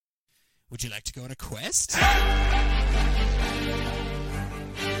Would you like to go on a quest?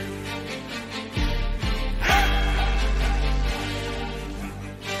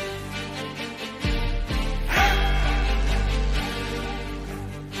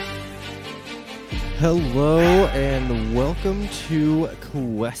 Hello and welcome to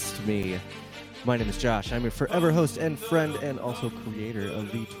Quest Me. My name is Josh. I'm your forever host and friend and also creator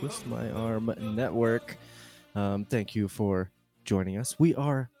of the Twist My Arm Network. Thank you for joining us. We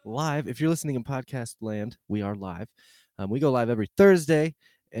are live. If you're listening in podcast land, we are live. We go live every Thursday,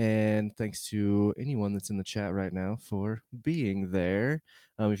 and thanks to anyone that's in the chat right now for being there.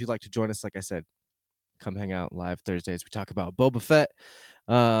 If you'd like to join us, like I said, come hang out live Thursdays. We talk about Boba Fett.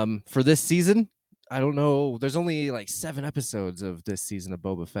 For this season, I don't know. There's only like 7 episodes of this season of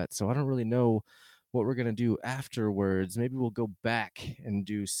Boba Fett, so I don't really know what we're gonna do afterwards. Maybe we'll go back and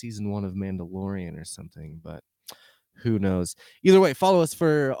do season 1 of Mandalorian or something, but who knows? Either way, follow us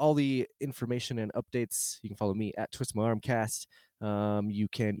for all the information and updates. You can follow me at TwistMyArmcast. You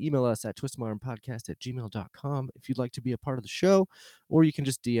can email us at twistmyarmpodcast@gmail.com if you'd like to be a part of the show, or you can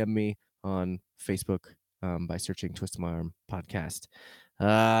just DM me on Facebook by searching Twist My Arm Podcast.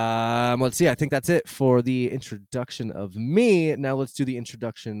 Let's see. I think that's it for the introduction of me. Now let's do the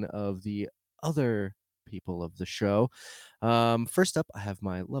introduction of the other people of the show. First up, I have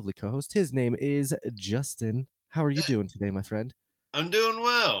my lovely co-host. His name is Justin. How are you doing today, my friend? I'm doing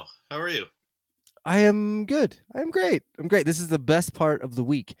well. How are you? I am good. I am great. I'm great. This is the best part of the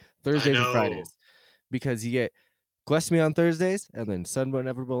week, Thursdays and know. Fridays, because you get Quest Me on Thursdays and then Sunbow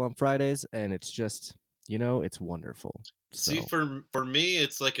Inevitable on Fridays, and it's just, it's wonderful. So. See, for me,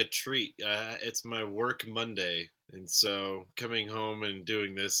 it's like a treat. It's my work Monday, and so coming home and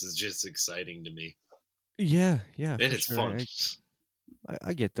doing this is just exciting to me. Yeah, and it's sure. fun.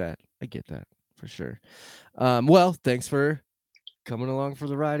 I get that. I get that for sure. Well, thanks for coming along for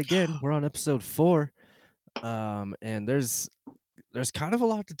the ride again. We're on episode 4, and there's kind of a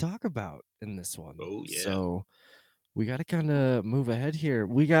lot to talk about in this one. Oh yeah. So we got to kind of move ahead here.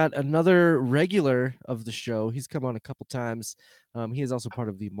 We got another regular of the show. He's come on a couple times. He is also part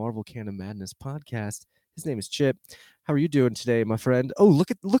of the Marvel Canon Madness podcast. His name is Chip. How are you doing today, my friend? Oh,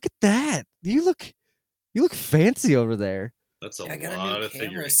 look at that. You look fancy over there. That's a I got lot a new of camera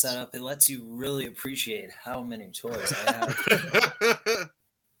figurines. set up. It lets you really appreciate how many toys I have.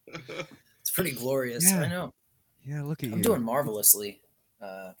 It's pretty glorious. Yeah. I know. Yeah, look at you. I'm doing marvelously.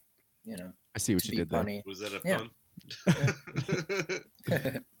 I see what you did funny. Was that a Yeah. fun?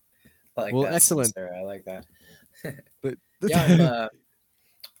 Like Well, that, excellent. Sarah. I like that. But Yeah, I'm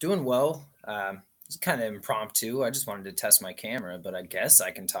doing well. It's kind of impromptu. I just wanted to test my camera, but I guess I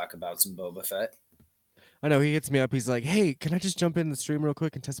can talk about some Boba Fett. I know he hits me up. He's like, "Hey, can I just jump in the stream real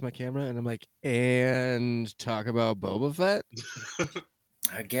quick and test my camera?" And I'm like, "And talk about Boba Fett?"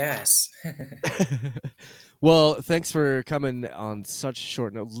 I guess. Well, thanks for coming on such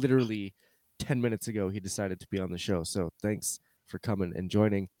short notice. Literally 10 minutes ago, he decided to be on the show. So thanks for coming and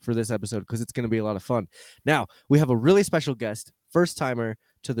joining for this episode because it's going to be a lot of fun. Now, we have a really special guest, first timer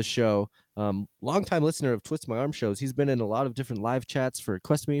to the show, longtime listener of Twist My Arm shows. He's been in a lot of different live chats for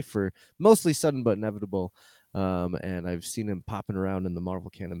Quest Me, for mostly Sudden But Inevitable. And I've seen him popping around in the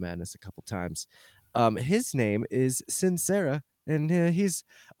Marvel Canon Madness a couple times. His name is Sincera, and he's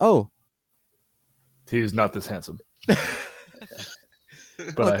not this handsome.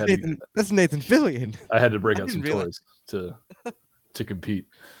 But well, that's Nathan Fillion. I had to break out some realize. toys to compete.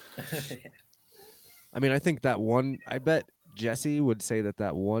 I mean, I think that one. I bet Jesse would say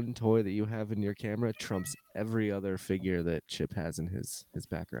that one toy that you have in your camera trumps every other figure that Chip has in his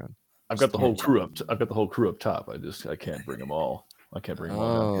background. I've got the whole crew up. I've got the whole crew up top. I can't bring them all. I can't bring them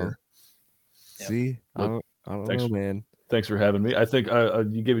all down here. Yep. See, I don't know, man. Thanks for having me. I think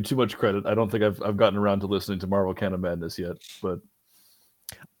you gave me too much credit. I don't think I've gotten around to listening to Marvel Canon Madness yet, but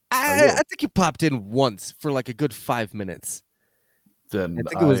I think you popped in once for like a good 5 minutes. then I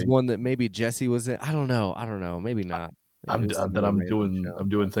think it was one that maybe Jesse was in. I don't know. Maybe not. I'm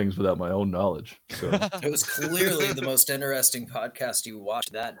doing things without my own knowledge. So It was clearly the most interesting podcast you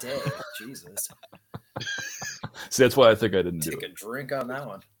watched that day. Jesus. see, that's why I think I didn't do Take a it. drink on that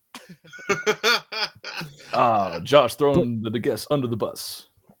one. Josh throwing the guests under the bus.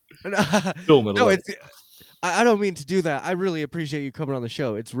 Film it. No, I don't mean to do that. I really appreciate you coming on the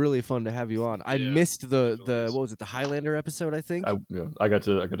show. It's really fun to have you on. I missed the what was it, the Highlander episode, I think. I got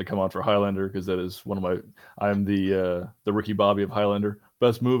to come on for Highlander because that is one of my. I'm the Ricky Bobby of Highlander,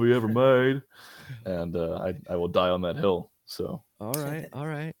 best movie ever made, and I will die on that hill. So all right.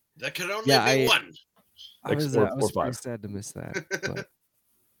 That could only Yeah, be one. I was pretty sad to miss that,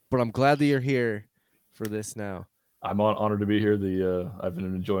 but I'm glad that you're here for this now. I'm honored to be here. I've been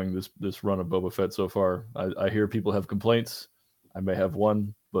enjoying this run of Boba Fett so far. I hear people have complaints. I may have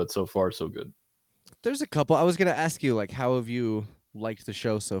one, but so far so good. There's a couple. I was gonna ask you, like, how have you liked the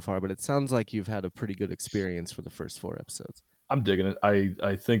show so far? But it sounds like you've had a pretty good experience for the first 4 episodes. I'm digging it.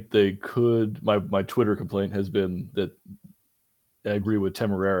 I think they could. My Twitter complaint has been that I agree with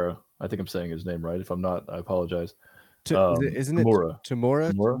Temerara. I think I'm saying his name right. If I'm not, I apologize. Isn't it Tamura?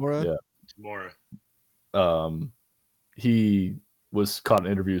 Tamura? Yeah. More. He was caught in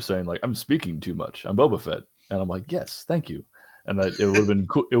an interview saying like, "I'm speaking too much. I'm Boba Fett," and I'm like, "Yes, thank you." And it would have been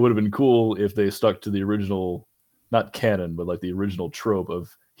cool. It would have been cool if they stuck to the original, not canon, but like the original trope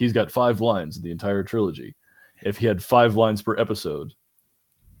of he's got 5 lines in the entire trilogy. If he had 5 lines per episode,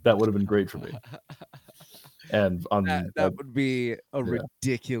 that would have been great for me. And on that would be a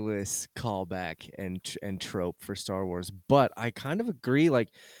ridiculous callback and trope for Star Wars. But I kind of agree, like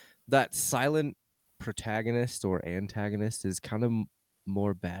that silent protagonist or antagonist is kind of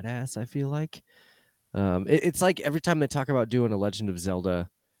more badass, I feel like. It's like every time they talk about doing a Legend of Zelda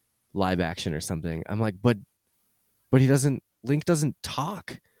live action or something, I'm like, but Link doesn't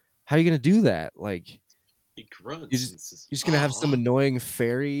talk. How are you gonna do that? Like, he grunts. You're just gonna have some annoying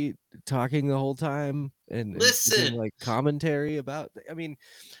fairy talking the whole time and listen, like commentary about. I mean,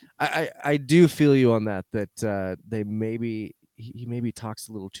 I do feel you on that. That they he maybe talks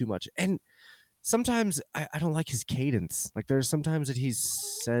a little too much, and sometimes I don't like his cadence. Like there's sometimes that he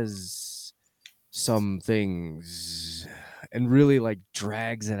says some things and really like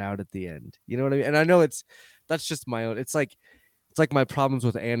drags it out at the end. You know what I mean? And I know that's just my own. It's like my problems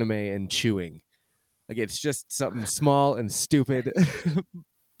with anime and chewing. Like it's just something small and stupid,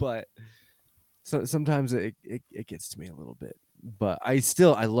 but sometimes it gets to me a little bit. But I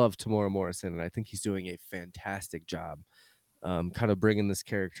love Tamora Morrison, and I think he's doing a fantastic job, kind of bringing this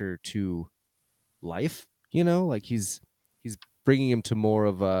character to life. You know, like he's bringing him to more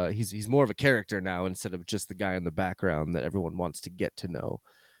of a he's more of a character now instead of just the guy in the background that everyone wants to get to know.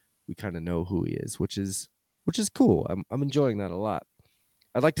 We kind of know who he is, which is cool. I'm enjoying that a lot.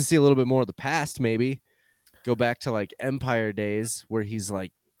 I'd like to see a little bit more of the past, maybe go back to like Empire days where he's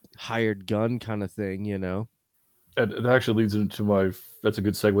like hired gun kind of thing, you know? And it actually leads into that's a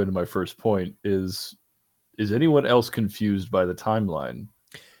good segue into my first point is anyone else confused by the timeline?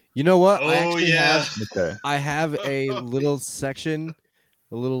 You know what? I have a little section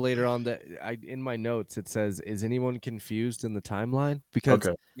a little later on that in my notes, it says, is anyone confused in the timeline? Because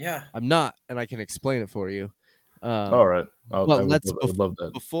I'm not, and I can explain it for you. All right. I would love that.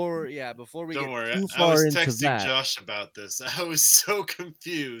 Before we Don't get worry, too far I was into texting that, Josh about this. I was so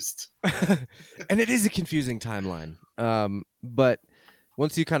confused. and it is a confusing timeline. But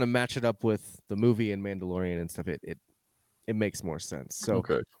once you kind of match it up with the movie and Mandalorian and stuff, it makes more sense. So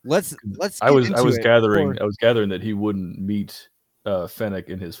let's. I was gathering that he wouldn't meet Fennec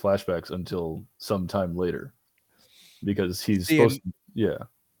in his flashbacks until sometime later, because he's supposed to.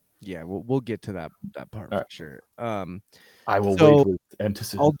 Yeah, we'll get to that part for sure. I will wait with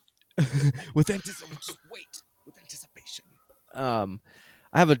anticipation. With anticipation. I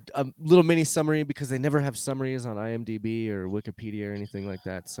have a little mini summary because they never have summaries on IMDb or Wikipedia or anything like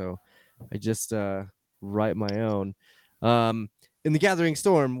that. So I just write my own. In the Gathering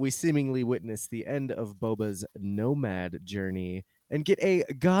Storm, we seemingly witness the end of Boba's nomad journey and get a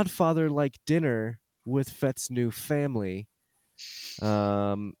Godfather-like dinner with Fett's new family.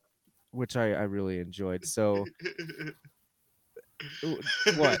 Which I really enjoyed. So,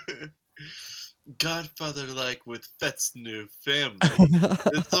 what? Godfather like with Fett's new family.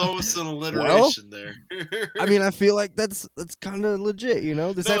 It's almost an alliteration there. I mean, I feel like that's kind of legit, you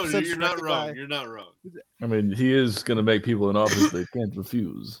know? You're not wrong. You're not wrong. I mean, he is going to make people an offer they can't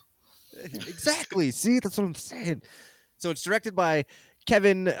refuse. Exactly. See, that's what I'm saying. So it's directed by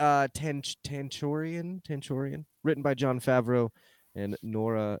Kevin Tanchorian, written by Jon Favreau and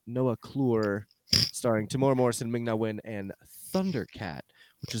Noah Clure, starring Tamora Morrison, Ming-Na Wen, and Thundercat,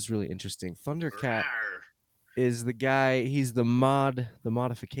 which is really interesting. Thundercat is the guy. He's the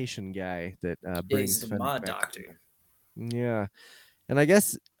modification guy that brings the mod doctor. Yeah, and I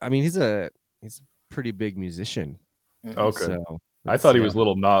guess he's a pretty big musician. Okay, so I thought he was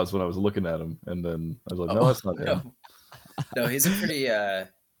Little Nas when I was looking at him, and then I was like, no, that's not him. No, he's a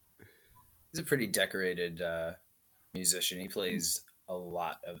pretty decorated musician. He plays a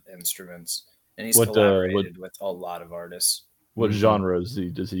lot of instruments, and he's collaborated with a lot of artists. What genres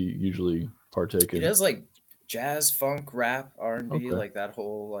does he usually partake in? He does like jazz, funk, rap, R&B, like that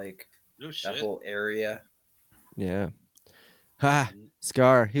whole that whole area. Yeah.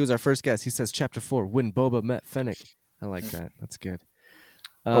 Scar. He was our first guest. He says Chapter 4, when Boba met Fennec. I like that. That's good.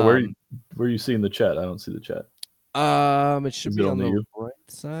 Where are you seeing the chat? I don't see the chat. It should Is be it on only the you? right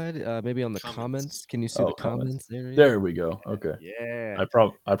side. Maybe on the Comments. comments. Can you see the Comments. comments area? There we go. Okay. Yeah.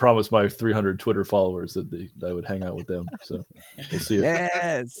 I promised my 300 Twitter followers that I would hang out with them. So we'll see if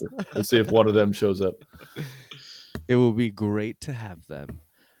Yes. let's see if one of them shows up. It will be great to have them.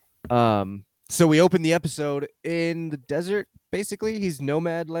 So we open the episode in the desert. Basically, he's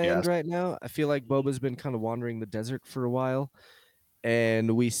nomad land Yes. right now. I feel like Boba's been kind of wandering the desert for a while,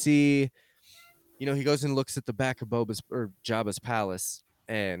 and we see, he goes and looks at the back of Jabba's palace,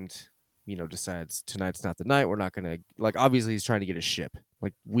 and decides tonight's not the night. We're not gonna obviously he's trying to get a ship.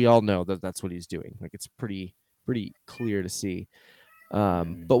 Like we all know that that's what he's doing. Like it's pretty clear to see.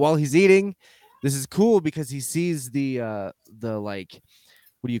 But while he's eating, this is cool because he sees the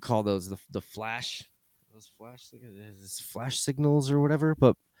what do you call those? The flash, flash signals or whatever.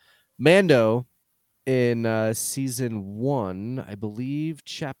 But Mando in season 1, I believe,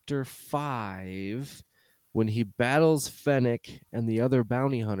 chapter 5, when he battles Fennec and the other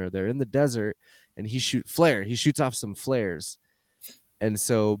bounty hunter, they're in the desert, and he shoots off some flares. And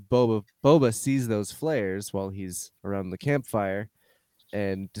so Boba sees those flares while he's around the campfire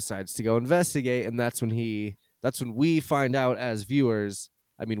and decides to go investigate, and that's when we find out as viewers.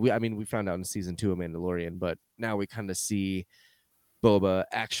 We found out in season 2 of Mandalorian, but now we kind of see Boba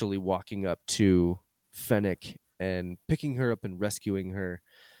actually walking up to Fennec and picking her up and rescuing her.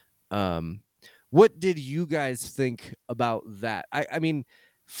 What did you guys think about that? I mean,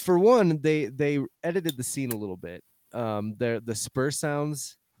 for one, they edited the scene a little bit. The spur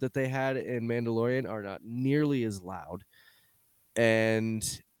sounds that they had in Mandalorian are not nearly as loud, and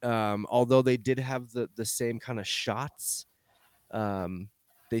although they did have the same kind of shots,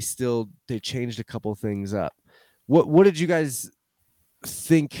 they changed a couple things up. What did you guys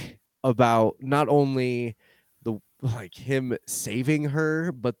think about not only him saving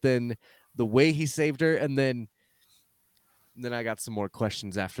her, but then the way he saved her, and then I got some more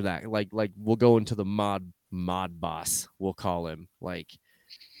questions after that. Like we'll go into the mod boss, we'll call him. Like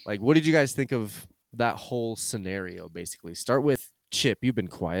what did you guys think of that whole scenario? Basically, start with Chip. You've been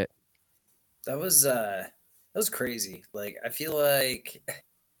quiet. That was crazy. Like I feel like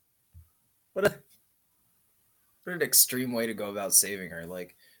what an extreme way to go about saving her.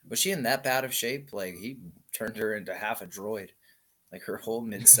 Like, was she in that bad of shape? Like he turned her into half a droid. Like her whole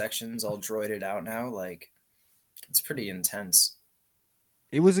midsection's all droided out now. Like it's pretty intense.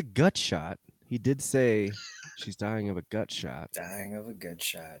 It was a gut shot. He did say she's dying of a gut shot. Dying of a gut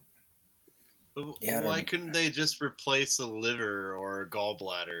shot. Yeah, why couldn't they just replace a liver or a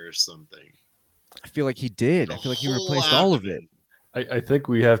gallbladder or something? I feel like he did. I feel like he replaced all of it. I think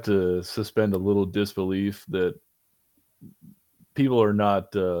we have to suspend a little disbelief that people are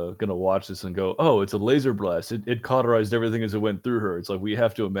not going to watch this and go, oh, it's a laser blast. It cauterized everything as it went through her. It's like we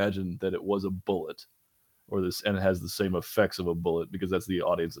have to imagine that it was a bullet and it has the same effects of a bullet because that's the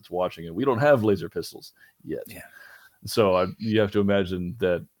audience that's watching it. We don't have laser pistols yet. Yeah. So you have to imagine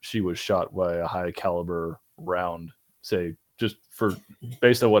that she was shot by a high caliber round, say, just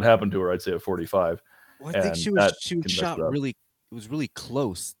based on what happened to her, I'd say a 45. Well, I think she was shot really. It was really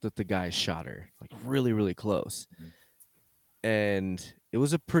close that the guy shot her, like really, really close. Mm-hmm. And it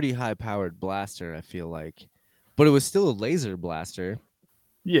was a pretty high-powered blaster, I feel like, but it was still a laser blaster.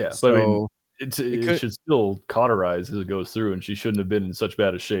 Yeah, so, but I mean, it should still cauterize as it goes through, and she shouldn't have been in such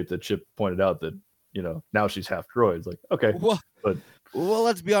bad a shape that Chip pointed out that now she's half droid. It's like, okay, well,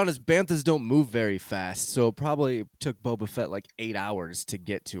 let's be honest, banthas don't move very fast, so it probably took Boba Fett like 8 hours to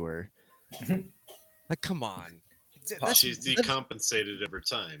get to her. Like, come on. She's decompensated over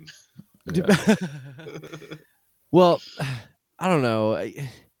time. Yeah. Well, I don't know. I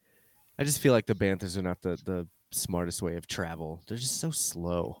just feel like the banthas are not the smartest way of travel. They're just so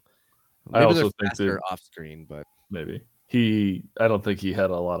slow. Maybe I also think faster off screen, but maybe I don't think he had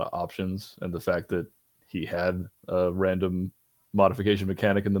a lot of options, and the fact that he had a random modification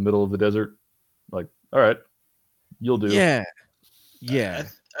mechanic in the middle of the desert, like, all right, you'll do. Yeah.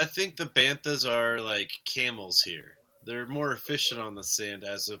 I think the banthas are like camels here. They're more efficient on the sand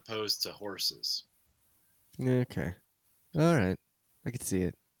as opposed to horses. Okay. All right. I could see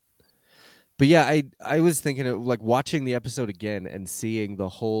it. But yeah, I was thinking of like watching the episode again and seeing the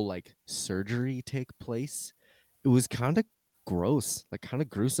whole like surgery take place. It was kind of gross, like kind of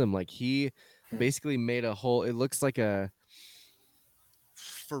gruesome. Like he basically made a whole, it looks like for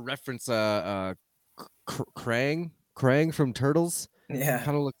reference, Krang from Turtles. Yeah.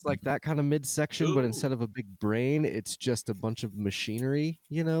 Kind of looks like that kind of midsection, but instead of a big brain, it's just a bunch of machinery,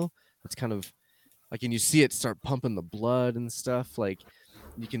 It's kind of like, and you see it start pumping the blood and stuff. Like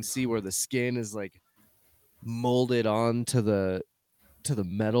you can see where the skin is like molded onto the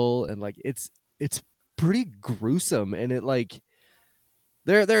metal, and like it's pretty gruesome, and it like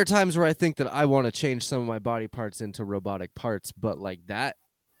there are times where I think that I want to change some of my body parts into robotic parts, but like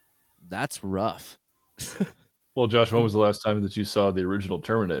that's rough. Well, Josh, when was the last time that you saw the original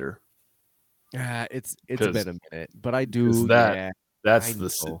Terminator? It's 'Cause- been a minute, but I 'cause do. that- Yeah, That's I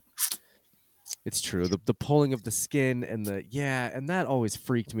the know. It's true. The pulling of the skin and and that always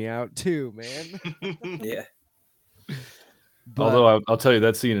freaked me out too, man. Yeah. But, Although I'll tell you,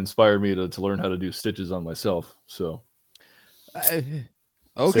 that scene inspired me to learn how to do stitches on myself. So save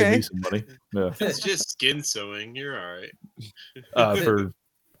okay. me some money. Yeah. It's just skin sewing. You're all right.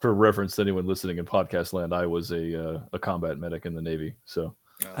 For reference to anyone listening in podcast land, I was a combat medic in the Navy. So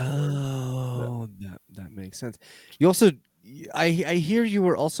Oh, that makes sense. You also, I hear you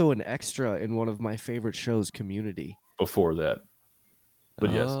were also an extra in one of my favorite shows, Community. before that,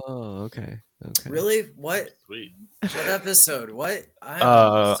 but yes, Oh, okay. Really? What? Sweet. What episode? What?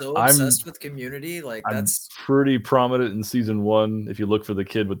 I'm so I'm- obsessed with Community. Like I'm that's pretty prominent in season 1. If you look for the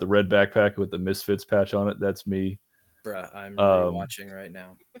kid with the red backpack with the Misfits patch on it, that's me. bruh. I'm Um, watching right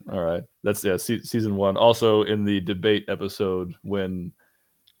now. All right, that's season 1. Also in the debate episode when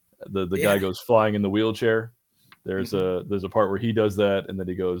the guy Yeah. goes flying in the wheelchair. There's a part where he does that, and then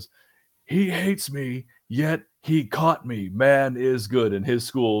he goes, "He hates me, yet he caught me. Man is good." And his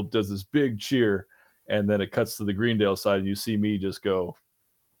school does this big cheer, and then it cuts to the Greendale side, and you see me just go.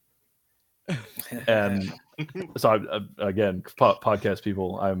 And so again, podcast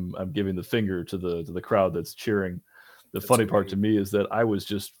people, I'm giving the finger to the crowd that's cheering. The That's funny part great. to me is that I was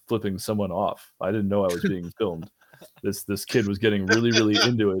just flipping someone off. I didn't know I was being filmed. This kid was getting really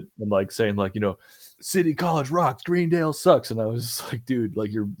into it and like saying like, you know, City College rocks, Greendale sucks, and I was just like, dude,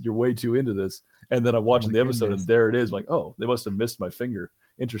 like you're way too into this. And then I'm watching my the episode, goodness. and there it is. Like, oh, they must have missed my finger.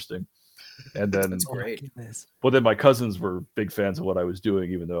 Interesting. And then, That's Oh my great. goodness. well, then my cousins were big fans of what I was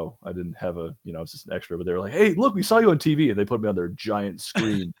doing, even though I didn't have I was just an extra. But they were like, "Hey, look, we saw you on TV," and they put me on their giant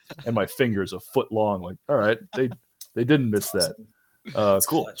screen, and my finger's a foot long. Like, all right, they didn't miss that. That's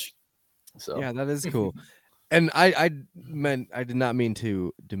Cool. clutch. So Yeah, that is cool. And I did not mean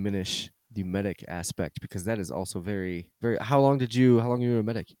to diminish the medic aspect, because that is also very How long you were a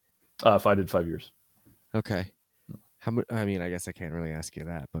medic? if I did 5 years, Okay. How much? I mean, I guess I can't really ask you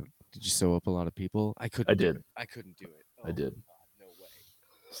that, but did you sew up a lot of people? I couldn't. do did. it. I couldn't do it. I did. God, no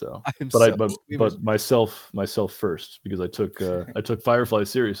way. So, I'm but myself first, because I took Firefly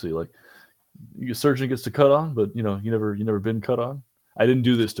seriously. Like, your surgeon gets to cut on, but you never been cut on. I didn't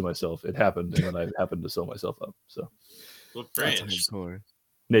do this to myself. It happened, and then I happened to sew myself up. So, What That's branch? hardcore.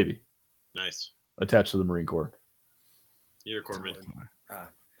 Navy, Nice. attached to the Marine Corps. You're a corpsman.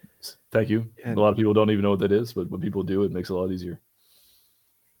 Thank you. And- A lot of people don't even know what that is, but when people do, it makes it a lot easier.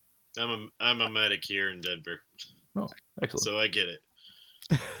 I'm a medic here in Denver, Excellent. so I get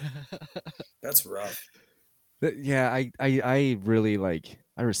it. That's rough. Yeah, I really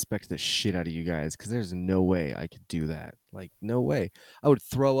I respect the shit out of you guys, because there's no way I could do that. Like, no way. I would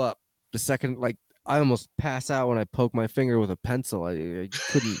throw up the second, I almost pass out when I poke my finger with a pencil. I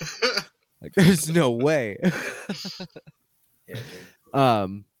couldn't. Like, there's no way. Yeah,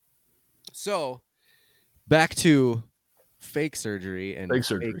 dude. So back to fake surgery and Fake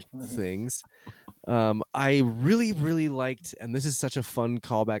surgery. things. I really liked, and this is such a fun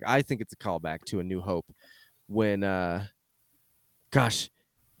callback. I think it's a callback to A New Hope, when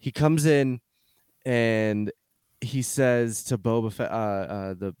he comes in and he says to Boba Fett,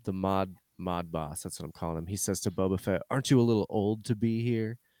 the mod boss, that's what I'm calling him. He says to Boba Fett, "Aren't you a little old to be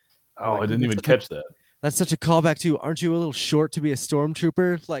here?" Oh, I didn't even catch that. That's such a callback to, "Aren't you a little short to be a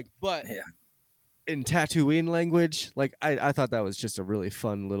stormtrooper?" Like, but Yeah. in Tatooine language, like I thought that was just a really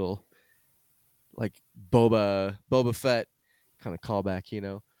fun little, like, Boba Fett kind of callback,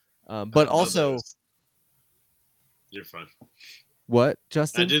 But I love also, those. You're fun. what,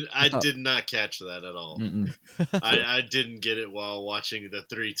 Justin? I did not catch that at all. Mm-mm. I didn't get it while watching the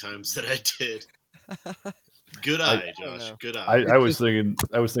 3 times that I did. Good I eye, don't Josh. know. Good eye. I was thinking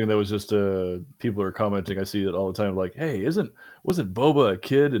that was just people are commenting. I see it all the time. Like, hey, wasn't Boba a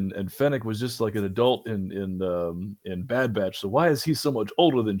kid and Fennec was just like an adult in Bad Batch? So why is he so much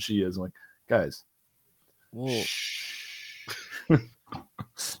older than she is? I'm like, guys, Whoa.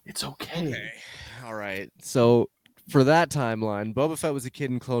 it's okay. Okay. All right. So for that timeline, Boba Fett was a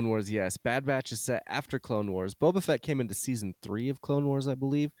kid in Clone Wars. Yes. Bad Batch is set after Clone Wars. Boba Fett came into season 3 of Clone Wars, I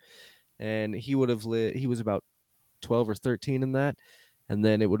believe, and he would have he was about 12 or 13 in that, and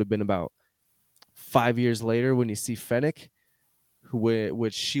then it would have been about 5 years later when you see Fennec,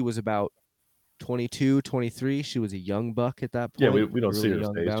 which she was about 22, 23. She was a young buck at that point. Yeah, we don't a see really her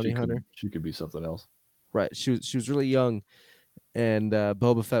young face. bounty hunter. She could be something else. Right. She was really young. and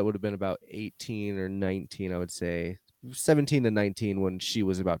Boba Fett would have been about 18 or 19, I would say 17 to 19 when she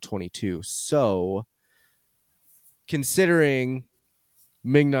was about 22. So, considering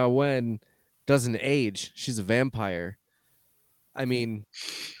Ming-Na Wen doesn't age, she's a vampire. I mean,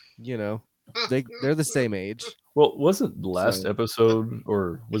 you know, they're the same age. Well, wasn't last So- episode,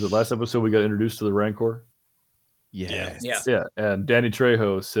 or was it last episode we got introduced to the Rancor? Yes. Yeah. Yeah, and Danny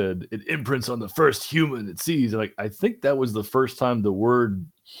Trejo said it imprints on the first human it sees. And like, I think that was the first time the word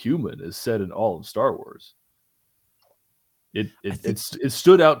human is said in all of Star Wars. It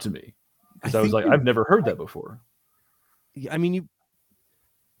stood out to me because I was think like, I've never heard that before. I mean,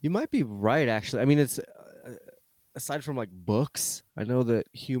 you might be right, actually. I mean, it's aside from like books, I know that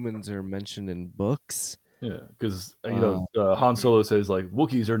humans are mentioned in books. Yeah, because Han Solo says like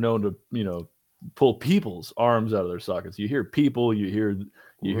Wookiees are known to pull people's arms out of their sockets. You hear people, you hear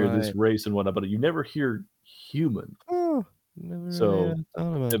this Right. race and whatnot, but you never hear human. Oh, never So, really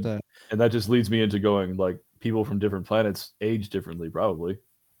thought about it- that. And that just leads me into going like people from different planets age differently, probably.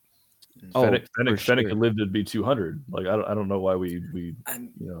 Fennec for sure. could live to be 200. Like I don't know why we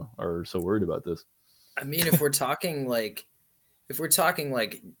I'm, are so worried about this. I mean, if we're talking like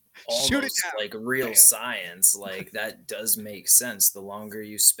Shoot it almost down. like real Bam. science, like that does make sense. The longer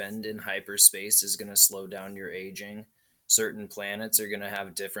you spend in hyperspace is going to slow down your aging. Certain planets are going to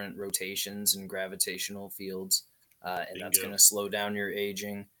have different rotations and gravitational fields, and that's Bingo. going to slow down your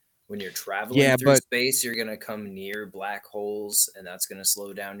aging. When you're traveling Yeah, through but- space, you're going to come near black holes, and that's going to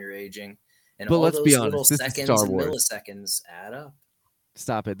slow down your aging. And But all let's those be little honest, this is seconds Star and Wars. milliseconds add up.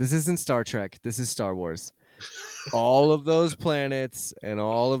 Stop it. This isn't Star Trek. This is Star Wars. All of those planets and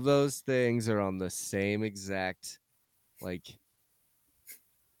all of those things are on the same exact, like,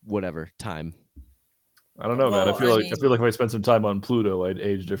 whatever time. I don't know, man. I Well, feel I like mean- if I spent some time on Pluto, I'd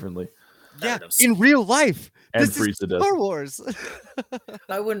age differently. Yeah, know. in real life. And This freeze is to death. Star Wars.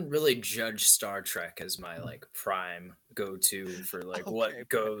 I wouldn't really judge Star Trek as my like prime go-to for like Okay, what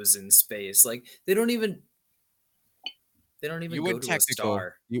goes in space. Like they don't even You go went to technical. a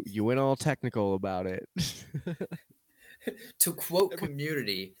star. You went all technical about it. To quote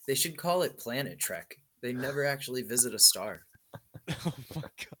Community, they should call it Planet Trek. They never actually visit a star. Oh my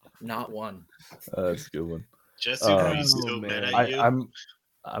god. Not one. That's a good one. Jesse, Oh, were you so mad man. at you?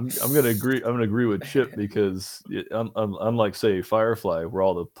 I'm gonna agree. I'm gonna agree with Chip because unlike say Firefly, where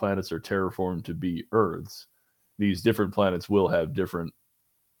all the planets are terraformed to be Earths, these different planets will have different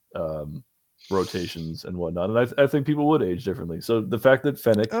rotations and whatnot. And I think people would age differently. So the fact that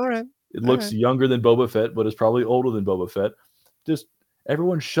Fennec All right. it looks right. younger than Boba Fett, but is probably older than Boba Fett, just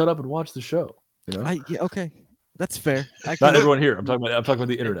everyone shut up and watch the show. You know, Yeah, okay. That's fair. I not can, everyone here. I'm talking about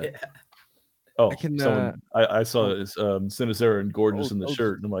the internet. Yeah. Oh, I can, I saw this Sinistera and Gorgeous in the oh,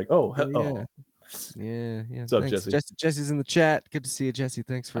 shirt, and I'm like, oh, yeah. Yeah. What's up, thanks. Jesse? Jesse's in the chat. Good to see you, Jesse.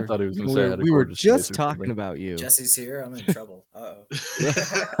 Thanks for. I thought he was going to we say I were, had a we were gorgeous just face or talking something. about you. Jesse's here. I'm in trouble. Uh-oh.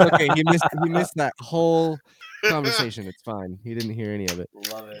 Okay, he missed that whole conversation. It's fine. He didn't hear any of it.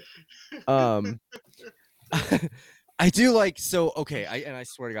 Love it. I do like okay, I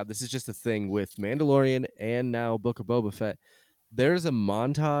swear to God, this is just a thing with Mandalorian and now Book of Boba Fett. There's a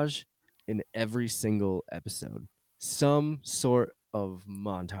montage in every single episode. Some sort of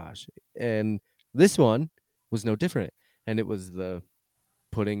montage. And this one was no different. And it was the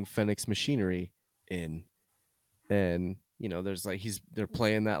putting Fennec's machinery in. And there's like they're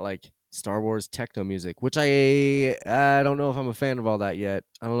playing that like Star Wars techno music, which I don't know if I'm a fan of all that yet.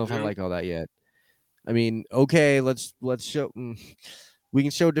 I don't know if I Nope. like all that yet. I mean, okay, let's show. We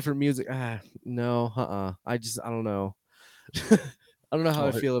can show different music. No, I don't know. I don't know how I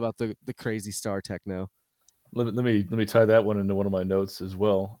Well, feel about the crazy star techno. Let me tie that one into one of my notes as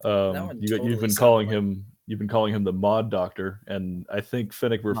well. one You've totally been sounded calling like- him the mod doctor, and I think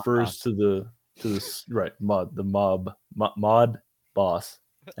Fennec refers to the right mod boss.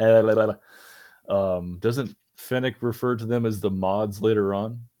 Doesn't Fennec refer to them as the mods later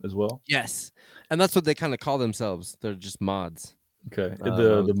on as well? Yes, and that's what they kind of call themselves. They're just mods. Okay.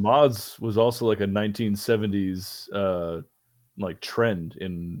 Um, The mods was also like a 1970s like trend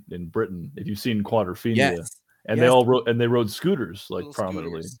in Britain. If you've seen Quadrophenia, Yes, and yes. they rode scooters like Little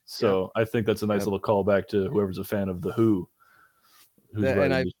prominently. scooters. So I think that's a nice Yep. little callback to whoever's a fan of the Who. Who's And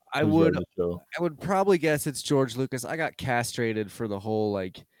writing I the- I who's would writing the show. I would probably guess it's George Lucas. I got castrated for the whole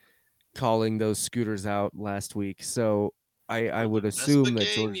like calling those scooters out last week, so I would assume that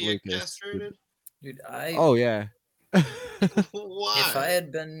Vespa gang, George you get Lucas. castrated? Dude, Oh yeah. Why? if I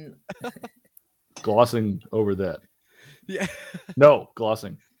had been Glossing over that. Yeah. No,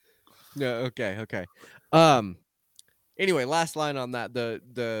 glossing. No, okay. Anyway, last line on that.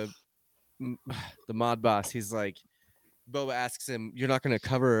 The mod boss, he's like, Boba asks him, "You're not going to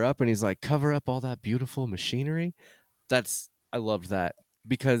cover her up?" And he's like, "Cover up all that beautiful machinery." I loved that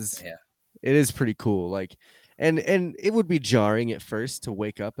because Yeah. it is pretty cool. Like, and it would be jarring at first to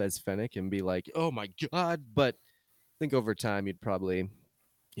wake up as Fennec and be like, "Oh my god!" But I think over time you'd probably,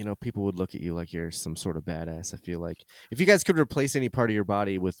 people would look at you like you're some sort of badass. I feel like if you guys could replace any part of your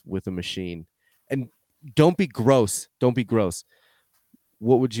body with a machine, and don't be gross,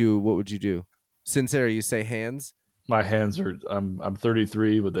 what would you do? Sincere, you say hands? My hands are. I'm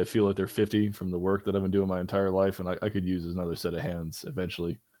 33, but they feel like they're 50 from the work that I've been doing my entire life, and I could use another set of hands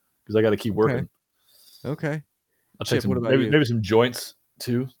eventually because I got to keep working. Okay. I'll take Chip, what some about you? maybe some joints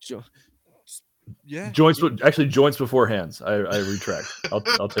too. Yeah. Joints, but actually joints before hands. I retract.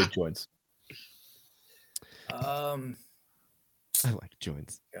 I'll take joints. I like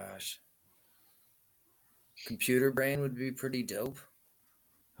joints. Gosh. Computer brain would be pretty dope.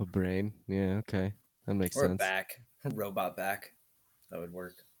 A brain. Yeah, okay. That makes Or a sense. back. Robot back. That would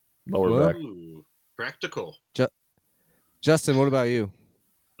work. Lower Well, back. Ooh, practical. Justin, what about you?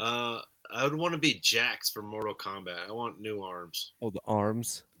 I would want to be Jax from Mortal Kombat. I want new arms. Oh, the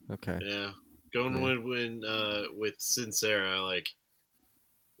arms. Okay. Yeah, going Yeah. with Sincera, like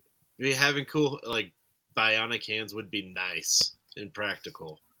having cool like bionic hands would be nice and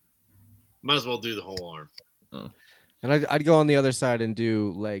practical. Might as well do the whole arm. And I'd go on the other side and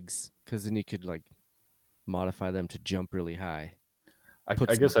do legs, because then you could like modify them to jump really high. I Put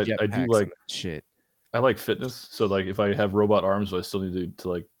guess some I do jetpacks in like that shit. I like fitness. So like if I have robot arms, do I still need to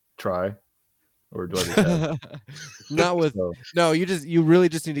like try, or do I just have? Not with So, no. You really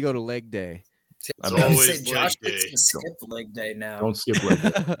just need to go to leg day. I It's mean, always Say Josh leg gets day. to skip leg day now. don't skip leg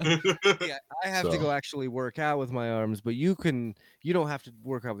day. Yeah, I have to So- go actually work out with my arms, but you don't have to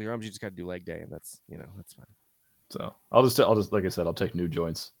work out with your arms. You just got to do leg day, and that's fine. So I'll just like I said, I'll take new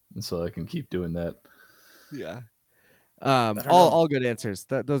joints, and so I can keep doing that. Yeah. don't know. All good answers.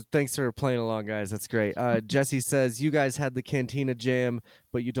 Those thanks for playing along, guys. That's great. Jesse says you guys had the Cantina Jam,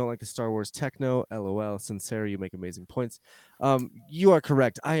 but you don't like the Star Wars techno. LOL. Sincere, you make amazing points. You are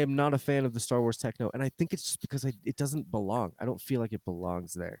correct. I am not a fan of the Star Wars techno, and I think it's just because it doesn't belong. I don't feel like it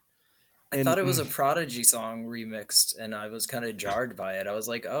belongs there. I thought it was a Prodigy song remixed, and I was kind of jarred by it. I was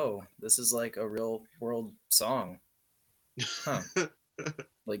like, "Oh, this is like a real world song." Huh.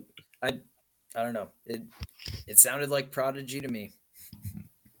 Like I don't know. It sounded like Prodigy to me.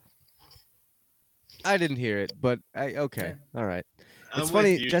 I didn't hear it, but okay. All right. I'm It's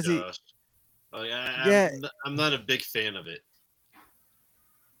funny, with you, Jesse. Josh. Like, Yeah. I'm not a big fan of it.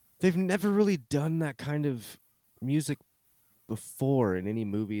 They've never really done that kind of music before in any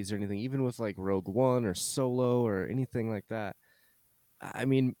movies or anything, even with like Rogue One or Solo or anything like that. I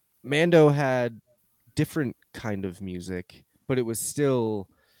mean, Mando had different kind of music, but it was still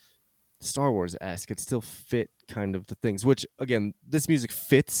Star Wars-esque. It still fit kind of the things, which again, this music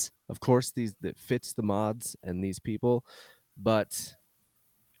fits, of course, that fits the mods and these people, but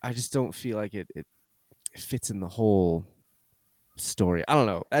I just don't feel like it fits in the whole story. I don't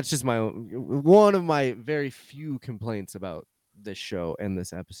know. That's just one of my very few complaints about this show and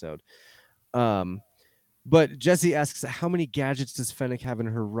this episode. But Jesse asks, how many gadgets does Fennec have in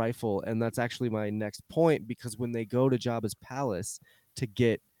her rifle? And that's actually my next point, because when they go to Jabba's palace to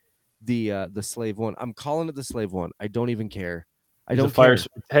get the slave one, I'm calling it the slave one. I don't even care. I don't care.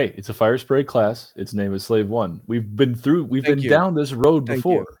 Hey, it's a fire spray class. Its name is Slave One. We've been Thank you. down this road Thank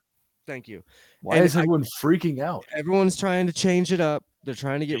before. Thank you. Why And is everyone freaking out? Everyone's trying to change it up. They're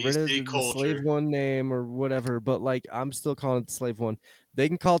trying to get rid of PC the Slave culture. One name or whatever, but like I'm still calling it the Slave One. They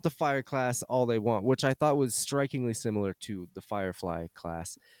can call it the Fire class all they want, which I thought was strikingly similar to the Firefly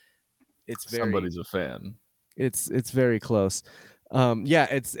class. It's Somebody's a fan. it's very close. Yeah,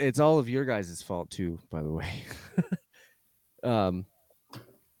 it's all of your guys' fault too, by the way. Oh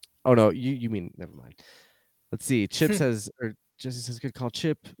no, you mean never mind. Let's see. Chip says, or Jesse says, good call,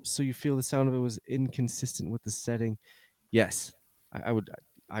 Chip. So you feel the sound of it was inconsistent with the setting? Yes, I would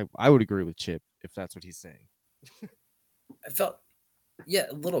agree with Chip if that's what he's saying. I felt, yeah,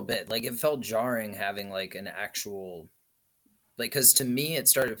 a little bit. Like it felt jarring having like an actual, like, because to me it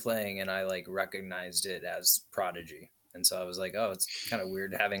started playing and I like recognized it as Prodigy, and so I was like, oh, it's kind of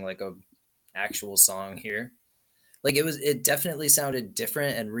weird having like a actual song here. Like it definitely sounded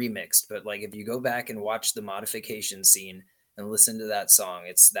different and remixed, but like if you go back and watch the modification scene and listen to that song,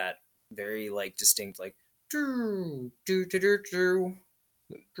 it's that very like distinct like that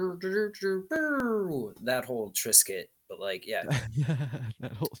whole Trisket. But like, yeah.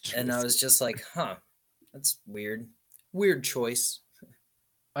 That whole And I was just like, huh, that's weird. Weird choice.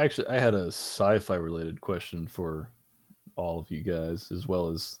 Actually, I had a sci-fi related question for all of you guys as well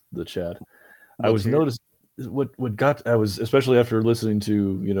as the chat. I Let's was hear it. what got I was especially after listening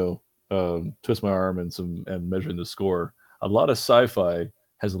to Twist My Arm and measuring the score. A lot of sci-fi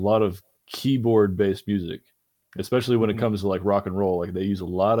has a lot of keyboard based music, especially when it comes to like rock and roll. Like they use a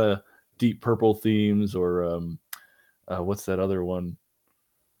lot of Deep Purple themes or what's that other one?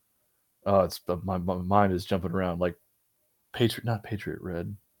 Oh, it's my mind is jumping around. Like not Patriot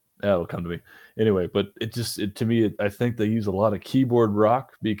Red. That'll come to me anyway. But to me, I think they use a lot of keyboard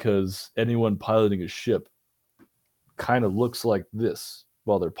rock because anyone piloting a ship kind of looks like this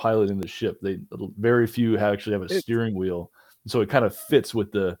while they're piloting the ship. Very few actually have a steering wheel, so it kind of fits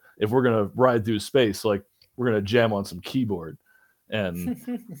with if we're gonna ride through space, like we're gonna jam on some keyboard, and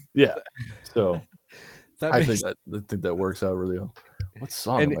yeah. So I think that works out really well. What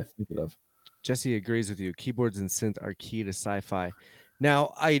song am I thinking of? Jesse agrees with you. Keyboards and synth are key to sci-fi.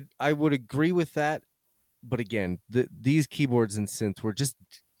 Now, I would agree with that, but again, these keyboards and synth were just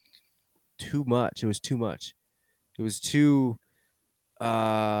too much. It was too much. It was too,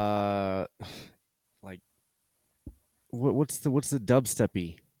 like, what's the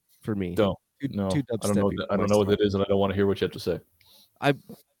dubsteppy for me? Too I don't know. I don't know what it is, and I don't want to hear what you have to say.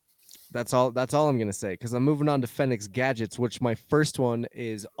 That's all I'm gonna say, because I'm moving on to Fennec's gadgets, which my first one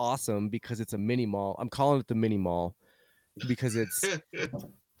is awesome because it's a mini mall. I'm calling it the mini mall because it's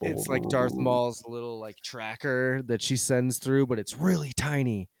like Darth Maul's little like tracker that she sends through, but it's really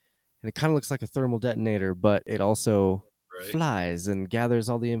tiny and it kind of looks like a thermal detonator, but it also flies and gathers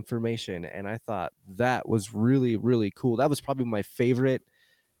all the information. And I thought that was really, really cool. That was probably my favorite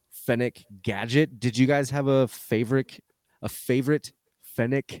Fennec gadget. Did you guys have a favorite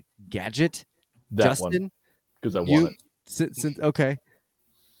Fennec gadget? That Justin? one, because I want it. Okay.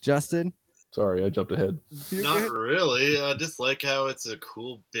 Justin? Sorry, I jumped ahead. Not really. I just like how it's a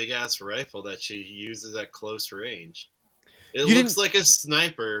cool big ass rifle that she uses at close range. It looks like a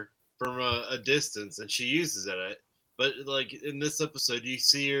sniper from a distance, and she uses it. But like in this episode, you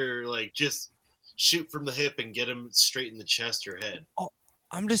see her like just shoot from the hip and get him straight in the chest or head. Oh,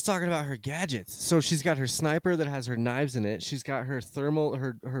 I'm just talking about her gadgets. So she's got her sniper that has her knives in it. She's got her thermal,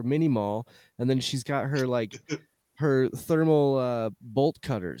 her mini maul, and then she's got her like her thermal bolt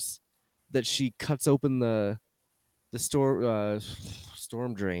cutters that she cuts open the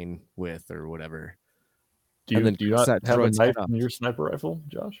storm drain with or whatever. Do you not have a knife in your sniper rifle,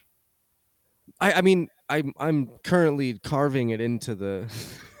 Josh? I mean, I'm currently carving it into the.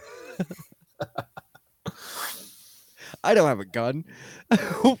 I don't have a gun.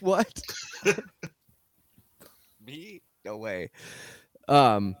 What? Me? No way.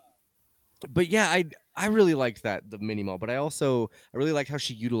 But yeah, I really liked the mini mall, but I really like how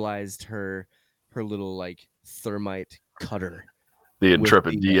she utilized her little like thermite cutter. The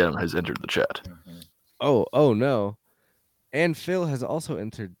Intrepid DM has entered the chat. Oh no. And Phil has also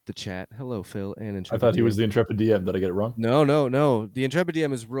entered the chat. Hello, Phil and Intrepid. I thought he was the Intrepid DM. Did I get it wrong? No. The Intrepid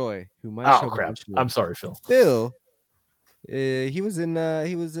DM is Roy, who might show up eventually. I'm sorry, Phil. Phil, he was in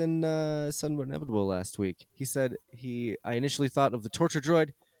Sunward Inevitable last week. He said I initially thought of the torture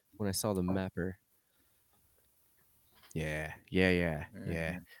droid when I saw the mapper. Yeah.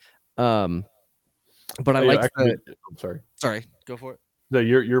 But I like the. I'm sorry. Go for it. No,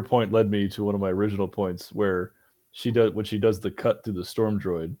 your point led me to one of my original points where she does the cut through the storm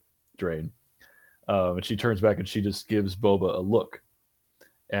droid drain, and she turns back and she just gives Boba a look.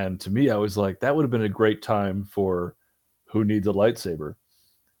 And to me, I was like, that would have been a great time for who needs a lightsaber.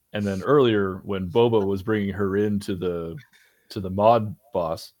 And then earlier, when Boba was bringing her into the mod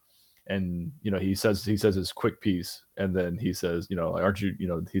boss, and he says his quick piece, and then he says, aren't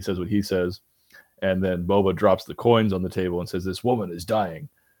you, he says what he says, and then Boba drops the coins on the table and says, this woman is dying,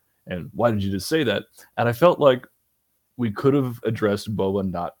 and why did you just say that? And I felt like we could have addressed Boba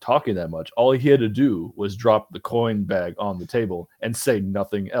not talking that much. All he had to do was drop the coin bag on the table and say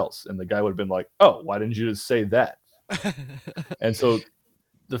nothing else, and the guy would have been like, oh, why didn't you just say that? And so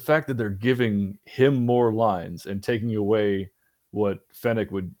the fact that they're giving him more lines and taking away what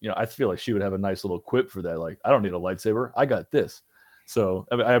Fennec would, I feel like she would have a nice little quip for that. Like, I don't need a lightsaber. I got this. So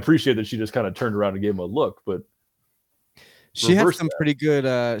I appreciate that she just kind of turned around and gave him a look, but she has some pretty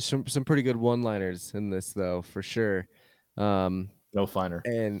good, some pretty good one-liners in this, though, for sure. No finer.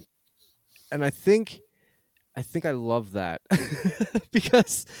 And I think I love that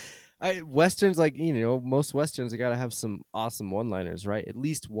because Westerns, like, most Westerns, they got to have some awesome one-liners, right? At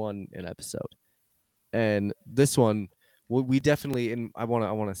least one an episode. And this one, we definitely, and I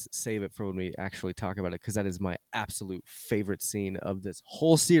want to save it for when we actually talk about it, because that is my absolute favorite scene of this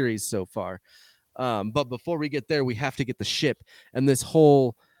whole series so far. But before we get there, we have to get the ship, and this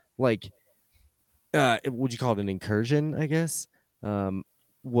whole, like, would you call it an incursion, I guess,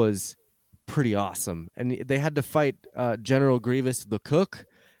 was pretty awesome. And they had to fight General Grievous the cook.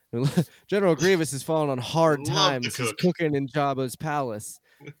 General Grievous is falling on hard times. He's cooking in Jabba's palace,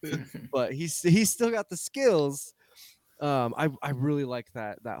 but he's still got the skills. I really like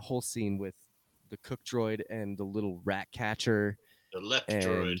that whole scene with the cook droid and the little rat catcher, the left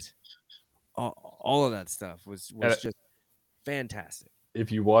droid. All of that stuff was just fantastic.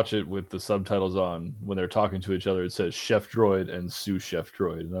 If you watch it with the subtitles on, when they're talking to each other, it says Chef Droid and Sous Chef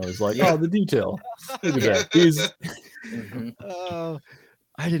Droid, and I was like, oh, the detail. Look at that. He's.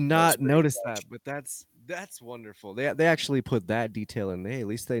 I did not notice that, but that's wonderful. They actually put that detail in. Hey, at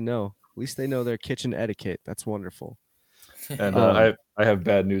least they know. At least they know their kitchen etiquette. That's wonderful. And I have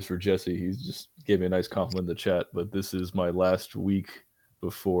bad news for Jesse. He just gave me a nice compliment in the chat, but this is my last week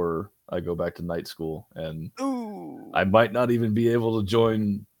before I go back to night school, and I might not even be able to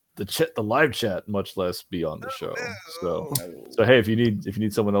join the live chat, much less be on the show. So hey, if you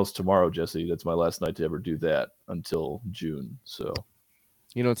need someone else tomorrow, Jesse, that's my last night to ever do that until June. So.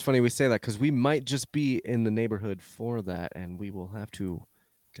 You know, it's funny we say that because we might just be in the neighborhood for that, and we will have to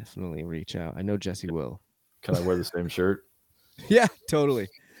definitely reach out. I know Jesse will. Can I wear the same shirt? Yeah, totally.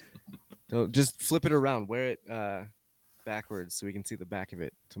 Don't just flip it around. Wear it backwards so we can see the back of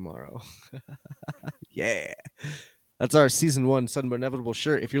it tomorrow. Yeah. That's our season 1 Sudden But Inevitable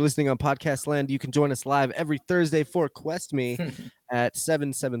shirt. If you're listening on Podcast Land, you can join us live every Thursday for Quest Me at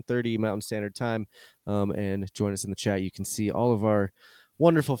 7:30 Mountain Standard Time. And join us in the chat. You can see all of our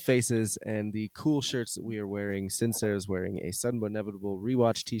wonderful faces and the cool shirts that we are wearing. Sincere is wearing a Sudden But Inevitable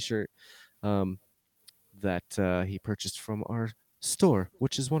rewatch t-shirt that he purchased from our store,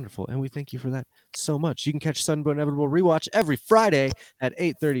 which is wonderful, and we thank you for that so much. You can catch Sudden But Inevitable rewatch every Friday at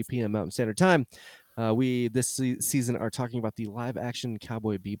 8:30 p.m. Mountain Standard Time. We this season are talking about the live action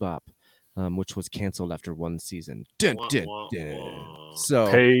Cowboy Bebop, which was canceled after 1 season. Dun, dun, dun.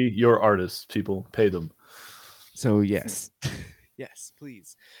 So pay your artists, people, pay them. So yes. Yes,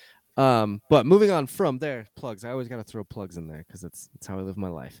 please. But moving on from there, plugs. I always got to throw plugs in there because it's how I live my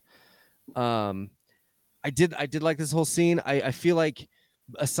life. I did like this whole scene. I feel like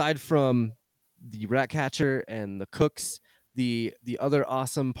aside from the rat catcher and the cooks, the other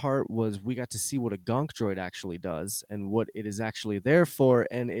awesome part was we got to see what a gonk droid actually does and what it is actually there for,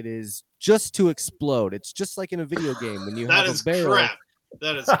 and it is just to explode. It's just like in a video game when you have a barrel. Crap.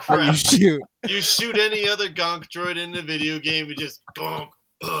 That is crap. You shoot. You shoot any other gonk droid in the video game, it just gonk,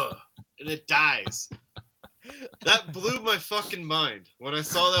 and it dies. That blew my fucking mind when I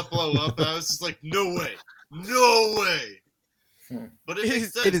saw that blow up. And I was just like, no way. But it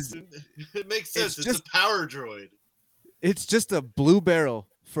makes sense. It makes sense. It's a power droid. It's just a blue barrel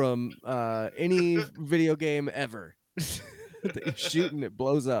from any video game ever. That you shoot and it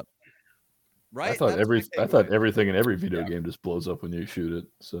blows up. Right? I thought everything in every video game just blows up when you shoot it.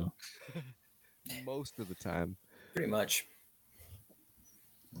 So most of the time, pretty much.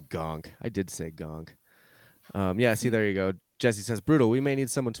 Gonk. I did say gonk. Yeah. See, there you go. Jesse says, "Brutal. We may need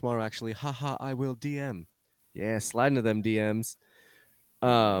someone tomorrow. Actually, haha. I will DM. Yeah, slide into them DMs.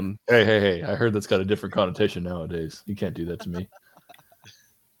 Hey. I heard that's got a different connotation nowadays. You can't do that to me.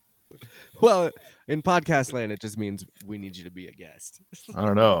 Well, in podcast land, it just means we need you to be a guest. I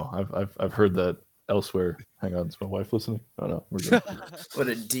don't know. I've heard that elsewhere. Hang on, is my wife listening? Oh no, we're good. What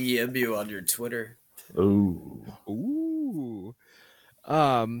a DM you on your Twitter. Ooh.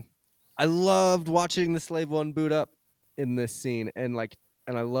 I loved watching the Slave One boot up in this scene, and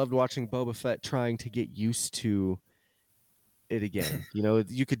I loved watching Boba Fett trying to get used to it again. You know,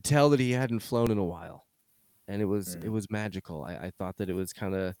 you could tell that he hadn't flown in a while, and it was magical. I thought that it was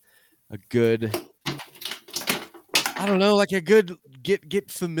kind of a good, I don't know, like a good get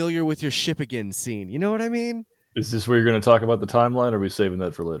familiar with your ship again scene. You know what I mean? Is this where you're going to talk about the timeline, or are we saving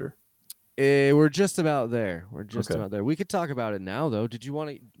that for later? We're just about there. About there. We could talk about it now, though. Did you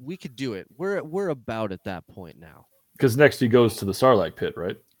want to? We could do it. We're about at that point now. Because next he goes to the Sarlacc pit,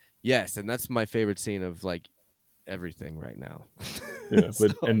 right? Yes, and that's my favorite scene of like everything right now. Yeah,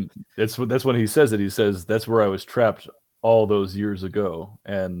 but and that's when he says it. He says that's where I was trapped all those years ago,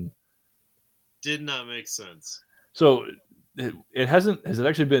 and did not make sense. So has it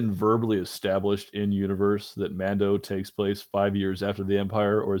actually been verbally established in universe that Mando takes place 5 years after the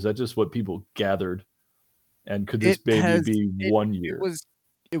Empire, or is that just what people gathered? And could this be 1 year?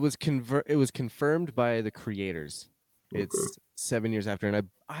 It was confirmed by the creators. Okay. It's 7 years after, and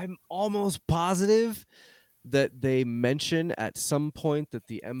I'm almost positive that they mention at some point that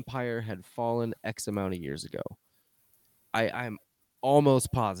the Empire had fallen X amount of years ago. I'm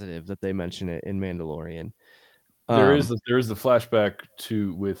almost positive that they mention it in Mandalorian. There is the flashback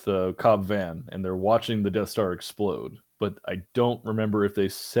with Cobb Vanth, and they're watching the Death Star explode. But I don't remember if they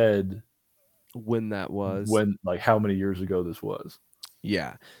said when that was. When, like, how many years ago this was?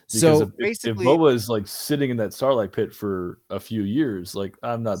 Yeah. Because So if basically, Boba is like sitting in that Sarlacc pit for a few years, like,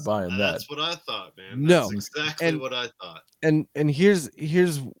 I'm not buying that. That's what I thought, man. No. That's exactly what I thought. And here's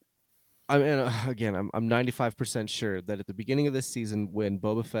I mean, again, I'm 95% sure that at the beginning of this season, when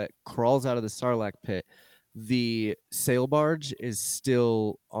Boba Fett crawls out of the Sarlacc pit, the sail barge is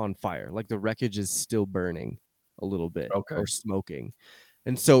still on fire. Like the wreckage is still burning a little bit or smoking.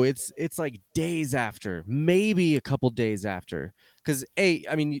 And so it's like days after, maybe a couple days after, because I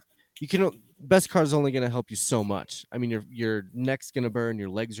mean, you can Beskar is only going to help you so much. I mean, your neck's going to burn, your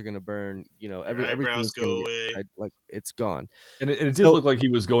legs are going to burn, you know, everything's go away. like it's gone. And it did look like he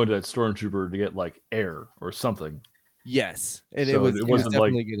was going to that stormtrooper to get like air or something. Yes, and so it was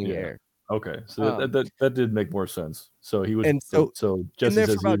definitely getting air. Okay, so that did make more sense. So he was, and so Jesse says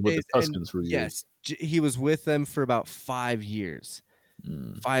he was with the Tuskens for years. Yes, he was with them for about 5 years.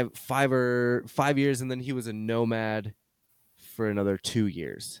 5 years, and then he was a nomad for another 2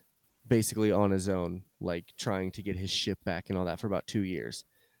 years, basically on his own, like trying to get his ship back and all that for about 2 years.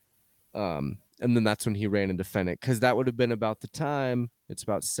 And then that's when he ran into Fennec, because that would have been about the time. It's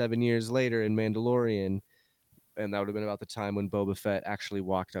about 7 years later in Mandalorian, and that would have been about the time when Boba Fett actually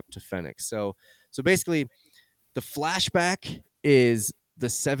walked up to Fennec. So basically, the flashback is the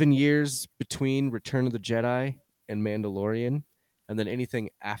 7 years between Return of the Jedi and Mandalorian. And then anything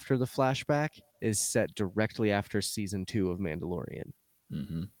after the flashback is set directly after season 2 of Mandalorian,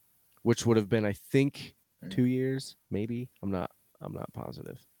 which would have been, I think, 2 years, maybe. I'm not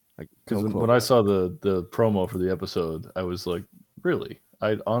positive. Because when I saw the promo for the episode, I was like, really?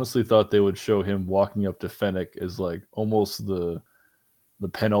 I honestly thought they would show him walking up to Fennec as like almost the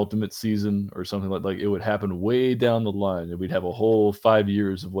penultimate season or something like it would happen way down the line, and we'd have a whole 5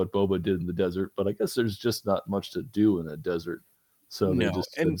 years of what Boba did in the desert. But I guess there's just not much to do in a desert. So they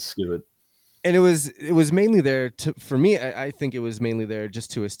just didn't skip it. And it was mainly there for me. I think it was mainly there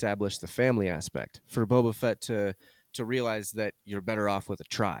just to establish the family aspect for Boba Fett to realize that you're better off with a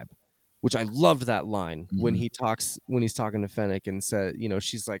tribe, which I loved that line when he's talking to Fennec and said, you know,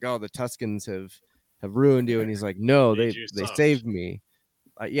 she's like, oh, the Tuskens have ruined you. And he's like, no, they saved me.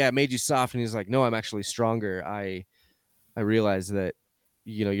 It made you soft. And he's like, no, I'm actually stronger. I realize that,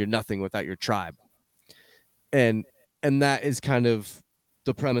 you know, you're nothing without your tribe. And that is kind of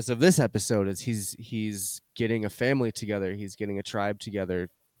the premise of this episode, is he's getting a family together. He's getting a tribe together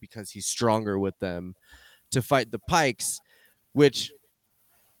because he's stronger with them to fight the Pikes, which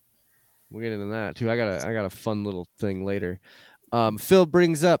we'll get into that too. I got a fun little thing later. Phil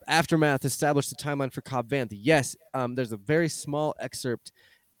brings up Aftermath established the timeline for Cobb Vanth. Yes, there's a very small excerpt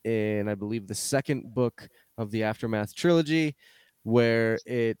in, I believe, the second book of the Aftermath trilogy where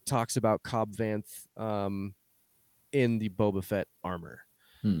it talks about Cobb Vanth in the Boba Fett armor.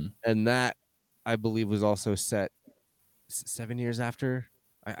 And that, I believe, was also set 7 years after.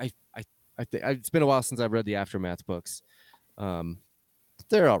 I think it's been a while since I've read the Aftermath books.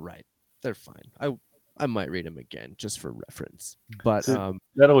 They're all right. They're fine. I might read them again just for reference. But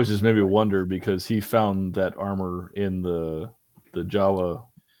that always just made me wonder, because he found that armor in the Jawa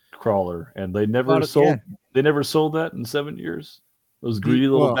crawler, and they never sold. Yeah. They never sold that in 7 years. Those greedy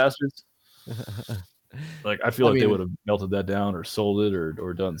little bastards. Like, I feel like they would have melted that down or sold it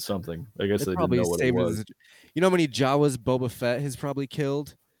or done something. I guess they didn't know what it was. You know how many Jawas Boba Fett has probably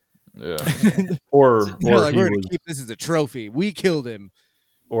killed? Yeah. or like, we're going to keep this as a trophy. We killed him.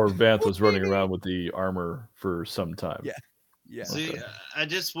 Or Vanth was running around with the armor for some time. Yeah. See, I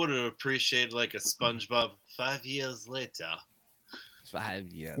just would have appreciated like a SpongeBob 5 years later. 5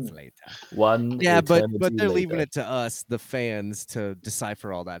 years later. But they're leaving it to us, the fans, to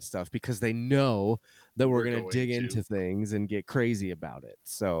decipher all that stuff, because they know that we're going to dig into things and get crazy about it.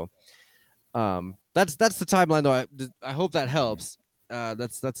 So that's the timeline, though. I hope that helps.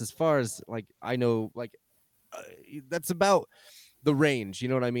 That's as far as, like, I know, like, that's about the range. You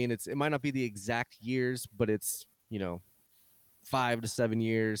know what I mean? It might not be the exact years, but it's, you know, 5 to 7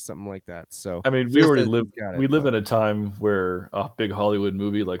 years, something like that. So I mean, we live in a time where a big Hollywood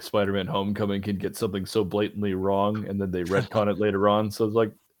movie like Spider-Man: Homecoming can get something so blatantly wrong, and then they retcon it later on. So it's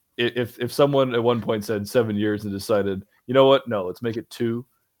like, if someone at one point said 7 years and decided, you know what, no, let's make it 2,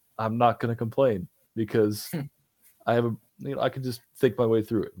 I'm not going to complain, because I can just think my way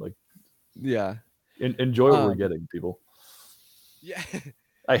through it. Like, enjoy what we're getting, people. Yeah.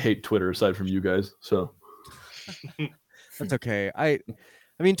 I hate Twitter aside from you guys, so. That's okay. I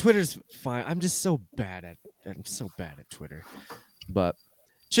mean, Twitter's fine. I'm so bad at Twitter. But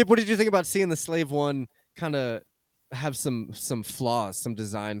Chip, what did you think about seeing the Slave One kind of have some flaws, some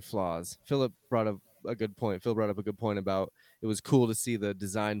design flaws? Phil brought up a good point about, it was cool to see the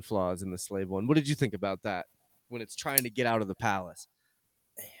design flaws in the Slave one. What did you think about that when it's trying to get out of the palace?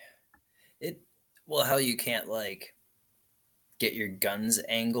 Well, how you can't get your guns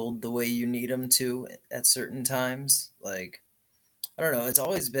angled the way you need them to at certain times. Like, I don't know. It's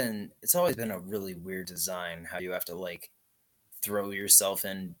always been a really weird design. How you have to throw yourself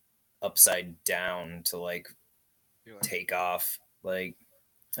in upside down to take off. I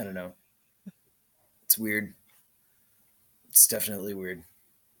don't know. It's weird. It's definitely weird.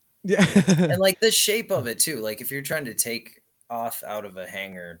 Yeah. And the shape of it too. If you're trying to take off out of a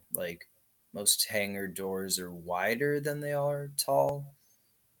hangar, most hangar doors are wider than they are tall.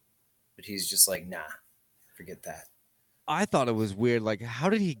 But he's just nah, forget that. I thought it was weird. How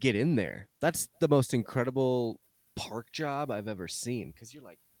did he get in there? That's the most incredible park job I've ever seen. Because you're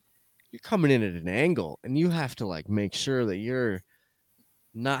coming in at an angle, and you have to make sure that you're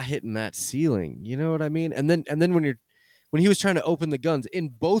not hitting that ceiling. You know what I mean? And then when he was trying to open the guns in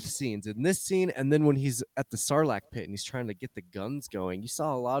both scenes, in this scene, and then when he's at the Sarlacc pit and he's trying to get the guns going, you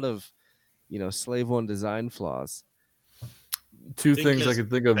saw a lot of Slave One design flaws. Two things I could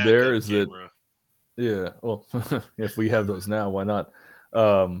think of there is camera. Yeah, well, if we have those now, why not?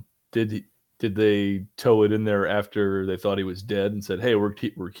 Did they tow it in there after they thought he was dead and said, "Hey, we're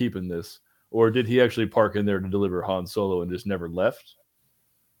keeping this," or did he actually park in there to deliver Han Solo and just never left?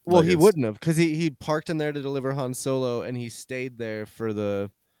 Well, he wouldn't have, because he parked in there to deliver Han Solo, and he stayed there for the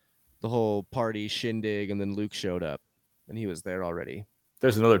whole party shindig, and then Luke showed up, and he was there already.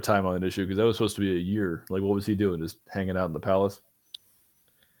 There's another timeline issue because that was supposed to be a year. What was he doing? Just hanging out in the palace?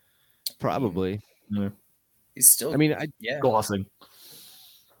 Probably. Yeah. He's still. Glossing.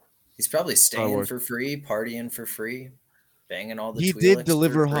 He's probably staying for free, partying for free, banging all the. He did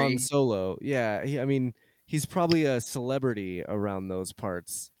deliver Han Solo. Yeah, he's probably a celebrity around those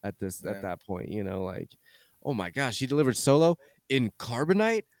parts at that point. Oh my gosh, he delivered Solo in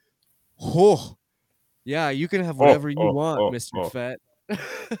carbonite. Oh, yeah, you can have whatever you want, Mr. Fett.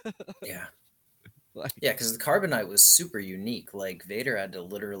 Yeah. Because the carbonite was super unique. Vader had to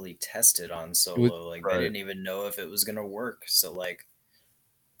literally test it on Solo. They didn't even know if it was gonna work. So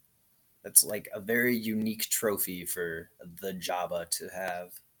that's a very unique trophy for the Jabba to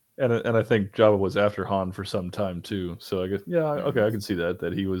have. And I think Jabba was after Han for some time too. So I guess okay, I can see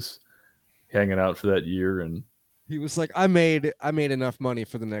that he was hanging out for that year, and he was like, I made enough money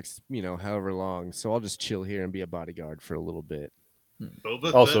for the next however long, so I'll just chill here and be a bodyguard for a little bit.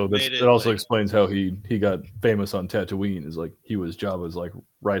 Also, it also explains how he got famous on Tatooine. Is he was Jabba's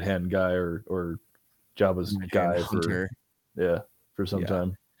right hand guy or Jabba's guy for some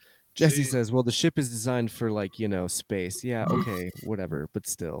time. Jesse says, "Well, the ship is designed for space. Yeah, okay, whatever, but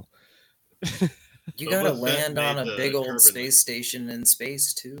still, you gotta land on a big old space station in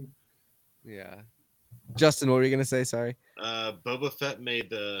space too." Yeah, Justin, what were you gonna say? Sorry. Boba Fett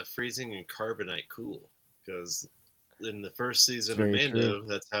made the freezing and carbonite cool because in the first season of Mando,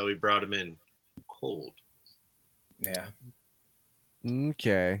 that's how he brought him in cold. Yeah.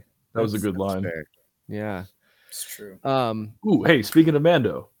 Okay. That was a good line. Fair. Yeah. It's true. Ooh, hey, speaking of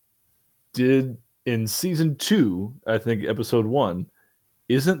Mando, in season 2, I think episode 1,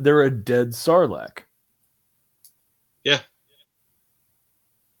 isn't there a dead Sarlacc? Yeah.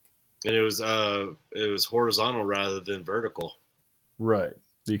 And it was horizontal rather than vertical. Right.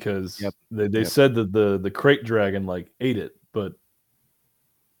 Because they said that the crate dragon ate it, but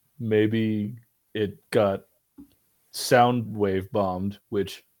maybe it got sound wave bombed,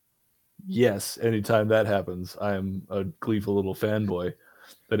 which yes, anytime that happens, I am a gleeful little fanboy.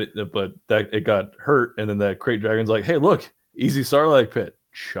 But it got hurt, and then that crate dragon's like, "Hey, look, easy Sarlacc pit,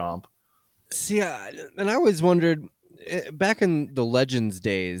 chomp." See, and I always wondered, back in the Legends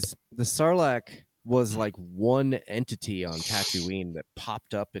days, the Sarlacc was one entity on Tatooine that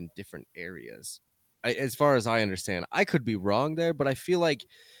popped up in different areas. As far as I understand, I could be wrong there, but I feel like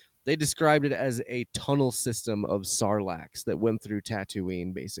they described it as a tunnel system of Sarlaccs that went through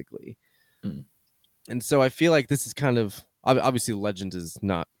Tatooine, basically. And so I feel like this is kind of, obviously Legends is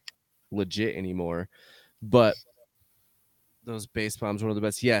not legit anymore, but those base bombs were the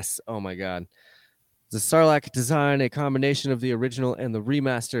best. Yes. Oh my God. The Sarlacc design, a combination of the original and the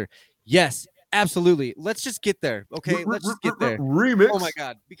remaster. Yes, absolutely. Let's just get there. Okay. Let's just get there. Remix. Oh my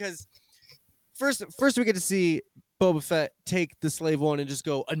God. Because first we get to see Boba Fett take the Slave One and just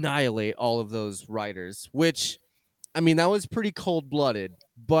go annihilate all of those riders, which, that was pretty cold-blooded,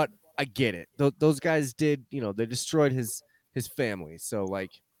 but I get it. Those guys did, they destroyed his family. So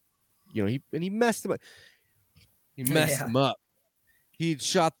he messed them up. He messed them up. He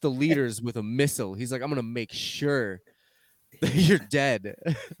shot the leaders with a missile. He's like, I'm gonna make sure that you're dead.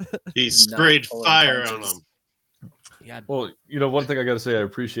 He sprayed fire on them. Yeah. Well, one thing I got to say I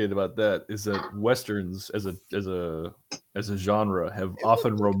appreciate about that is that westerns as a genre have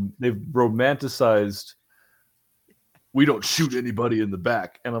often they've romanticized. We don't shoot anybody in the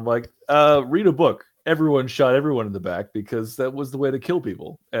back, and I'm like, read a book. Everyone shot everyone in the back because that was the way to kill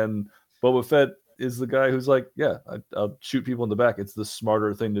people. And Boba Fett is the guy who's like, yeah, I'll shoot people in the back. It's the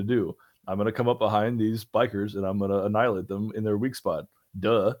smarter thing to do. I'm gonna come up behind these bikers and I'm gonna annihilate them in their weak spot.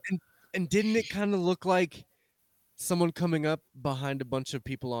 Duh. And didn't it kind of look like someone coming up behind a bunch of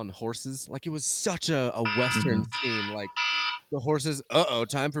people on horses? Like, it was such a Western scene. Like, the horses,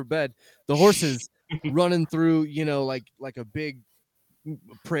 time for bed. The horses running through, like a big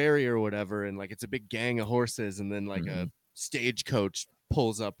prairie or whatever, and like it's a big gang of horses, and then like a stagecoach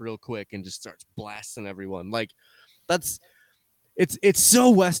pulls up real quick and just starts blasting everyone. Like, it's so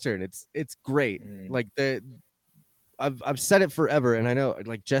Western. It's great. Like, I've said it forever, and I know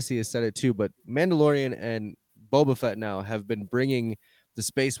like Jesse has said it too, but Mandalorian and Boba Fett now have been bringing the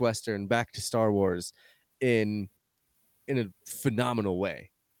space Western back to Star Wars in a phenomenal way,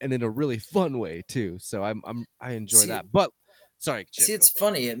 and in a really fun way too. So I enjoy that. But sorry, Chip, it's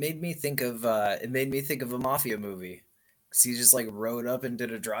funny. It made me think of a mafia movie. Because he just like rode up and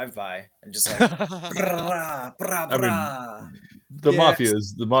did a drive-by and just like brah, brah, brah. I mean, the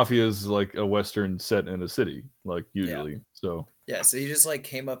mafia is like a Western set in a city, like usually. So so he just like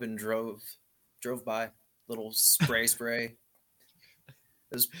came up and drove by, little spray.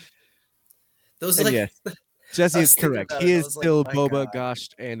 Those like Jesse is correct. He is still Boba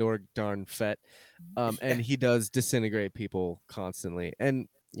Goshed and/or Darn Fett, and he does disintegrate people constantly. And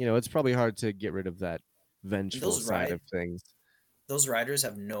it's probably hard to get rid of that vengeful side of things. Those riders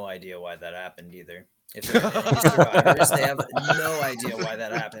have no idea why that happened either. If they're any survivors, they have no idea why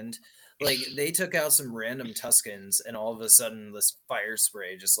that happened. Like, they took out some random Tuskens, and all of a sudden, this fire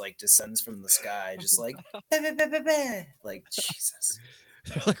spray just like descends from the sky, just like, like Jesus.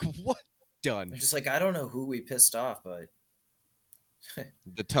 They're like, what? Done. I'm just like, I don't know who we pissed off, but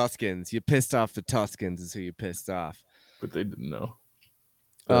the Tuskens. You pissed off the Tuskens is who you pissed off. But they didn't know.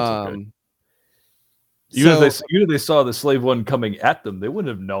 Okay. Even if they saw the Slave One coming at them, they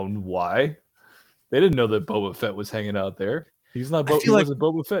wouldn't have known why. They didn't know that Boba Fett was hanging out there. He wasn't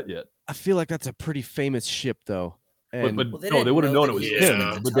Boba Fett yet. I feel like that's a pretty famous ship, though. And but no, they would have known it was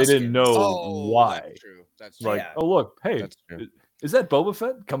him, but they didn't know why. That's true. That's true. Like, oh look, hey, is that Boba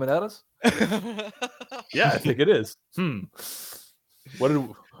Fett coming at us? Yeah, I think it is.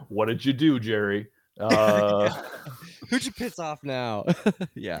 What did you do, Jerry? Who'd you piss off now?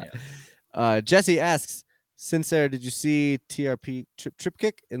 Yeah. Jesse asks, Sincere, did you see TRP Trip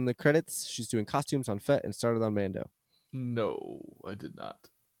Kick in the credits? She's doing costumes on Fett and started on Mando. No, I did not.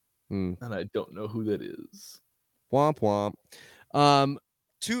 And I don't know who that is. Womp womp.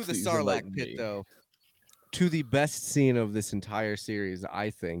 To the Sarlacc pit, though. To the best scene of this entire series,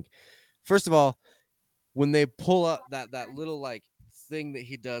 I think. First of all, when they pull up that little like thing that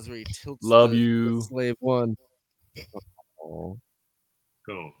he does where he tilts the Slave One. Oh.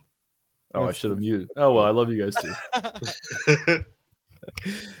 I should have muted. Oh well, I love you guys too.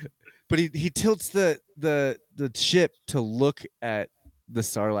 But he tilts the ship to look at the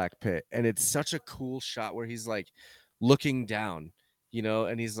Sarlacc pit, and it's such a cool shot where he's like looking down,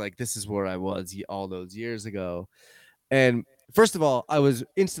 and he's like, "This is where I was all those years ago." And first of all, I was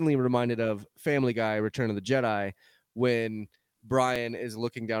instantly reminded of Family Guy: Return of the Jedi when Brian is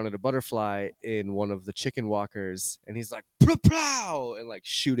looking down at a butterfly in one of the chicken walkers, and he's like, "Pow!" and like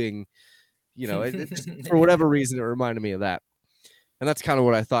shooting. It just, for whatever reason, it reminded me of that. And that's kind of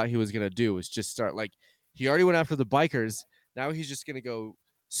what I thought he was going to do, was just start like, he already went after the bikers. Now he's just going to go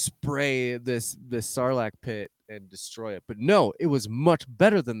spray this Sarlacc pit and destroy it. But no, it was much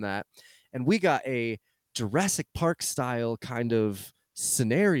better than that. And we got a Jurassic Park style kind of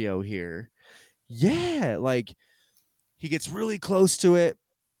scenario here. Yeah, like he gets really close to it.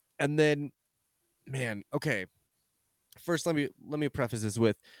 And then, man, okay. First, let me preface this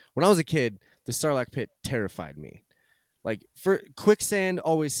with, when I was a kid, the Sarlacc pit terrified me. Like, for quicksand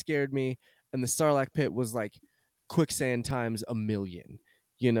always scared me, and the Sarlacc pit was like quicksand times a million,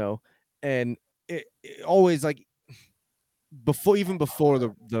 and it always, like, before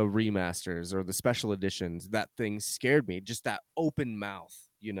the remasters or the special editions, that thing scared me. Just that open mouth,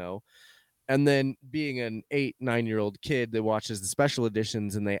 And then being an 8-9-year-old kid that watches the special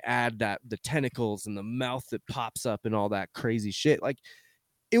editions and they add the tentacles and the mouth that pops up and all that crazy shit, like,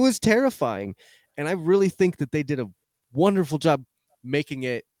 it was terrifying. And I really think that they did a wonderful job making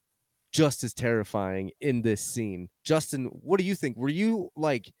it just as terrifying in this scene. Justin, what do you think? Were you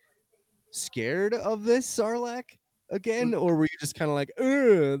like scared of this Sarlacc again, or were you just kind of like,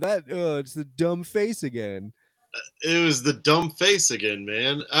 it's the dumb face again? It was the dumb face again,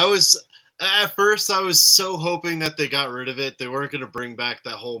 man. At first I was so hoping that they got rid of it. They weren't going to bring back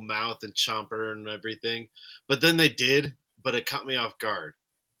that whole mouth and chomper and everything, but then they did. But it caught me off guard.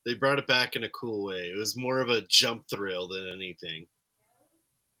 They brought it back in a cool way. It was more of a jump thrill than anything.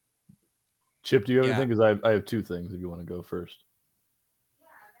 Chip, do you have Yeah. anything? Because I have two things if you want to go first.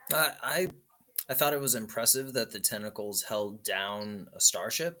 I thought it was impressive that the tentacles held down a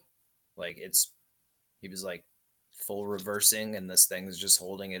starship. Like he was like full reversing, and this thing's just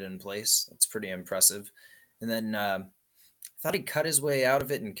holding it in place. That's pretty impressive. And then I thought he cut his way out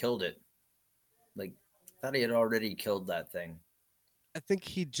of it and killed it. Like, I thought he had already killed that thing. I think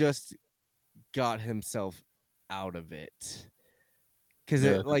he just got himself out of it. Because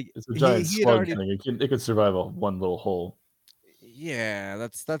it's a giant he had slug already. thing. It could survive one little hole. Yeah,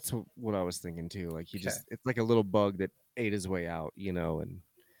 that's what I was thinking too. Like he Okay. just it's like a little bug that ate his way out, and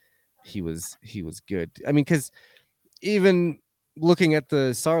he was good. I mean, because even looking at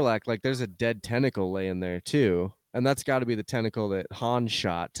the Sarlacc, like there's a dead tentacle laying there too, and that's got to be the tentacle that Han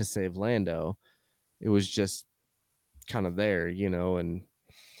shot to save Lando. It was just kind of there, and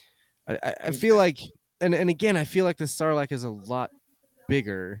I feel like, and again, I feel like the Sarlacc is a lot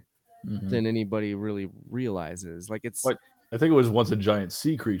bigger than anybody really realizes. Like it's. What? I think it was once a giant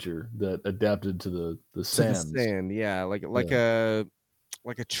sea creature that adapted to the sands. Sand, yeah, like a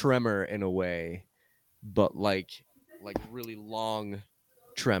tremor in a way, but like really long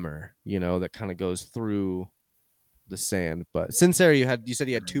tremor, that kind of goes through the sand. But Sincere, you said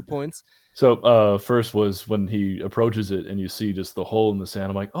you had 2 points. So first was when he approaches it and you see just the hole in the sand.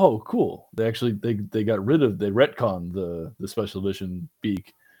 I'm like, oh, cool. They retconned the special edition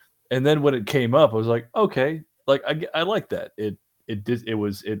beak, and then when it came up, I was like, okay, like I like that. It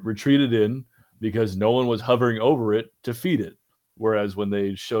retreated in because no one was hovering over it to feed it. Whereas when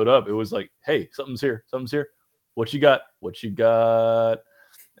they showed up, it was like, hey, something's here. What you got?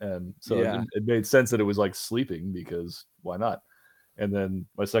 And so it made sense that it was like sleeping, because why not? And then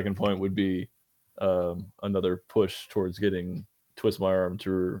my second point would be another push towards getting Twist My Arm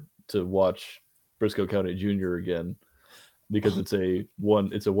to watch Briscoe County Jr. again, because it's a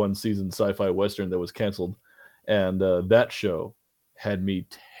one season sci-fi western that was canceled, and that show had me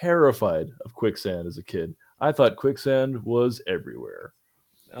terrified of quicksand as a kid. I thought quicksand was everywhere.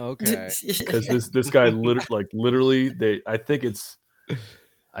 Okay. Because this guy literally I think it's,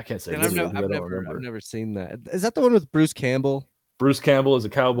 I can't say. I've never seen that. Is that the one with Bruce Campbell? Bruce Campbell is a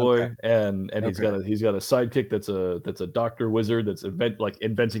cowboy, Okay. and he's got a sidekick that's a doctor wizard that's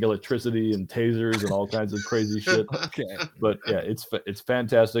inventing electricity and tasers and all kinds of crazy shit. Okay. But yeah, it's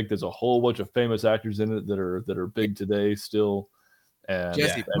fantastic. There's a whole bunch of famous actors in it that are big today still. And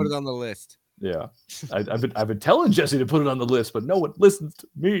Jesse, put it on the list. Yeah, I've been telling Jesse to put it on the list, but no one listens to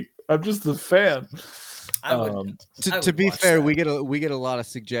me. I'm just a fan. To be fair, we get a lot of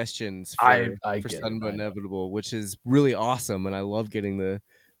suggestions for Sudden But Inevitable, which is really awesome, and I love getting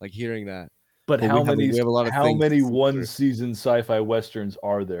hearing that. But how many we have a lot of one season sci-fi westerns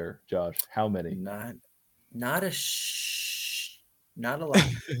are there, Josh? How many? Not a lot.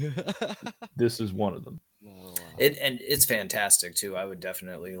 This is one of them. And it's fantastic too. I would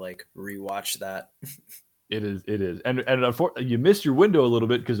definitely rewatch that. It is, and unfortunately, you missed your window a little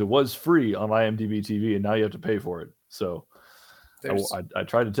bit because it was free on IMDb TV, and now you have to pay for it. So I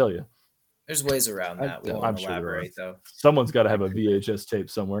tried to tell you. There's ways around that. We won't elaborate though. Someone's got to have a VHS tape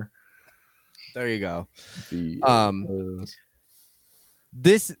somewhere. There you go.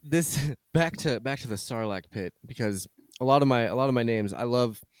 This back to the Sarlacc pit, because a lot of my names I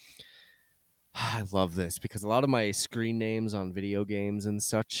love this, because a lot of my screen names on video games and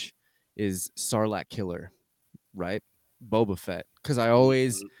such is Sarlacc Killer, right? Boba Fett, because I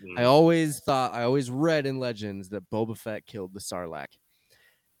always read in Legends that Boba Fett killed the Sarlacc,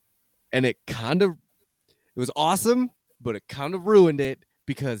 and it was awesome, but it kind of ruined it,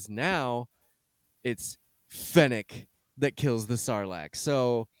 because now it's Fennec that kills the Sarlacc.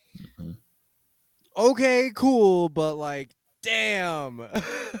 So okay, cool, but damn.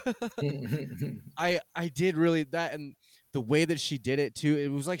 I did really that, and the way that she did it too, it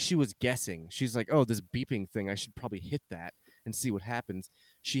was like she was guessing. She's like, oh, this beeping thing, I should probably hit that and see what happens.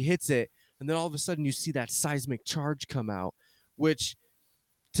 She hits it, and then all of a sudden you see that seismic charge come out, which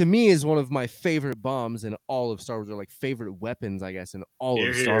to me is one of my favorite bombs in all of Star Wars, or favorite weapons, I guess, in all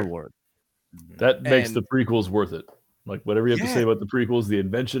of Star Wars. That makes the prequels worth it. Whatever you have to say about the prequels, the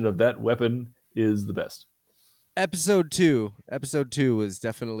invention of that weapon is the best. Episode 2 was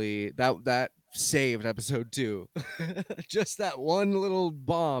definitely that saved episode 2. Just that one little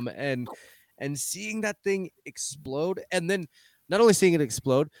bomb, and seeing that thing explode, and then not only seeing it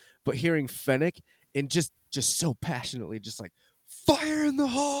explode, but hearing Fennec and just just so passionately, just like fire in the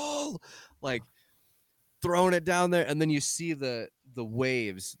hole, like throwing it down there, and then you see the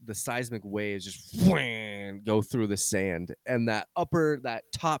waves, the seismic waves, just go through the sand, and that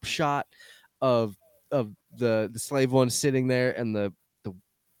top shot of the slave one sitting there, and the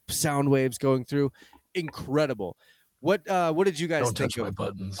sound waves going through, incredible. What did you guys Don't think touch my of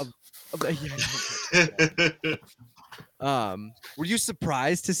buttons. Were you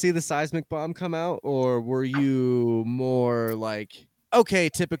surprised to see the seismic bomb come out, or were you more like, okay,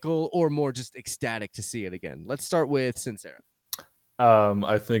 typical, or more just ecstatic to see it again? Let's start with Sincera.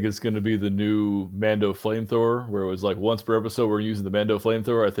 I think it's going to be the new Mando flamethrower, where it was like once per episode we're using the Mando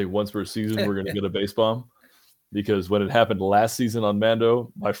flamethrower. I think once per season we're going to get a base bomb, because when it happened last season on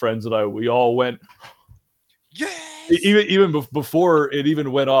Mando, my friends and I, we all went, yes! Even before it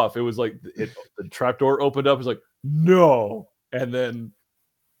even went off, it was like the trapdoor opened up. It was like, no, and then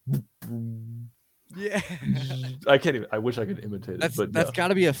yeah, I can't even. I wish I could imitate it, but that's got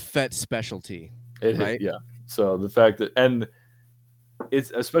to be a Fett specialty, right? Yeah. So the fact that, and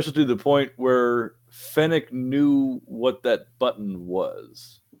it's especially to the point where Fennec knew what that button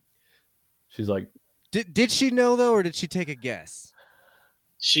was. She's like, did she know though, or did she take a guess?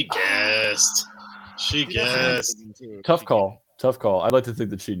 She guessed. She guessed. Tough call. I'd like to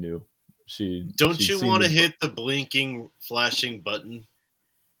think that she knew. Don't you want to hit the blinking, flashing button?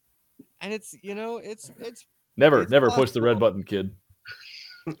 And it's never possible. push the red button, kid.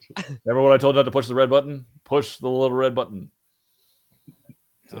 Remember what I told you not to push the red button? Push the little red button.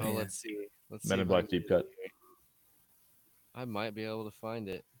 Oh, let's see. Men in Black deep cut. I might be able to find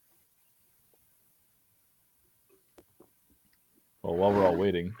it. Well, while we're all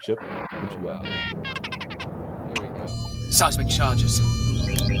waiting, Chip, what you got? Here we go. Seismic charges.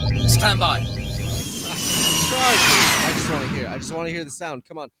 Stand by. I just want to hear the sound.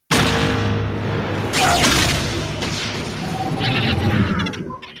 Come on.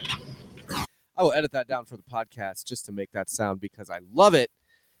 I will edit that down for the podcast just to make that sound, because I love it,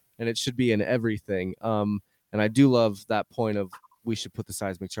 and it should be in everything. And I do love that point of we should put the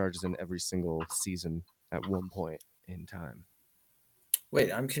seismic charges in every single season at one point in time. Wait,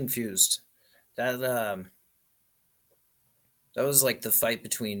 I'm confused. That was like the fight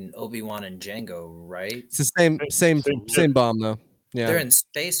between Obi-Wan and Jango, right? It's the same bomb though. Yeah, They're in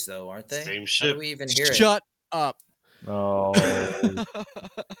space though, aren't they? Same How ship. do we even hear it? Shut up. Oh,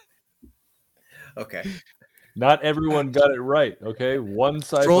 Okay. not everyone got it right. Okay, one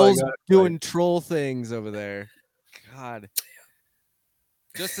side Trolls got it doing right. troll things over there. God,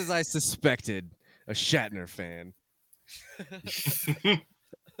 just as I suspected, a Shatner fan.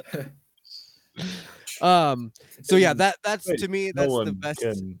 So yeah, that's Wait, to me no that's one the best.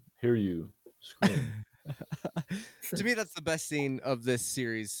 can hear you scream. To me, that's the best scene of this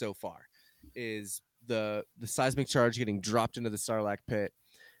series so far, is the seismic charge getting dropped into the Sarlacc pit,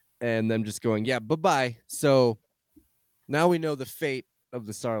 and them just going, yeah, bye-bye. So now we know the fate of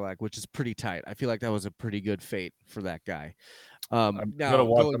the Sarlacc, which is pretty tight. I feel like that was a pretty good fate for that guy. I'm gonna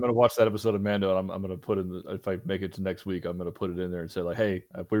watch that episode of Mando, and I'm gonna put in if I make it to next week, I'm gonna put it in there and say like, hey,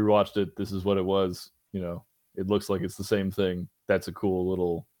 if we watched it, this is what it was. You know, it looks like it's the same thing. That's a cool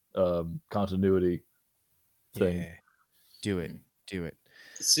little continuity thing. Yeah. Do it.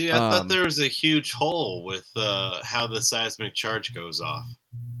 See, I thought there was a huge hole with how the seismic charge goes off.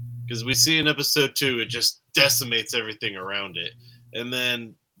 Because we see in episode 2, it just decimates everything around it. And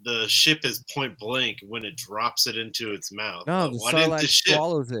then the ship is point blank when it drops it into its mouth. No, the Why didn't Sarlacc the ship?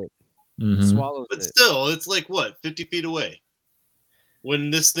 swallows it. Mhm. Swallows But it. still, it's like, what, 50 feet away? When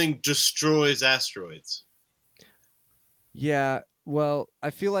this thing destroys asteroids. Yeah, well,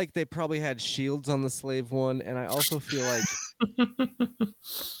 I feel like they probably had shields on the slave one, and I also feel like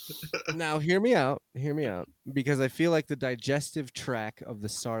now hear me out, because I feel like the digestive tract of the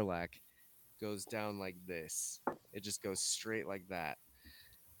Sarlacc goes down like this. It just goes straight like that.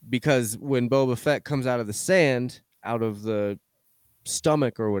 Because when Boba Fett comes out of the sand, out of the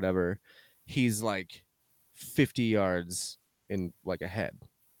stomach or whatever, he's like 50 yards in like ahead,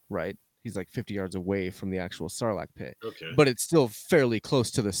 right? He's like 50 yards away from the actual Sarlacc pit. Okay. But it's still fairly close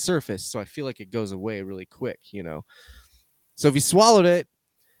to the surface, so I feel like it goes away really quick, you know. So if he swallowed it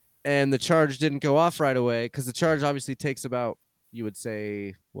and the charge didn't go off right away, because the charge obviously takes about, you would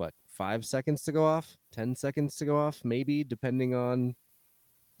say, what, 5 seconds to go off, 10 seconds to go off, maybe, depending on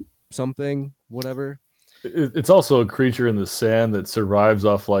something, whatever. It's also a creature in the sand that survives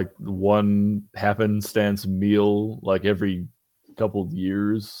off like one happenstance meal like every couple of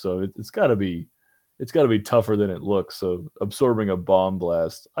years, so it's got to be tougher than it looks. So absorbing a bomb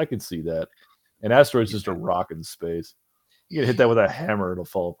blast, I could see that. An asteroid's just a rock in space. You can hit that with a hammer, it'll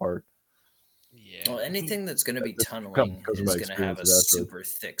fall apart. Yeah. Well, anything that's going to be That's tunneling because of is my going to have a experience with asteroids. super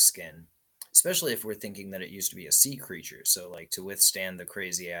thick skin, especially if we're thinking that it used to be a sea creature. So, like, to withstand the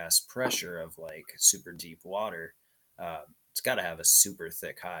crazy ass pressure of like super deep water, it's got to have a super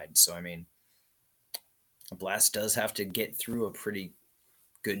thick hide. So, I mean, a blast does have to get through a pretty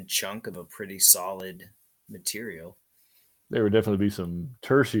good chunk of a pretty solid material. There would definitely be some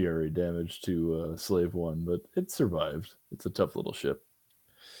tertiary damage to Slave One, but it survived. It's a tough little ship.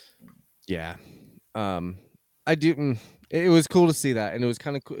 Yeah. I do. It was cool to see that, and it was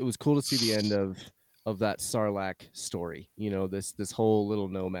kind of it was cool to see the end of that Sarlacc story. You know, this whole little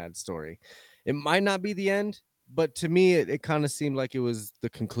nomad story. It might not be the end, but to me, it kind of seemed like it was the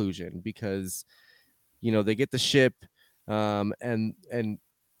conclusion because, you know, they get the ship, and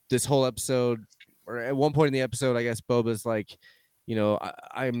this whole episode, or at one point in the episode, I guess Boba's like, you know,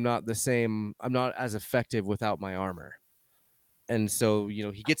 I'm not the same. I'm not as effective without my armor. And so, you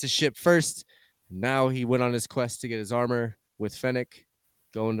know, he gets his ship first. Now he went on his quest to get his armor with Fennec,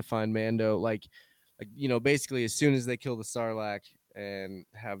 going to find Mando. Like, you know, basically as soon as they kill the Sarlacc and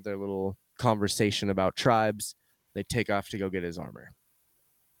have their little conversation about tribes, they take off to go get his armor.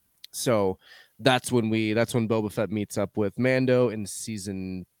 So that's when Boba Fett meets up with Mando in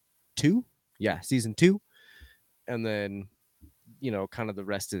season 2. Yeah, season 2. And then, you know, kind of the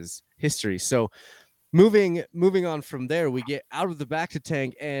rest is history. So moving on from there, we get out of the Bacta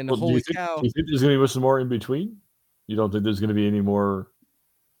tank, and Well, holy cow! Do you think there's going to be some more in between? You don't think there's going to be any more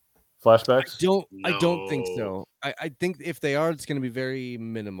flashbacks? I don't think No. so. I think if they are, it's going to be very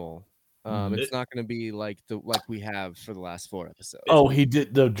minimal. Mhm. It's not going to be like we have for the last 4 episodes. Oh, he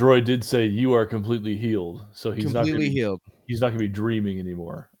did. The droid did say you are completely healed, so he's not completely gonna be, healed. He's not going to be dreaming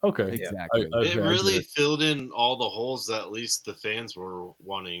anymore. Okay, Exactly. It I really get it. filled in all the holes that at least the fans were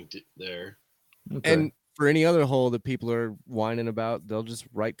wanting there. Okay. And for any other hole that people are whining about, they'll just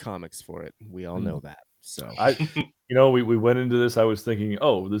write comics for it. We all know that. So we went into this. I was thinking,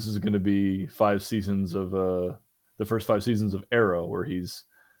 oh, this is going to be 5 seasons of the first 5 seasons of Arrow, where he's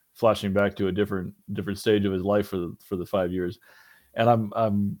flashing back to a different stage of his life for the 5 years, and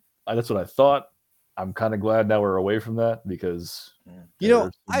that's what I thought. I'm kind of glad now we're away from that because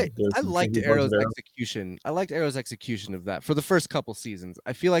I liked Arrow's execution. I liked Arrow's execution of that for the first couple seasons.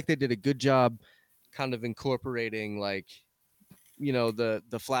 I feel like they did a good job kind of incorporating, like, you know, the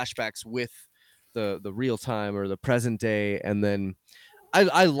flashbacks with the real time or the present day. And then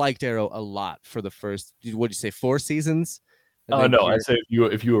I liked Arrow a lot for the first, what'd you say, 4 seasons? Oh no, I'd say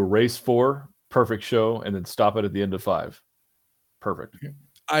if you erase 4, perfect show, and then stop it at the end of 5, perfect.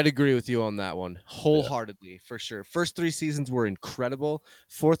 I'd agree with you on that one wholeheartedly, for sure. First 3 seasons were incredible.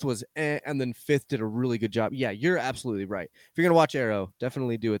 4th was and then 5th did a really good job. Yeah, you're absolutely right. If you're gonna watch Arrow,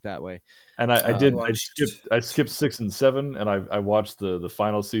 definitely do it that way. And I skipped 6 and 7, and I watched the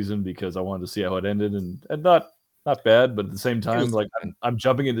final season because I wanted to see how it ended, and not bad, but at the same time, like I'm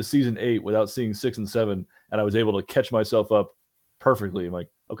jumping into season 8 without seeing 6 and 7, and I was able to catch myself up perfectly. I'm like,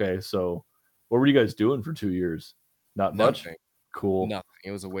 okay, so what were you guys doing for 2 years? Not much. Nothing. Cool. Nothing.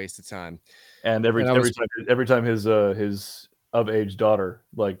 It was a waste of time. And every time his of age daughter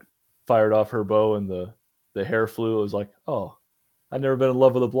like fired off her bow and the hair flew, it was like, oh, I've never been in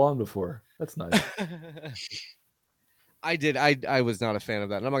love with a blonde before. That's nice. I was not a fan of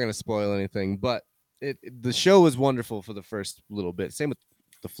that, and I'm not going to spoil anything, but the show was wonderful for the first little bit. Same with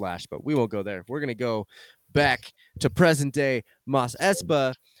the Flash, but we won't go there. We're going to go back to present day Mos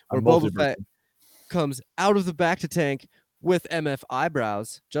Espa, where Boba Fett comes out of the Bacta tank with MF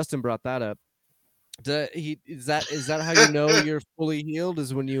eyebrows. Justin brought that up. Is that how you know you're fully healed?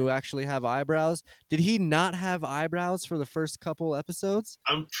 Is when you actually have eyebrows? Did he not have eyebrows for the first couple episodes?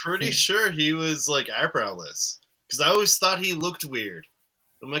 I'm pretty sure he was like eyebrowless because I always thought he looked weird.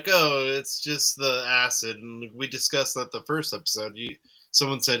 I'm like, oh, it's just the acid, and we discussed that the first episode.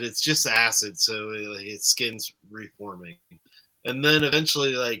 Someone said it's just acid, so his skin's reforming. And then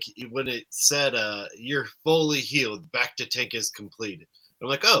eventually, like when it said, "You're fully healed, Bacta tank is completed," I'm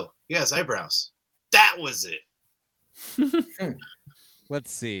like, "Oh, he has eyebrows." That was it.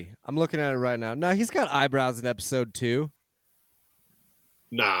 Let's see. I'm looking at it right now. No, he's got eyebrows in episode 2.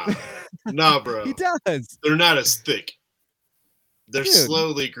 Nah, bro. He does. They're not as thick. They're Dude.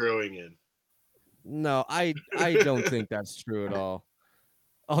 slowly growing in. No, I don't think that's true at all.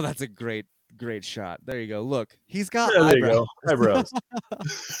 Oh, that's a great shot. There you go. Look, he's got eyebrows. There you go. Eyebrows.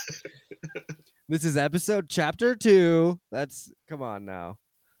 This is chapter 2. Come on now.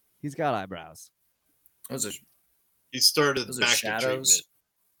 He's got eyebrows. He started those back are shadows.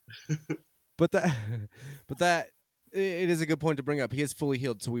 to treatment. But that it is a good point to bring up. He is fully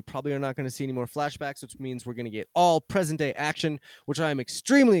healed, so we probably are not going to see any more flashbacks, which means we're going to get all present day action, which I am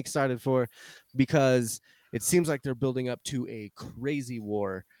extremely excited for because it seems like they're building up to a crazy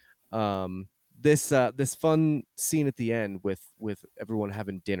war. This fun scene at the end with everyone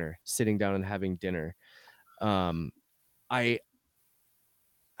having dinner, sitting down and having dinner. I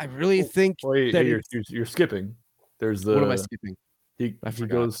really think Wait, that you're skipping. There's what am I the skipping? he I he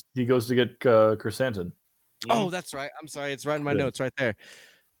forgot. goes to get Chrysanthemum. Oh, that's right. I'm sorry. It's right in my Yeah. notes right there.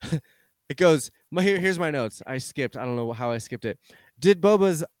 It goes, here's my notes. I skipped. I don't know how I skipped it. Did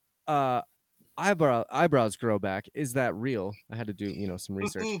Boba's eyebrows grow back? Is that real? I had to do, some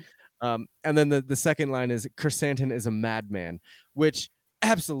research. And then the second line is Chrysanthemum is a madman, which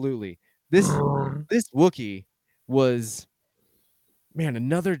absolutely this Wookiee was, man,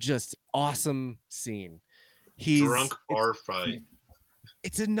 another just awesome scene. He's Drunk bar fight.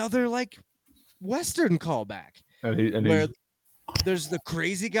 It's another like Western callback. And where there's the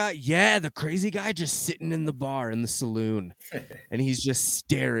crazy guy. Yeah, the crazy guy just sitting in the bar in the saloon, and he's just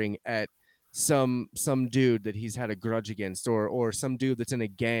staring at some dude that he's had a grudge against, or some dude that's in a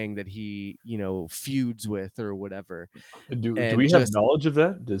gang that he feuds with or whatever. do we have knowledge of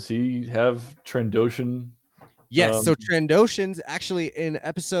that? Does he have Trandoshan? Yes, so Trandoshans, actually in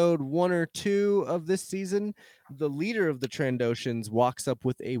episode 1 or 2 of this season, the leader of the Trandoshans walks up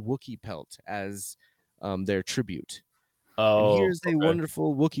with a Wookiee pelt as their tribute. Oh, and here's a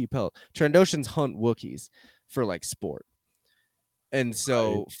wonderful Wookiee pelt. Trandoshans hunt Wookiees for like sport. And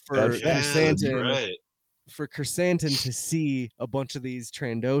so for Chrysanthemum to see a bunch of these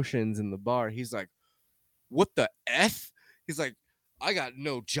Trandoshans in the bar, he's like, what the F? He's like, I got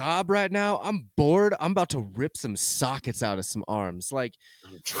no job right now. I'm bored. I'm about to rip some sockets out of some arms. Like,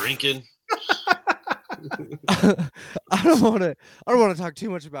 I'm drinking. I don't want to talk too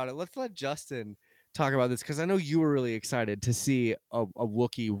much about it. Let's let Justin talk about this because I know you were really excited to see a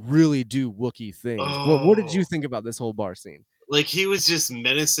Wookiee really do Wookiee things. What did you think about this whole bar scene? Like, he was just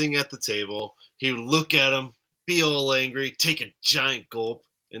menacing at the table. He would look at him, be all angry, take a giant gulp,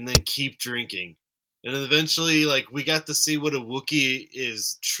 and then keep drinking. And eventually, like, we got to see what a Wookiee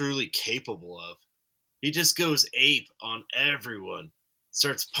is truly capable of. He just goes ape on everyone,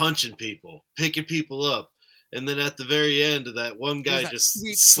 starts punching people, picking people up. And then at the very end, that one guy just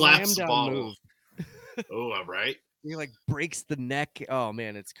slaps the bottle. Oh, I'm right. He like breaks the neck. Oh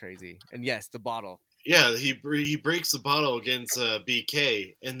man, it's crazy. And yes, the bottle. Yeah, he breaks the bottle against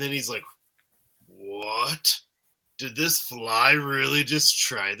BK, and then he's like, "What? Did this fly really just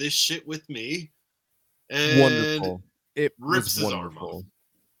try this shit with me?" And wonderful. It rips his wonderful. arm off.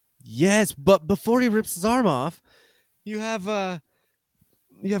 Yes, but before he rips his arm off, you have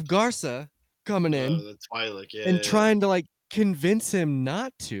Garza coming in, the Twi'lek, and trying to like convince him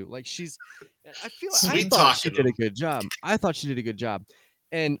not to. Like I thought she did a good job.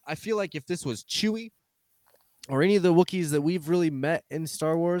 And I feel like if this was Chewie or any of the Wookiees that we've really met in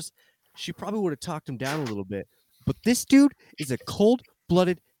Star Wars, she probably would have talked him down a little bit. But this dude is a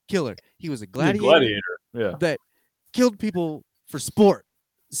cold-blooded killer. He was a gladiator. Yeah. That killed people for sport.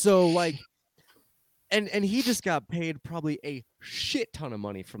 So like, and he just got paid probably a shit ton of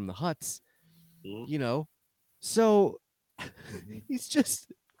money from the Hutts, So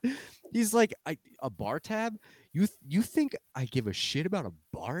he's like a bar tab. You think I give a shit about a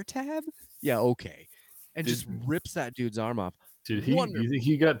bar tab? Yeah, okay. And just rips that dude's arm off. Did he? You think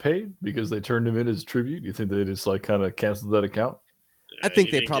he got paid because they turned him in as tribute? You think they just like kind of canceled that account? I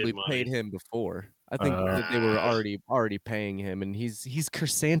think they probably paid him before. I think that they were already paying him, and he's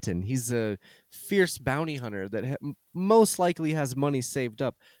Chrysanthemum. He's a fierce bounty hunter that most likely has money saved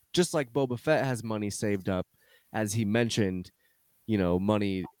up, just like Boba Fett has money saved up, as he mentioned.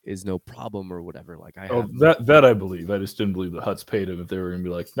 Money is no problem or whatever. Like that I believe. I just didn't believe the Hutts paid him if they were gonna be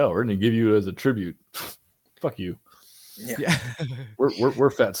like, no, we're gonna give you as a tribute. Fuck you. Yeah. we're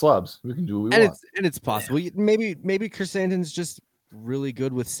fat slobs. We can do what we want. It's possible. Maybe Chrysanthemum's just really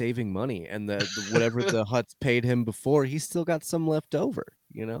good with saving money, and the whatever the Hutts paid him before, he's still got some left over.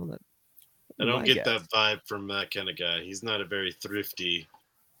 That. I don't get that vibe from that kind of guy. He's not a very thrifty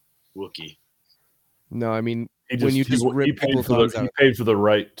Wookiee. No, I mean, he paid for the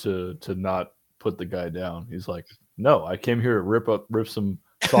right to not put the guy down. He's like, no, I came here to rip some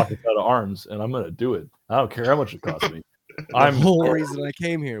sockets out of arms, and I'm gonna do it. I don't care how much it costs me. The whole reason I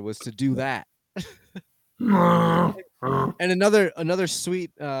came here was to do that. And another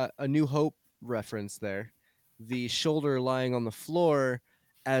sweet A New Hope reference there. The shoulder lying on the floor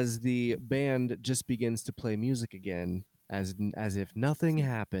as the band just begins to play music again, as if nothing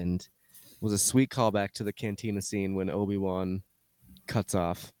happened, was a sweet callback to the cantina scene when Obi-Wan cuts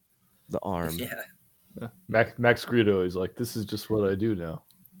off the arm. Yeah. Max Greedo is like, this is just what I do now.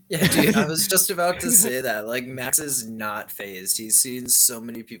 Yeah, dude, I was just about to say that. Like, Max is not phased. He's seen so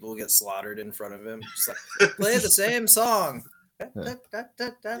many people get slaughtered in front of him. Just like, play the same song.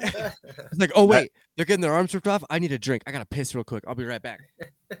 It's like, oh wait, they're getting their arms ripped off. I need a drink. I gotta piss real quick. I'll be right back.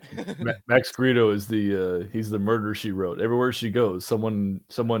 Max Greedo is he's the murder she wrote. Everywhere she goes, someone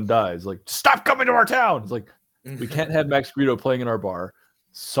dies. Like, stop coming to our town. It's like, we can't have Max Greedo playing in our bar.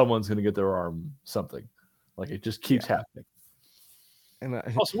 Someone's gonna get their arm something. Like, it just keeps happening. And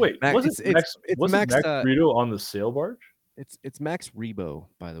Also, wait, Max, wasn't Max Greedo on the sail barge? It's Max Rebo,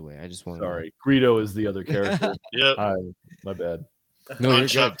 by the way. I just want. Sorry, Greedo is the other character. Yep. My bad. No, you're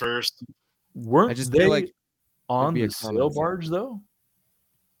shot good. first. Weren't I just they feel like on be a the sail comment. barge though?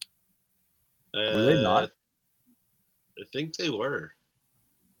 Were they not? I think they were.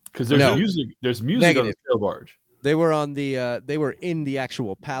 Because there's No. music. There's music on the Negative. sail barge. They were on the. They were in the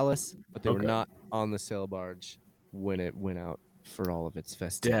actual palace, but they were Okay. not on the sail barge when it went out for all of its Damn.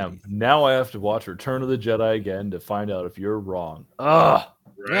 festivities. Now I have to watch Return of the Jedi again to find out if you're wrong. Ugh.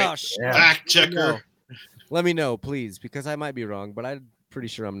 Right? Oh, shit. Yeah. Fact Let me know. checker. Let me know, please, because I might be wrong, but I'm pretty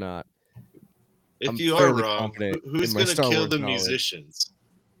sure I'm not. If I'm you are fairly wrong, confident who's in my going to Star kill Wars the knowledge. musicians?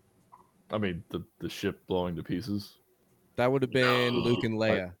 I mean, the ship blowing to pieces. That would have been No. Luke and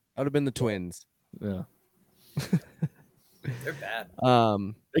Leia. That would have been the twins. Yeah. They're bad.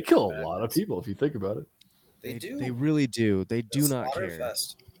 They kill a lot of people if you think about it. They do. They really do. They do not care.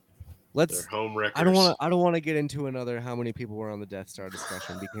 Slaughterfest. Let's. They're home wreckers. I don't want to get into another how many people were on the Death Star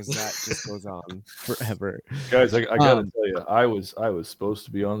discussion because that just goes on forever. Guys, I gotta Um, tell you, I was supposed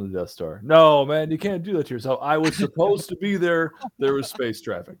to be on the Death Star. No, man, you can't do that to yourself. I was supposed to be there. There was space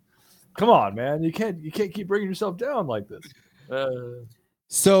traffic. Come on, man. You can't keep bringing yourself down like this.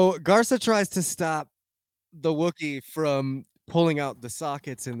 So Garza tries to stop the Wookiee from pulling out the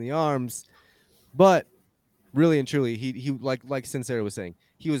sockets in the arms, but really and truly, he like Sincere was saying,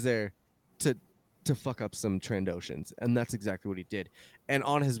 he was there to fuck up some Trandoshans, and that's exactly what he did. And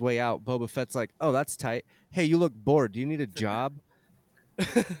on his way out, Boba Fett's like, "Oh, that's tight. Hey, you look bored. Do you need a job?"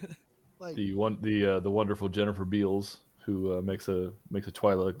 Like, the wonderful Jennifer Beals, who makes a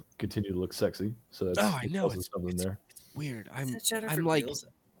Twi'lek continue to look sexy. So that's oh, I know also it's something there. weird. Is that Jennifer I'm like, Beals?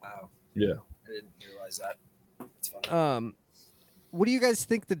 Wow. Yeah. I didn't realize that. It's funny. what do you guys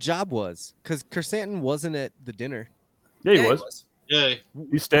think the job was? Because Kersantin wasn't at the dinner. Yeah, he was. Yeah.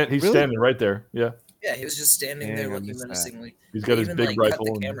 He's Really? standing right there. Yeah. Yeah, he was just standing Dang, there I looking missed that. menacingly. He's got They his even, big like, rifle. cut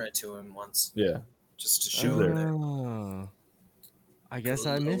the and- camera to him once, yeah. just to show there. there. Oh, I guess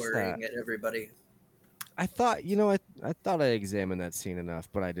I missed that. Lowering at everybody. I thought, I thought I examined that scene enough,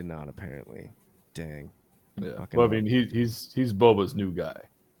 but I did not apparently. Dang. Yeah. Fucking Well, I mean, he's Boba's new guy.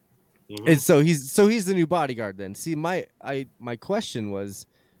 Mhm. And so he's the new bodyguard then. See, my question was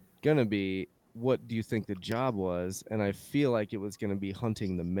gonna be, what do you think the job was? And I feel like it was gonna be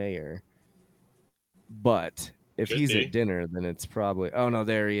hunting the mayor. But if Could he's be. at dinner, then it's probably, oh no,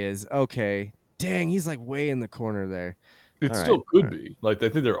 there he is. Okay. Dang, he's like way in the corner there. It All still right, could all be. Like, I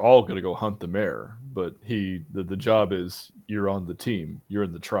think they're all going to go hunt the mayor, but the job is you're on the team. You're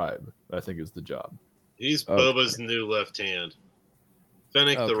in the tribe, I think is the job. He's Okay. Boba's new left hand.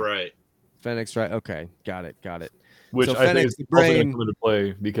 Fennec Okay. the right. Fennec's right. Okay, got it. Which So I think Fennec's is the also going brain. to come into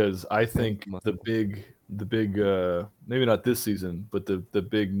play because I think muscle. the big maybe not this season, but the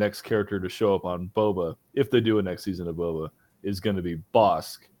big next character to show up on Boba, if they do a next season of Boba, is going to be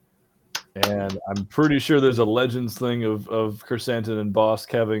Bosk. And I'm pretty sure there's a Legends thing of Kersantin and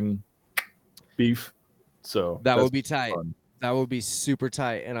Bosk having beef. So That that's would be tight. fun. That would be super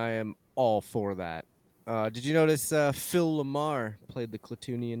tight, and I am all for that. Did you notice Phil Lamar played the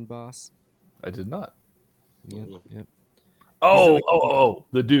Clatoonian boss? I did not. Yep, Mhm. yep. Oh,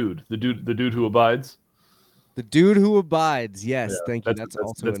 the dude who abides. The dude who abides. Yes, Yeah, thank you. That's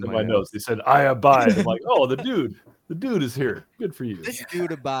also that's in my notes. notes. He said, "I abide." I'm like, "Oh, the dude is here. Good for you." This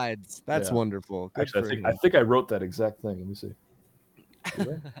dude abides. That's Yeah. wonderful. Good Actually, for I him. think I wrote that exact thing. Let me see.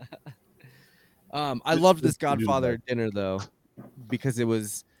 I loved this This dude Godfather abides. dinner though, because it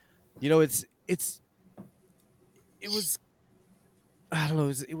was, it was. I don't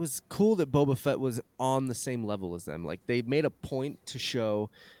know. It was cool that Boba Fett was on the same level as them. Like they made a point to show,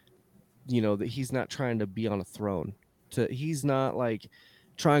 that he's not trying to be on a throne. He's not like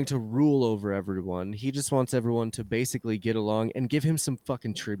trying to rule over everyone. He just wants everyone to basically get along and give him some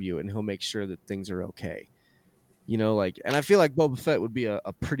fucking tribute, and he'll make sure that things are okay. And I feel like Boba Fett would be a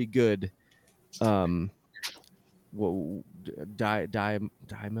pretty good,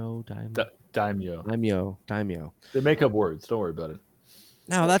 daimyo. They make up words. Don't worry about it.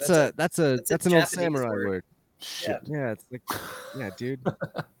 No, that's That's an old Japanese samurai word. word. Shit. Yeah, it's like, yeah, dude.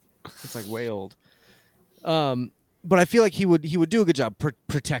 It's like way old. But I feel like he would do a good job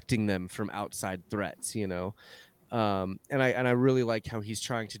protecting them from outside threats, you know. And I really like how he's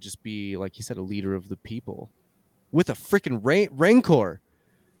trying to just be, like you said, a leader of the people with a freaking rancor.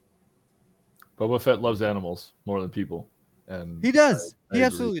 Boba Fett loves animals more than people, and He does. I He agree.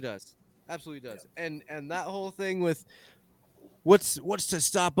 absolutely does. Absolutely does. And that whole thing with what's to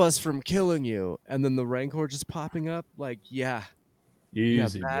stop us from killing you, and then the rancor just popping up, like, yeah,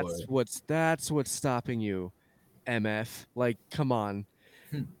 Easy that's boy. what's stopping you, MF. Like, come on.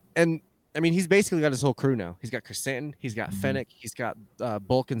 Hmm. And I mean, he's basically got his whole crew now. He's got Chrysanthemum, he's got Mhm. Fennec, he's got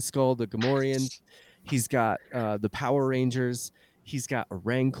Bulk and Skull, the Gamorrean, he's got the Power Rangers, he's got a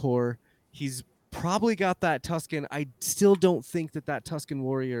Rancor, he's probably got that Tusken. I still don't think that Tusken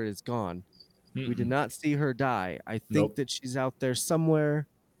warrior is gone. We did Mm-mm. not see her die. I think Nope. that she's out there somewhere,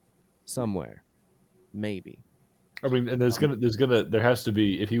 maybe. I mean, and there has to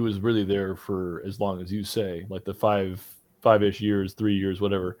be, if he was really there for as long as you say, like the five-ish years, 3 years,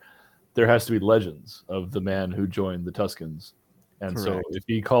 whatever, there has to be legends of the man who joined the Tuscans. And Correct. so if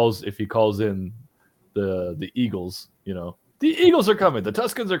he calls in the Eagles, you know, the Eagles are coming, the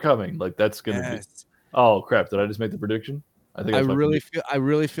Tuscans are coming, like that's gonna be. Yes. Oh crap! Did I just make the prediction? I think I that's my really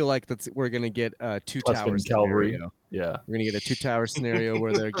feel like we're gonna get a two tower Tuscan cavalry. scenario. Yeah. We're gonna get a 2-tower scenario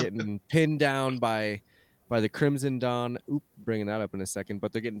where they're getting pinned down by the Crimson Dawn. Oop, bringing that up in a second.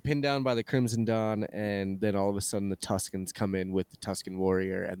 But they're getting pinned down by the Crimson Dawn, and then all of a sudden the Tuscans come in with the Tuscan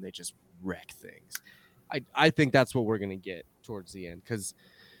Warrior, and they just wreck things. I think that's what we're gonna get towards the end, because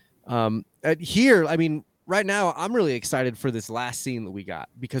here, I mean, right now I'm really excited for this last scene that we got,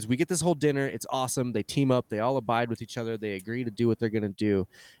 because we get this whole dinner. It's awesome. They team up. They all abide with each other. They agree to do what they're gonna do,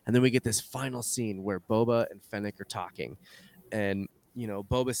 and then we get this final scene where Boba and Fennec are talking, and you know,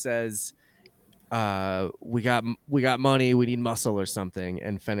 Boba says, we got money, we need muscle or something,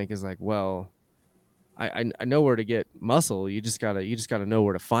 and Fennec is like, well, I know where to get muscle. You just gotta know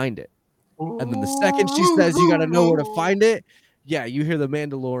where to find it. And then the second she says you gotta know where to find it, yeah, you hear the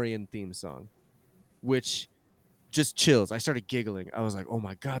Mandalorian theme song, which just chills. I started giggling. I was like, oh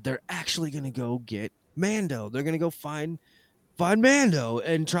my god, they're actually gonna go get Mando. They're gonna go find Mando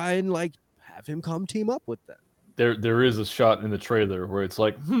and try and like have him come team up with them. There is a shot in the trailer where it's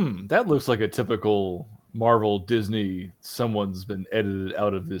like, that looks like a typical Marvel Disney, someone's been edited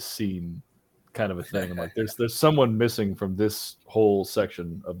out of this scene kind of a thing. I'm like, there's someone missing from this whole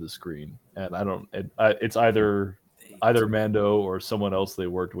section of the screen, and it's either Mando or someone else they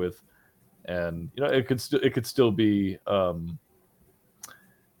worked with, and you know, it could still be.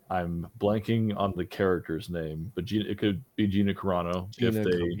 I'm blanking on the character's name, but it could be Gina Carano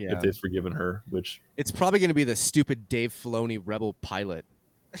if they've forgiven her. Which it's probably going to be the stupid Dave Filoni rebel pilot.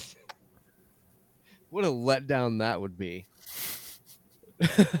 What a letdown that would be.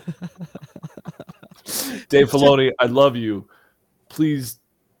 Dave Filoni, I love you. Please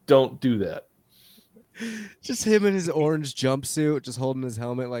don't do that. Just him in his orange jumpsuit, just holding his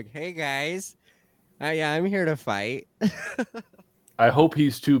helmet, like, "Hey guys, yeah, I'm here to fight." I hope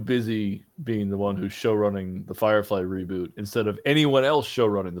he's too busy being the one who's showrunning the Firefly reboot instead of anyone else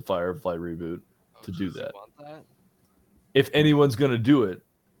showrunning the Firefly reboot to do that. If anyone's going to do it,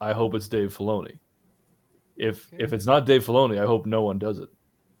 I hope it's Dave Filoni. If it's not Dave Filoni, I hope no one does it.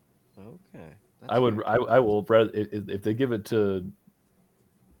 Okay. I will if they give it to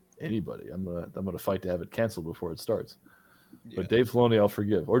anybody, I'm gonna fight to have it canceled before it starts. Yeah. But Dave Filoni, I'll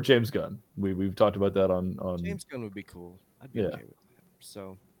forgive, or James Gunn. We've talked about that on James Gunn would be cool. I'd be okay with that.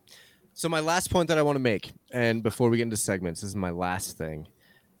 So my last point that I want to make, and before we get into segments, this is my last thing.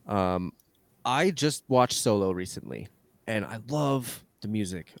 I just watched Solo recently, and I love the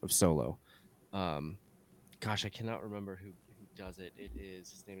music of Solo. Gosh, I cannot remember who does it.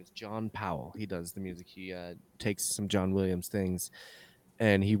 His name is John Powell. He does the music. He takes some John Williams things,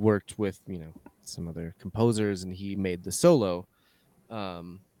 and he worked with, you know, some other composers, and he made the Solo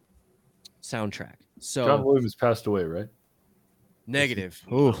soundtrack. So John Williams passed away, right? Negative.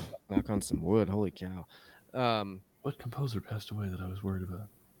 Ooh, knock on some wood. Holy cow. What composer passed away that I was worried about?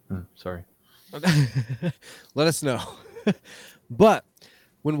 Sorry. Let us know. But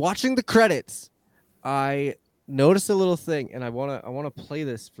when watching the credits, I noticed a little thing, and I want to play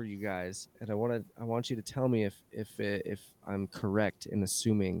this for you guys, and I want you to tell me if I'm correct in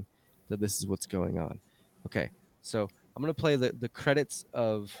assuming that this is what's going on. Okay, so I'm gonna play the credits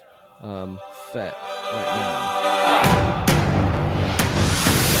of Fett right now.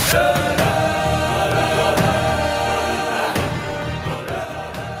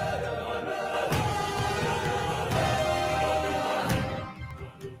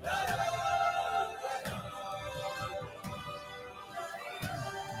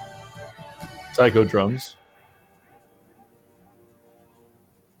 Psycho drums.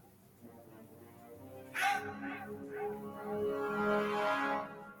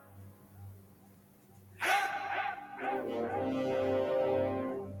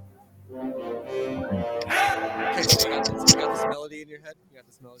 Okay, so you got this melody in your head. You got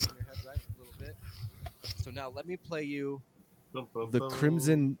this melody in your head, right? A little bit. So now let me play you the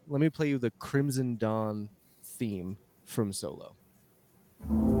Crimson. Let me play you the Crimson Dawn theme from Solo.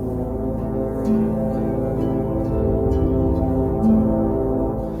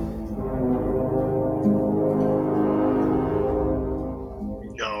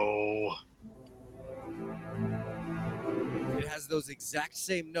 Yo. It has those exact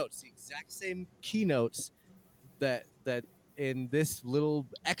same notes, the exact same keynotes that in this little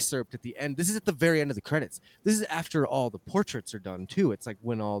excerpt at the end. This is at the very end of the credits. This is after all the portraits are done too. It's like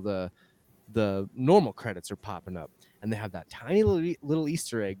when all the normal credits are popping up, and they have that tiny little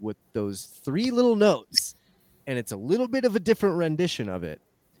Easter egg with those 3 little notes, and it's a little bit of a different rendition of it.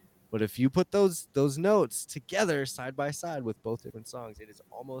 But if you put those notes together side by side with both different songs, it is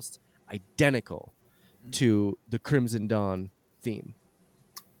almost identical to the Crimson Dawn theme.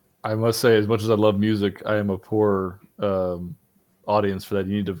 I must say, as much as I love music, I am a poor audience for that.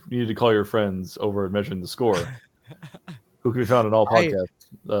 You need to call your friends over at Measuring the Score, who can be found on all podcast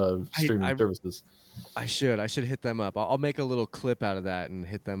streaming services. I should hit them up. I'll make a little clip out of that and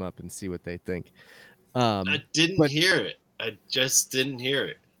hit them up and see what they think. I didn't hear it. I just didn't hear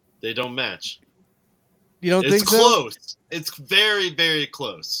it. They don't match. You don't think it's so? Close. It's very, very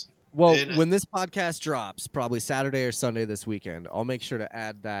close. Well, when this podcast drops, probably Saturday or Sunday this weekend, I'll make sure to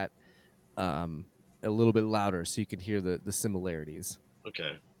add that a little bit louder so you can hear the similarities.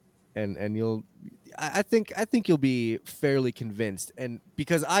 Okay. And you'll, I think you'll be fairly convinced, and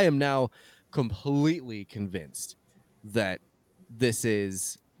because I am now completely convinced that this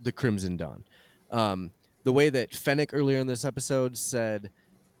is the Crimson Dawn. The way that Fennec earlier in this episode said,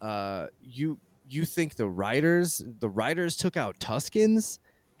 you think the riders took out Tuskens?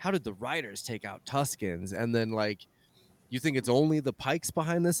 How did the riders take out Tuskens? And then, like, you think it's only the Pikes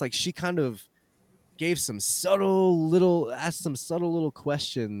behind this? Like, she kind of asked some subtle little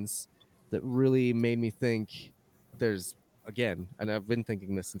questions that really made me think there's, again, and I've been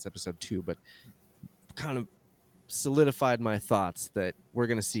thinking this since episode 2, but kind of solidified my thoughts that we're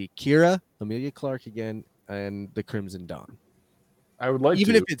going to see Kira, Emilia Clarke again, and the Crimson Dawn. I would like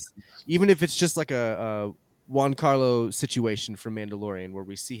even if it's just like a Juan Carlo situation from Mandalorian where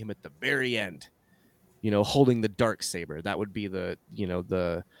we see him at the very end, holding the dark saber. That would be for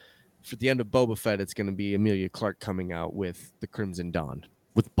the end of Boba Fett, it's going to be Emilia Clarke coming out with the Crimson Dawn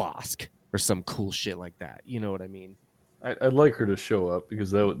with Bossk or some cool shit like that. You know what I mean? I'd like her to show up because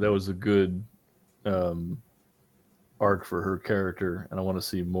that was a good arc for her character, and I want to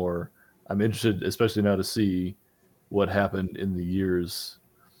see more. I'm interested, especially now, to see what happened in the years.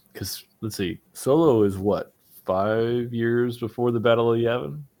 Because let's see, Solo is what, 5 years before the Battle of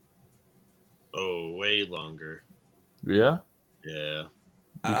Yavin? Oh, way longer. Yeah. Yeah.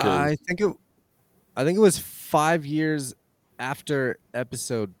 I think it was 5 years after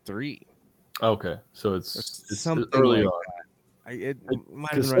episode 3. Okay, so it's something early like on. that. It might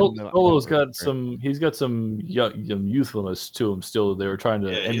Because have been right Solo's got some. He's got some young youthfulness to him. Still, they were trying to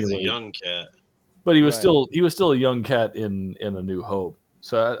emulate. He's a young cat. But he was still a young cat in A New Hope.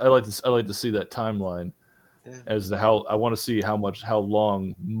 So I like to see that timeline as to how I want to see how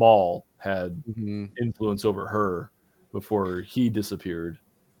long Maul had influence over her before he disappeared.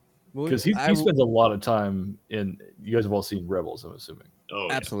 Because he spends a lot of time in. You guys have all seen Rebels, I'm assuming. Oh,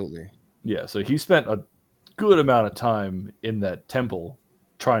 absolutely. Yeah, so he spent a good amount of time in that temple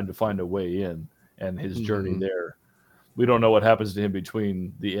trying to find a way in, and his journey there. We don't know what happens to him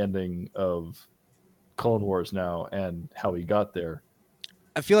between the ending of Clone Wars now and how he got there.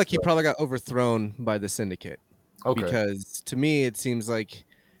 I feel like he probably got overthrown by the Syndicate. Okay. Because to me, it seems like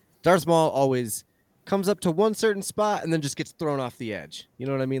Darth Maul always comes up to one certain spot and then just gets thrown off the edge. You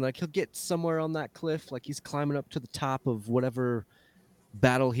know what I mean? Like, he'll get somewhere on that cliff, like he's climbing up to the top of whatever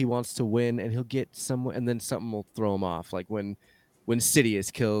battle he wants to win, and he'll get somewhere, and then something will throw him off. Like when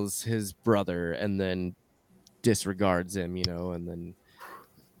Sidious kills his brother and then disregards him, and then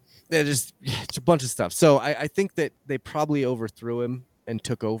it's a bunch of stuff. So I think that they probably overthrew him and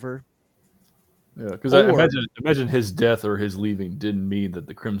took over. Yeah, because I imagine his death or his leaving didn't mean that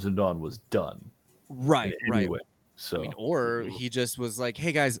the Crimson Dawn was done. Right. So, or he just was like,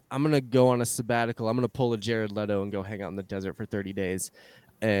 "Hey guys, I'm gonna go on a sabbatical. I'm gonna pull a Jared Leto and go hang out in the desert for 30 days,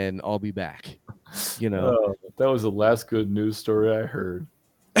 and I'll be back." That was the last good news story I heard.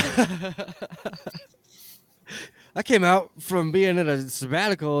 I came out from being in a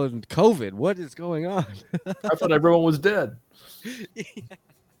sabbatical and COVID. What is going on? I thought everyone was dead.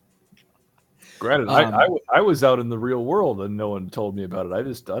 Granted, Um, I was out in the real world and no one told me about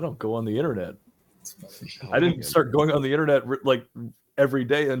it. I don't go on the internet. I didn't start going on the internet like every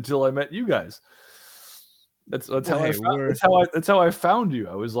day until I met you guys. That's how Hey, that's how I found you.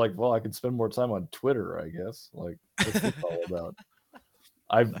 I was like, well, I could spend more time on Twitter, I guess. Like, what's this all about?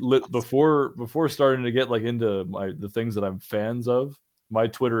 Before starting to get like into the things that I'm fans of. My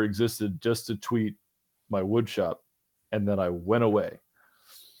Twitter existed just to tweet my wood shop, and then I went away.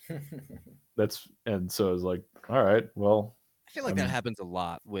 And so I was like, all right, well, I feel like that happens a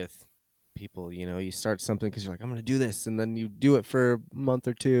lot with people. You know, you start something because you're like, I'm going to do this, and then you do it for a month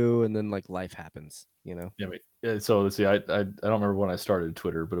or two, and then like life happens. You know. Yeah. So let's see. I don't remember when I started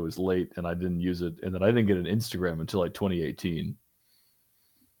Twitter, but it was late, and I didn't use it, and then I didn't get an Instagram until like 2018.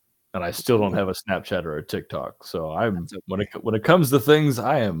 And I still don't have a Snapchat or a TikTok. So when it comes to things,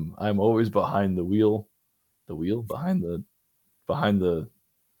 I'm always behind the wheel, behind the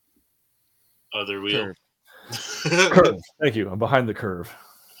other wheel. Curve. Thank you. I'm behind the curve.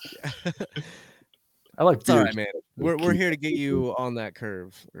 I like. It's all right, man. We're here to get you on that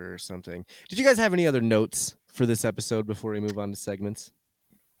curve or something. Did you guys have any other notes for this episode before we move on to segments?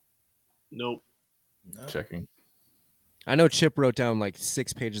 Nope. No. Checking. I know Chip wrote down like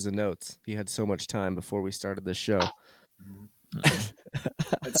 6 pages of notes. He had so much time before we started this show.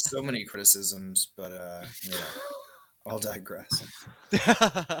 It's so many criticisms, but yeah, I'll digress.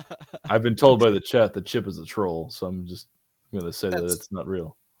 I've been told by the chat that Chip is a troll, so I'm just going to say that it's not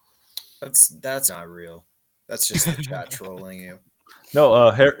real. That's not real. That's just the chat trolling you.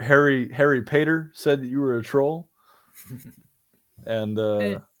 No, Harry Pater said that you were a troll, and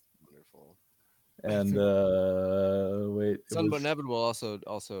wait, Sunbun Inevitable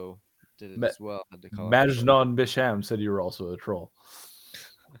also did it as well. Majnon Bisham said you were also a troll.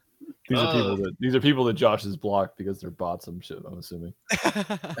 These are people that Josh has blocked because they're bots. I'm assuming.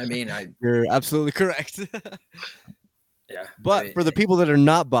 I mean, you're absolutely correct. Yeah. But for the people that are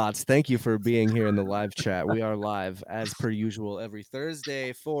not bots, thank you for being here in the live chat. We are live as per usual every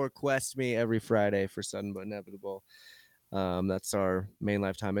Thursday for Quest Me, every Friday for Sunbun Inevitable. That's our main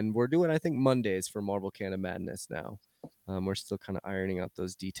live time, and we're doing, I think, Mondays for Marvel Canon Madness now. We're still kind of ironing out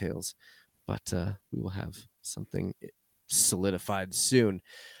those details, but we will have something solidified soon.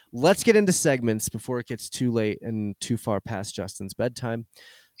 Let's get into segments before it gets too late and too far past Justin's bedtime.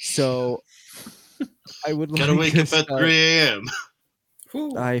 So I would gotta wake up at 3 a.m.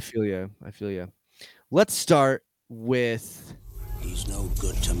 I feel you. Let's start with. He's no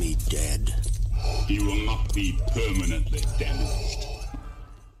good to me dead. He will not be permanently damaged.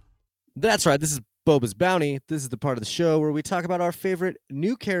 That's right. This is Boba's Bounty. This is the part of the show where we talk about our favorite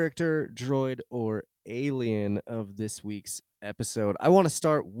new character, droid, or alien of this week's episode. I want to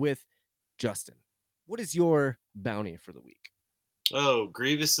start with Justin. What is your bounty for the week? Oh,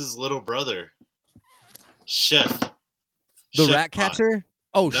 Grievous's little brother, Chef. The Chef rat catcher?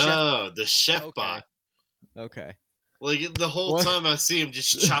 Bot. Oh, no, the Chef Bot. Okay. Like the whole time I see him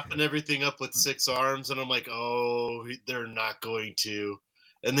just chopping everything up with 6 arms, and I'm like, oh, they're not going to.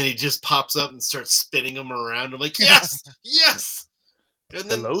 And then he just pops up and starts spinning them around. I'm like, yes, yes. And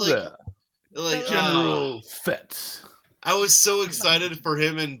then hello there, General Fett. I was so excited for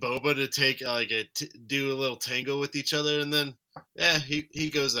him and Boba to take do a little tango with each other, and then he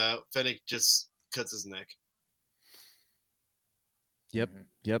goes out. Fennec just cuts his neck. Yep.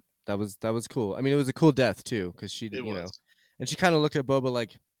 That was cool. I mean, it was a cool death too, because she did, know, and she kind of looked at Boba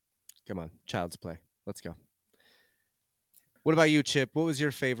like, "Come on, child's play. Let's go." What about you, Chip? What was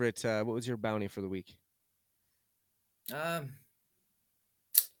your favorite? What was your bounty for the week? The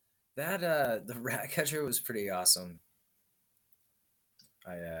rat catcher was pretty awesome.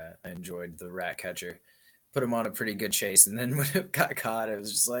 I enjoyed the rat catcher. Put him on a pretty good chase, and then when it got caught, it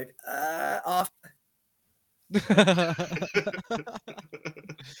was just like off.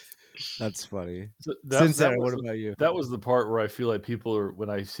 That's funny. So what about you? That was the part where I feel like when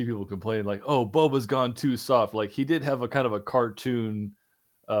I see people complain, like, "Oh, Boba's gone too soft." Like he did have a kind of a cartoon,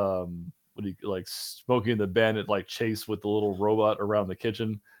 Smokey and the Bandit like chase with the little robot around the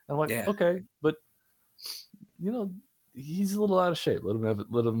kitchen. And I'm like, okay, but he's a little out of shape.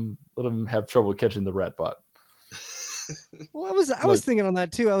 Let him have trouble catching the rat bot. Well, I was thinking on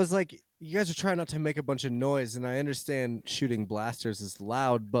that too. I was like, you guys are trying not to make a bunch of noise, and I understand shooting blasters is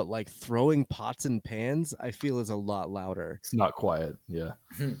loud, but like throwing pots and pans, I feel is a lot louder. It's not quiet. Yeah.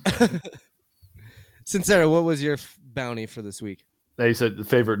 Sincera, what was your bounty for this week? They said the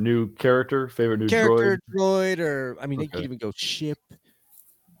favorite new droid, or I mean, they could even go ship,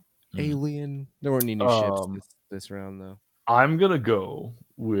 alien. There weren't any new ships this round, though. I'm gonna go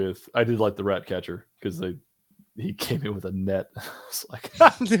with. I did like the rat catcher because he came in with a net. It's like,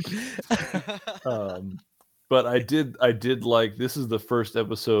 but I did like this is the first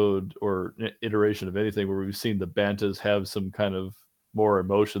episode or iteration of anything where we've seen the bantas have some kind of more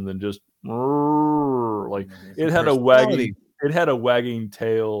emotion than just like it had a wagging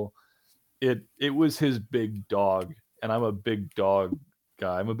tail. It was his big dog, and I'm a big dog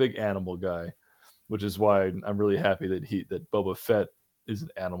guy. I'm a big animal guy, which is why I'm really happy that Boba Fett is an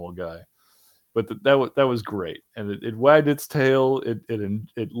animal guy. But that was great, and it wagged its tail. It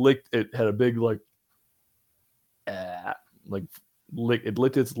licked. It had a big it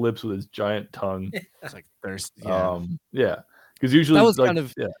licked its lips with its giant tongue. It's like thirsty. Yeah, because usually that was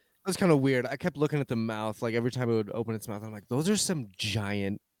that was kind of weird. I kept looking at the mouth, like every time it would open its mouth, I'm like, those are some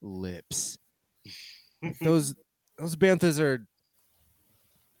giant lips. Like, those banthas are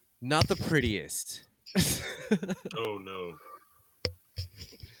not the prettiest. Oh no.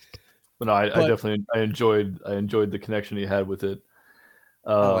 But no, I definitely enjoyed the connection he had with it.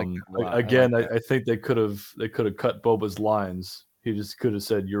 I think they could have cut Boba's lines. He just could have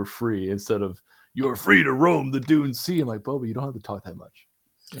said "You're free" instead of "You're free to roam the Dune Sea." I'm like, Boba, you don't have to talk that much.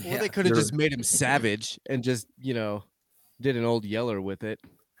 Well, they could have just made him savage and just did an old Yeller with it.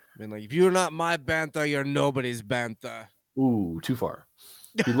 Been like, if you're not my bantha, you're nobody's bantha. Ooh, too far.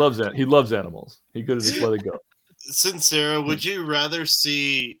 He loves animals. He could have just let it go. Sincera, would you rather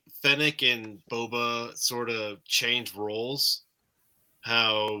see Fennec and Boba sort of change roles?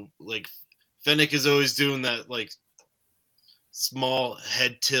 How like Fennec is always doing that like small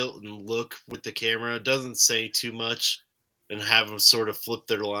head tilt and look with the camera, doesn't say too much, and have them sort of flip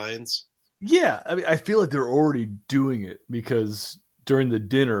their lines. Yeah, I mean, I feel like they're already doing it because during the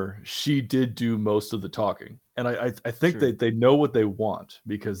dinner she did do most of the talking, and I think they know what they want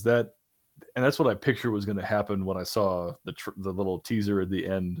because that's what I picture was going to happen when I saw the little teaser at the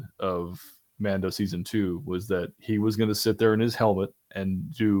end of Mando season 2 was that he was going to sit there in his helmet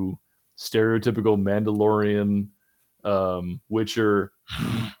and do stereotypical Mandalorian, Witcher,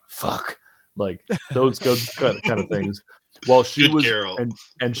 fuck, like those kind of things, while she was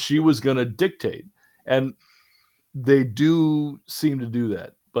and she was going to dictate, and they do seem to do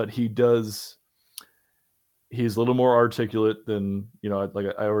that, but he's a little more articulate than like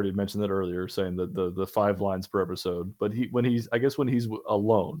I already mentioned that earlier, saying that the 5 lines per episode, but when he's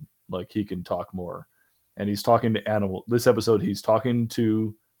alone, like he can talk more, and he's talking to animals. This episode he's talking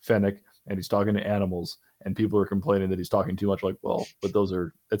to Fennec and he's talking to animals, and people are complaining that he's talking too much. Like, well, but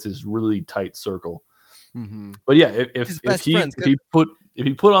that's his really tight circle. Mm-hmm. But yeah, if he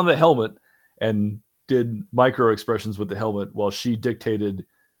put on the helmet and did micro expressions with the helmet while she dictated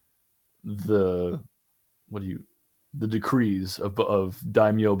the decrees of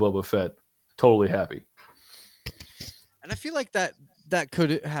Daimyo Boba Fett, totally happy. And I feel like that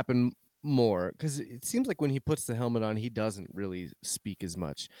could happen more because it seems like when he puts the helmet on, he doesn't really speak as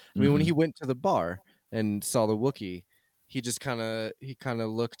much. I mean, when he went to the bar and saw the Wookiee, he just kind of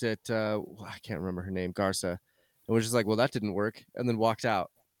looked at I can't remember her name, Garsa, and was just like, well, that didn't work, and then walked out.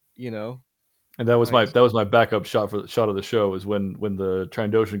 And that was my backup shot of the show is when the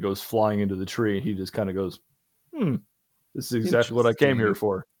Trandoshan goes flying into the tree and he just kind of goes, this is exactly what I came here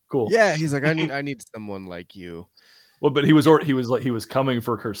for. Cool. Yeah, he's like, I need someone like you. Well, but he was coming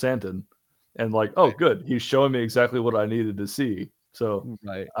for Kersantin, and like, oh, good, he's showing me exactly what I needed to see. So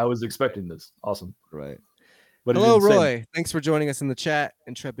I was expecting this. Awesome. Right. But hello, Roy. Thanks for joining us in the chat.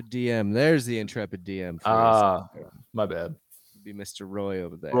 Intrepid DM. There's the Intrepid DM. My bad. Be Mr. Roy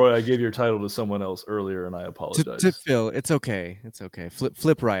over there. Roy, I gave your title to someone else earlier, and I apologize. To Phil, it's okay. It's okay.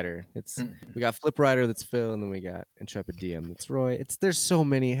 Flip Rider. We got Flip Rider, that's Phil, and then we got Intrepid DM, that's Roy. There's so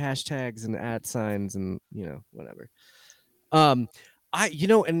many hashtags and @ signs and whatever. And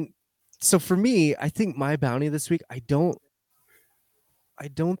so for me, I think my bounty this week, I don't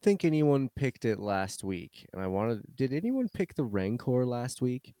think anyone picked it last week, and did anyone pick the Rancor last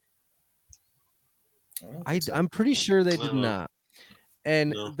week? I'm pretty sure they did not.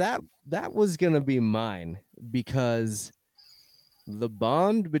 And that was going to be mine because the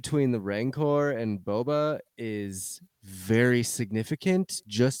bond between the Rancor and Boba is very significant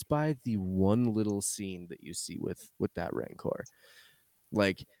just by the one little scene that you see with that Rancor.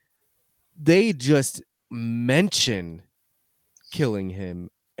 Like, they just mention killing him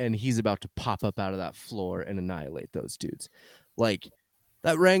and he's about to pop up out of that floor and annihilate those dudes. Like,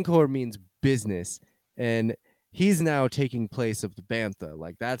 that Rancor means business, and he's now taking place of the Bantha.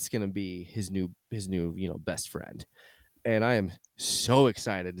 Like, that's gonna be his new best friend. And I am so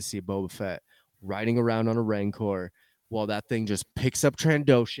excited to see Boba Fett riding around on a Rancor while that thing just picks up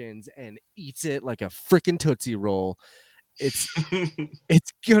Trandoshans and eats it like a freaking Tootsie Roll. It's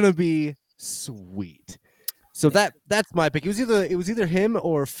gonna be sweet. So that's my pick. It was either him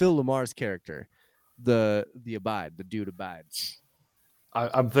or Phil Lamar's character, the dude abides.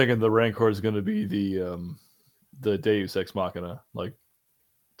 I'm thinking the Rancor is going to be the Deus Ex Machina. Like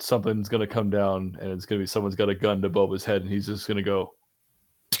something's going to come down, and it's going to be someone's got a gun to Boba's head, and he's just going to go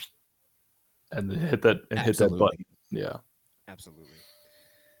and hit that button. Yeah, absolutely.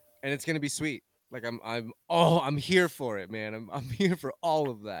 And it's going to be sweet. Like I'm here for it, man. I'm here for all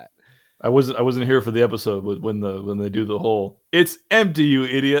of that. I wasn't here for the episode when they do the whole "it's empty, you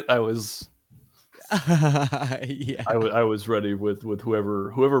idiot." I was yeah. I was ready with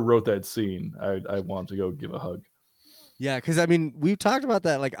whoever wrote that scene. I want to go give a hug. Yeah, because I mean, we talked about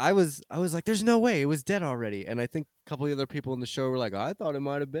that. Like, I was like, "There's no way it was dead already," and I think a couple of other people in the show were like, "I thought it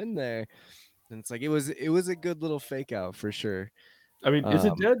might have been there," and it's like it was a good little fake out for sure. I mean, is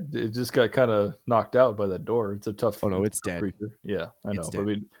it dead? It just got kind of knocked out by that door. It's a tough. Oh no, it's dead. Creature. Yeah, I know.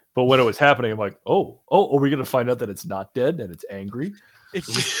 But when it was happening, I'm like, oh, are we gonna find out that it's not dead and it's angry? It's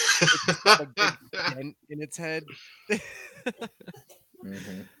just got a big dent in its head.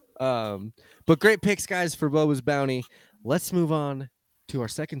 Mm-hmm. But great picks, guys, for Boba's Bounty. Let's move on to our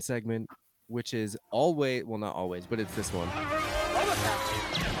second segment, which is always, well, not always, but it's this one.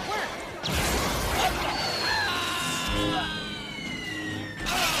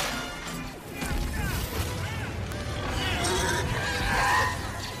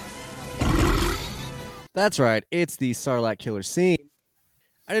 That's right. It's the Sarlacc Killer Scene.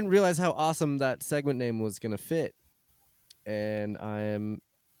 I didn't realize how awesome that segment name was going to fit. And I am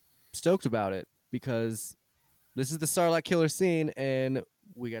stoked about it because this is the Sarlacc Killer Scene, and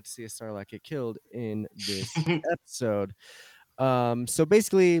we got to see a Sarlacc get killed in this episode. So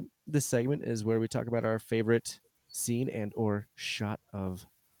basically, this segment is where we talk about our favorite scene and or shot of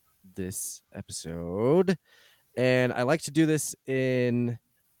this episode. And I like to do this in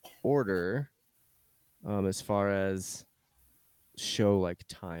order as far as show like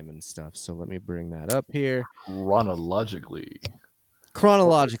time and stuff. So let me bring that up here. Chronologically,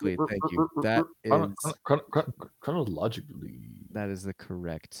 thank you. That is chronologically. That is the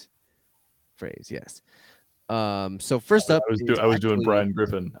correct phrase. Yes. So first up, I was doing Brian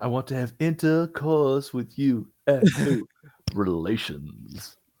Griffin. I want to have intercourse with you.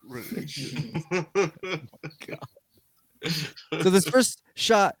 Relations. So this first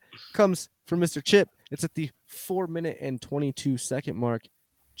shot comes from Mr. Chip. It's at the 4-minute and 22-second mark.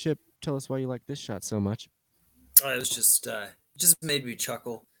 Chip, tell us why you like this shot so much. It was just made me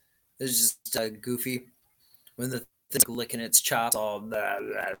chuckle. It was just goofy when the thing licking its chops all blah,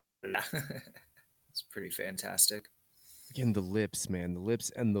 blah, blah. It's pretty fantastic. Again, the lips, man, the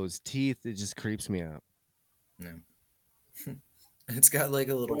lips and those teeth, it just creeps me out. No. It's got like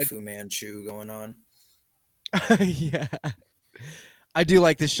a little Fu Manchu going on. Yeah. I do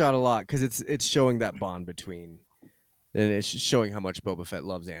like this shot a lot because it's showing that bond between, and it's showing how much Boba Fett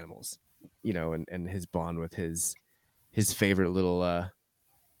loves animals, you know, and his bond with his favorite little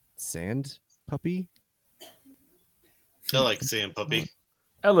sand puppy. I like sand puppy.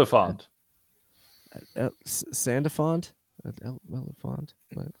 Elephant. Sandafont? Elephant?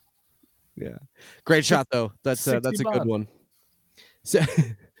 Yeah. Great shot though. That's a good one.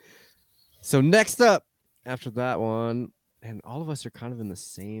 So next up after that one, and all of us are kind of in the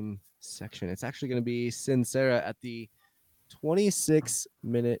same section. It's actually going to be Sincera at the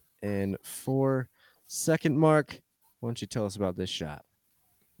 26-minute and 4-second mark. Why don't you tell us about this shot?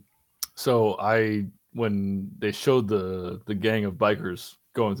 So when they showed the gang of bikers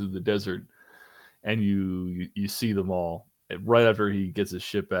going through the desert, and you see them all right after he gets his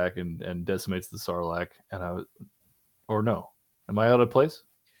ship back and decimates the Sarlacc, and am I out of place?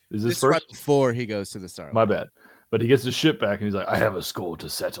 Is this first? Right before he goes to the Sarlacc. My bad. But he gets his ship back and he's like, I have a score to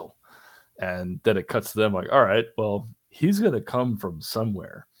settle. And then it cuts to them like, all right, well, he's going to come from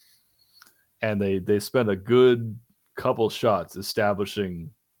somewhere. And they spend a good couple shots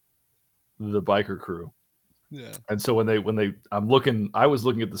establishing the biker crew. Yeah. And so when I was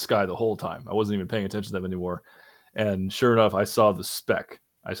looking at the sky the whole time. I wasn't even paying attention to them anymore. And sure enough, I saw the speck.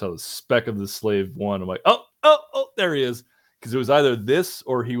 I saw the speck of the Slave One. I'm like, oh, there he is. Because it was either this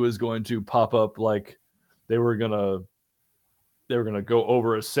or he was going to pop up like they were gonna go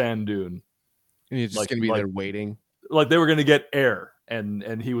over a sand dune. And he's just gonna be there waiting. Like they were gonna get air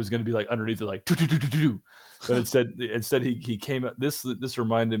and he was gonna be like underneath it like doo. But instead he came out. This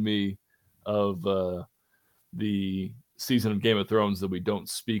reminded me of the season of Game of Thrones that we don't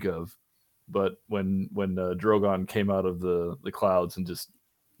speak of. But when Drogon came out of the clouds and just,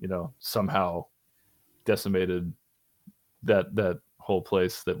 somehow decimated that whole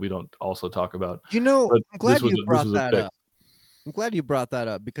place that we don't also talk about. You know, But I'm glad this was you a- brought this was a that pick. up. I'm glad you brought that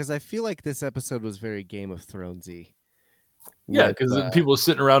up because I feel like this episode was very Game of Thronesy. Yeah, With, because people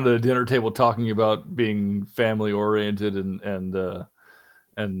sitting around at a dinner table talking about being family oriented and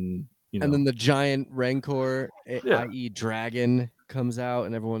you know, and then the giant Rancor, Yeah. i.e., dragon, comes out,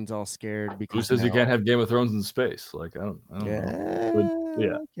 and everyone's all scared who because says you now- can't have Game of Thrones in space? Like I don't know.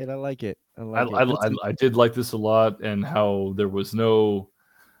 Yeah, yeah. I like it. I like it. Listen, I did like this a lot, and how there was no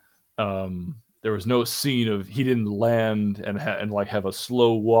scene of he didn't land and like have a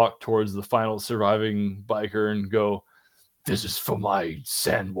slow walk towards the final surviving biker and go, "This is for my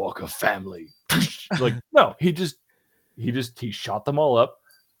Sandwalker family." Like no, he shot them all up,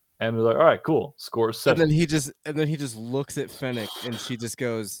 and they're like, "All right, cool, score and settled." then he just looks at Fennec, and she just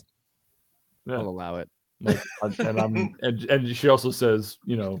goes, Yeah. "I'll allow it." Like, and she also says,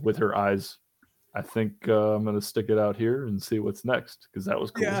 you know, with her eyes, I think I'm gonna stick it out here and see what's next, because that was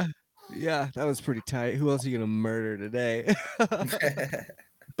cool. Yeah, that was pretty tight. Who else are you gonna murder today?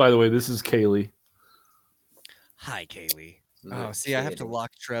 By the way, this is Kaylee. Hi, Kaylee. Oh, see, I have to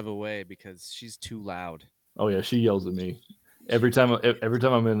lock Trev away because she's too loud. Oh yeah, she yells at me every time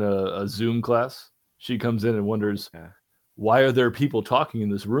I'm in a Zoom class. She comes in and wonders, why are there people talking in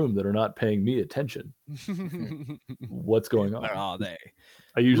this room that are not paying me attention? What's going on? Where are they?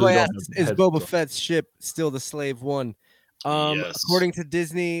 I usually don't Asks, have is headsets Boba on. Fett's ship still the Slave One? Yes. According to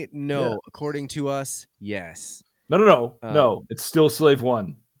Disney, no. Yeah. According to us, yes. No. It's still Slave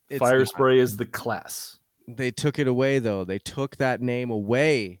One. It's Fire not. Spray is the class. They took it away, though. They took that name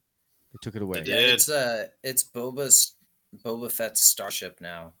away. They took it away. They Yeah, did. it's Boba Fett's starship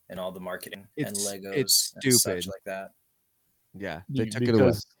now, and all the marketing and It's Legos and stupid. such like that. Yeah, they took it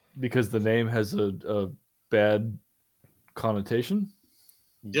away. Because the name has a bad connotation.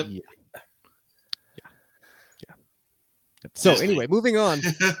 Yep. Yeah. So Disney. anyway, moving on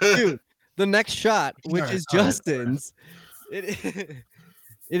to the next shot, which is All right. Justin's.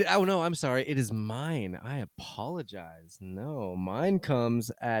 Oh no, I'm sorry. It is mine. I apologize. No, mine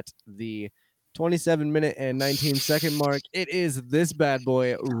comes at the 27-minute and 19-second mark. It is this bad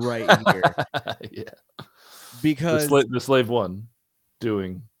boy right here. Yeah. Because The Slave One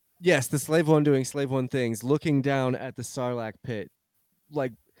doing. yes, the Slave One doing Slave One things, looking down at the Sarlacc pit,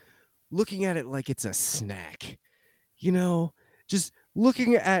 like looking at it like it's a snack. You know, just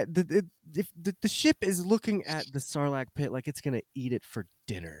looking at the ship is looking at the Sarlacc pit like it's gonna eat it for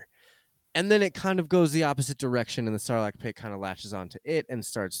dinner, and then it kind of goes the opposite direction, and the Sarlacc pit kind of latches onto it and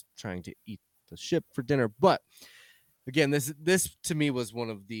starts trying to eat the ship for dinner. But again, this to me was one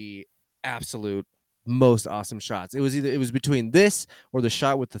of the absolute most awesome shots. It was between this or the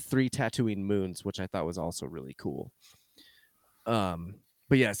shot with the 3 Tatooine moons, which I thought was also really cool. But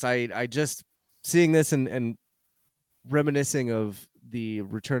yes, I just seeing this and reminiscing of the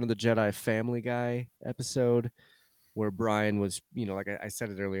Return of the Jedi Family Guy episode where Brian was, you know, like I said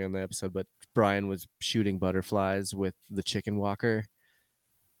it earlier in the episode, but Brian was shooting butterflies with the chicken walker.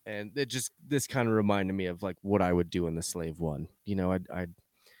 And this kind of reminded me of like what I would do in the Slave One. You know, I'd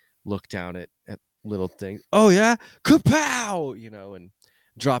look down at little things. Oh yeah, kapow! You know, and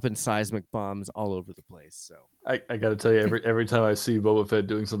dropping seismic bombs all over the place. So I got to tell you, every time I see Boba Fett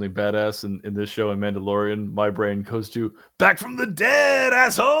doing something badass in this show in Mandalorian, my brain goes to "Back from the Dead,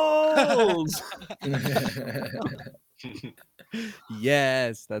 assholes."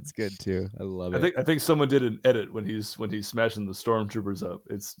 yes, that's good too. I love it. I think someone did an edit when he's smashing the stormtroopers up.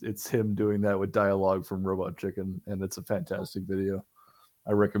 It's him doing that with dialogue from Robot Chicken, and it's a fantastic video.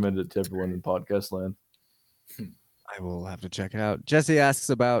 I recommend it to everyone in podcast land. I will have to check it out. Jesse asks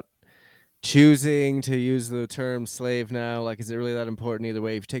about choosing to use the term slave now. Like, is it really that important either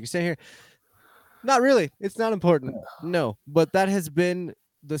way? If you take your stand here, not really. It's not important. No, but that has been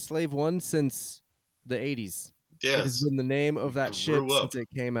the Slave One since the 80s. It has Yes. been the name of that ship Grew up. since it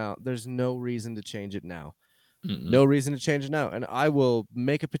came out. There's no reason to change it now. Mm-mm. No reason to change it now. And I will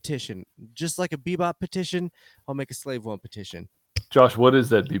make a petition. Just like a Bebop petition, I'll make a Slave One petition. Josh, what is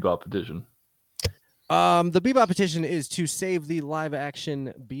that Bebop edition? The Bebop petition is to save the live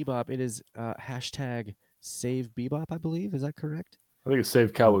action Bebop. It is hashtag save Bebop, I believe. Is that correct? I think it's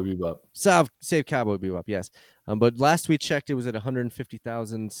Save Cowboy Bebop. Save Cowboy Bebop, yes. But last we checked, it was at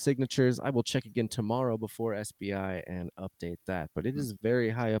 150,000 signatures. I will check again tomorrow before SBI and update that. But it is very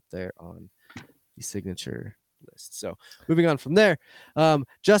high up there on the signature list. So moving on from there,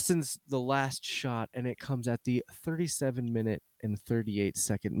 Justin's the last shot, and it comes at the 37-minute and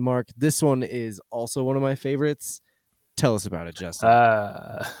 38-second mark. This one is also one of my favorites. Tell us about it, Justin.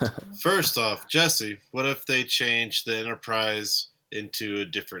 First off, Jesse, what if they changed the Enterprise into a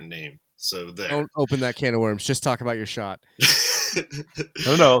different name? So there. Don't open that can of worms. Just talk about your shot.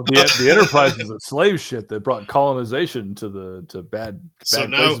 No. The Enterprise was a slave ship that brought colonization to bad So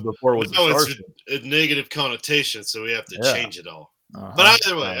places before it was a now it's starship. a negative connotation, so we have to Yeah. change it all. Uh-huh. But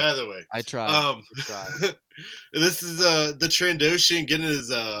either way, I tried. this is the Trandoshan getting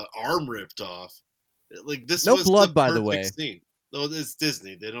his arm ripped off. Like this No was blood, the by the perfect way. scene. No, it's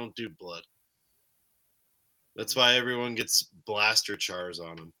Disney. They don't do blood. That's why everyone gets blaster chars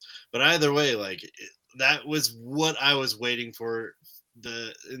on them. But either way, like that was what I was waiting for.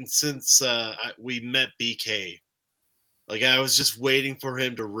 And since we met BK, like I was just waiting for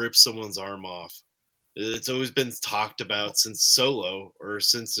him to rip someone's arm off. It's always been talked about since Solo or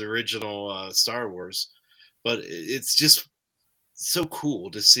since the original Star Wars, but it's just so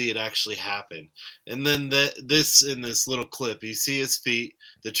cool to see it actually happen. And then this in this little clip, you see his feet,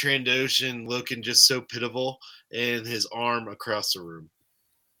 the Trandoshan looking just so pitiful, and his arm across the room.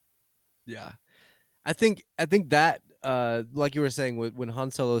 Yeah, I think that like you were saying when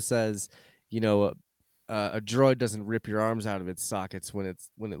Han Solo says, a droid doesn't rip your arms out of its sockets when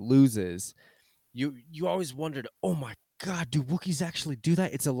it loses. You always wondered, oh my God, do Wookiees actually do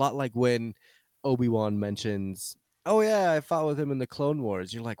that? It's a lot like when Obi-Wan mentions, oh yeah, I fought with him in the Clone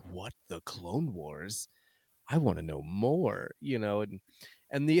Wars. You're like, what, the Clone Wars? I want to know more,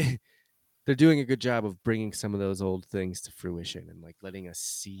 and they're doing a good job of bringing some of those old things to fruition and like letting us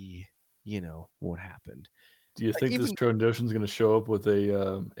see, what happened. Do you think this Trandoshan is going to show up with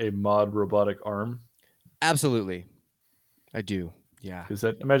a mod robotic arm? Absolutely, I do. Yeah, Because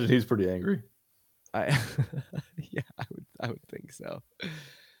imagine he's pretty angry. I would think so.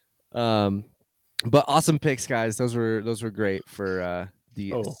 But awesome picks, guys. Those were great for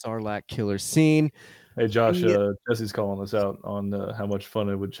the Sarlacc killer scene. Hey Josh, Jesse's calling us out on how much fun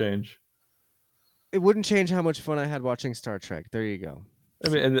it would change. It wouldn't change how much fun I had watching Star Trek. There you go. I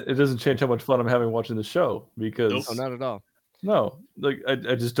mean, and it doesn't change how much fun I'm having watching the show because no, not at all. No, like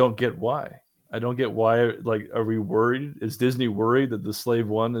I just don't get why. I don't get why. Like, are we worried? Is Disney worried that the Slave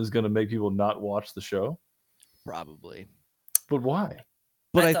One is going to make people not watch the show? Probably. But why?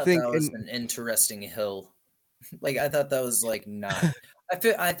 But I think that was an interesting hill. Like, I thought that was like not.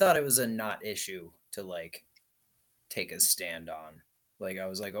 I thought it was a not issue to like take a stand on. Like, I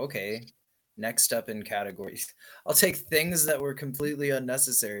was like, okay, next up in categories, I'll take things that were completely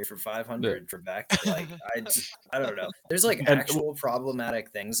unnecessary for 500 for back. Like, I don't know. There's like actual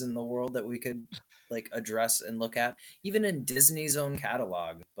problematic things in the world that we could like address and look at, even in Disney's own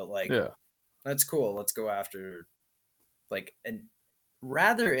catalog. But like, that's cool. Let's go after like an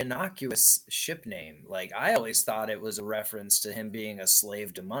rather innocuous ship name. Like, I always thought it was a reference to him being a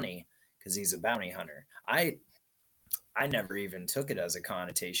slave to money because he's a bounty hunter. I never even took it as a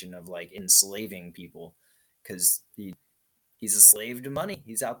connotation of like enslaving people because he's a slave to money.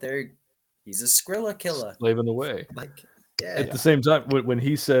 He's out there. He's a Skrilla killer. Slaving away. Like, yeah. At the same time, when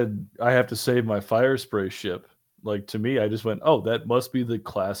he said, I have to save my fire spray ship, like to me, I just went, oh, that must be the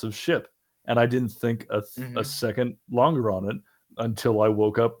class of ship. And I didn't think a second longer on it until I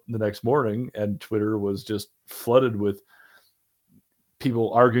woke up the next morning and Twitter was just flooded with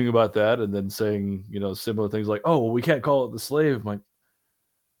people arguing about that and then saying, similar things like, oh, well, we can't call it the Slave. I'm like,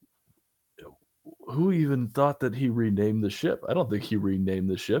 who even thought that he renamed the ship? I don't think he renamed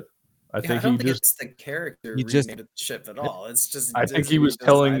the ship. I don't think it's the character renamed the ship at all. It's just I think he was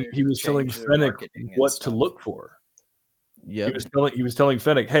telling Fennec what to look for. Yeah, he was telling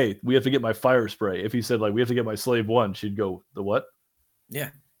Fennec, hey, we have to get my fire spray. If he said like we have to get my Slave One, she'd go, the what?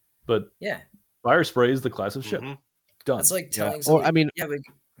 Yeah. But fire spray is the class of ship. Done. It's like telling or I mean,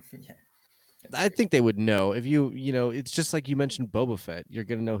 I think they would know if it's just like you mentioned Boba Fett. You're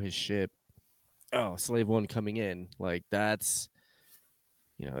gonna know his ship. Oh, Slave One coming in. Like that's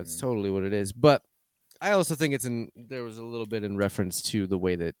it's totally what it is. But I also think there was a little bit in reference to the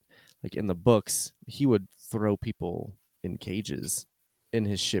way that like in the books, he would throw people in cages in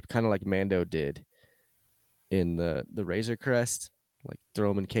his ship, kind of like Mando did in the Razor Crest, like throw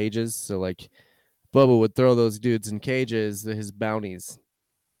them in cages. So like Bubba would throw those dudes in cages, his bounties,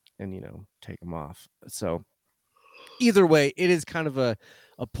 and take them off. So either way, it is kind of a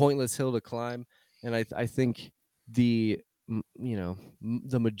pointless hill to climb, and I think the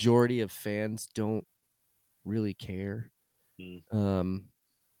majority of fans don't really care. They don't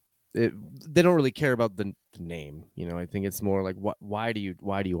really care about the name. I think it's more like why do you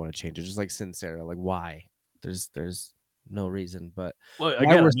want to change it? Just like Sincera, like why? There's no reason, but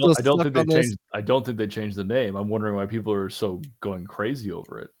again, I don't think they changed the name. I'm wondering why people are so going crazy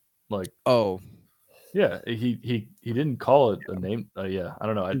over it. Like, he didn't call it a name. I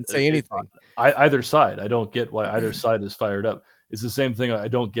don't know. I didn't say anything. Either side, I don't get why either side is fired up. It's the same thing. I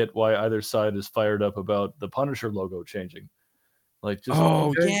don't get why either side is fired up about the Punisher logo changing. Like, just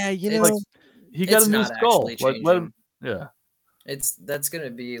yeah, you know, like, he got it's a new not skull. actually Let him, changing. yeah. That's gonna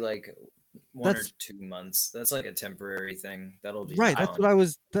be like 1 or 2 months. That's like a temporary thing. That'll be right. That's gone. what I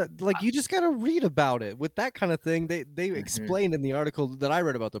was like. You just gotta read about it with that kind of thing. They Mhm. explained in the article that I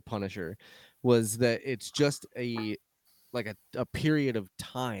read about the Punisher was that it's just a period of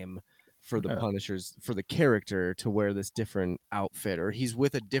time for the Yeah. Punishers, for the character to wear this different outfit, or he's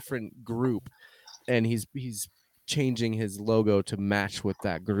with a different group and he's changing his logo to match with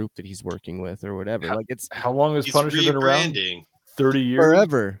that group that he's working with or whatever. Like, it's How long has He's Punisher been around? rebranding. 30 years.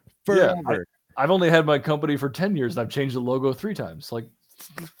 forever. Yeah, I've only had my company for 10 years and I've changed the logo 3 times. Like,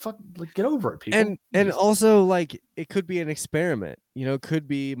 fuck, like, get over it, people. And also, like, it could be an experiment. You know, it could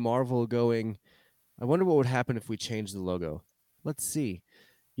be Marvel going, I wonder what would happen if we change the logo. Let's see.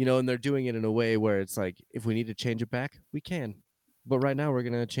 You know, and they're doing it in a way where it's like, if we need to change it back, we can. But right now we're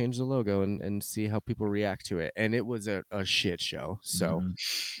gonna change the logo and see how people react to it. And it was a shit show. So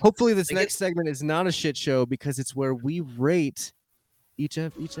hopefully this next segment is not a shit show, because it's where we rate each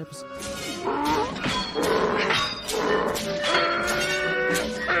episode.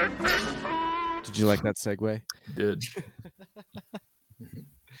 Did you like that segue? Did.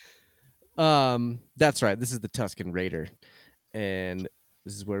 That's right. This is the Tusken Raider, and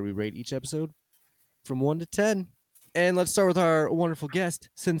this is where we rate each episode from 1 to 10. And let's start with our wonderful guest,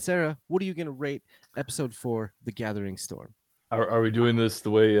 Sincera. What are you going to rate episode 4, The Gathering Storm? Are we doing this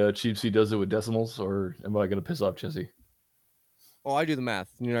the way Cheap Seat does it with decimals, or am I going to piss off Jesse? Oh, I do the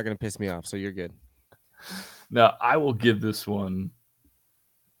math. You're not going to piss me off, so you're good. Now, I will give this one.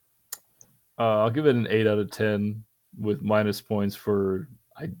 I'll give it an 8 out of 10 with minus points for.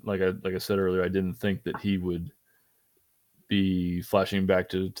 Like I said earlier, I didn't think that he would be flashing back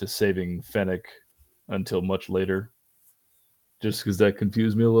to saving Fennec until much later, just because that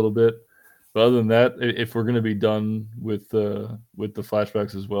confused me a little bit. But other than that, if we're going to be done with the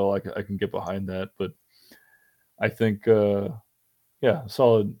flashbacks as well, I can get behind that. But I think,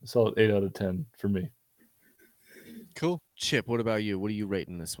 solid 8 out of 10 for me. Cool. Chip, what about you? What are you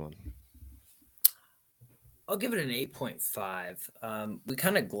rating this one? I'll give it an 8.5. We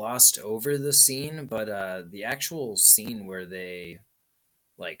kind of glossed over the scene, but the actual scene where they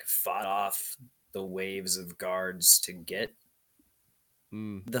like fought off the waves of guards to get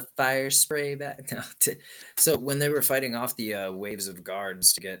the fire spray back. No, so when they were fighting off the waves of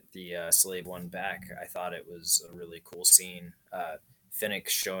guards to get the Slave One back, I thought it was a really cool scene. Fennec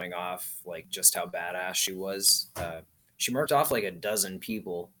showing off like just how badass she was. She marked off like a dozen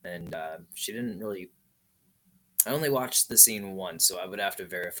people, and she didn't really. I only watched the scene once, so I would have to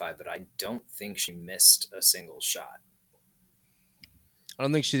verify, but I don't think she missed a single shot. I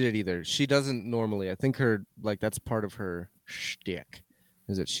don't think she did either. She doesn't normally. I think that's part of her shtick,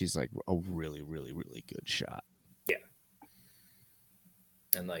 is that she's like a really, really, really good shot. Yeah.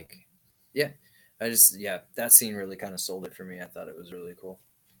 And that scene really kind of sold it for me. I thought it was really cool.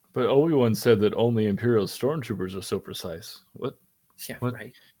 But Obi-Wan said that only Imperial stormtroopers are so precise. What? Yeah, what?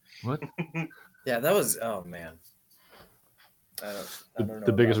 right. What? Yeah, that was. Oh man. I don't know.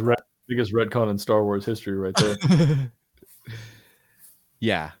 The biggest retcon in Star Wars history, right there.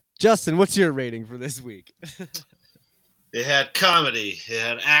 Yeah, Justin, what's your rating for this week? It had comedy, it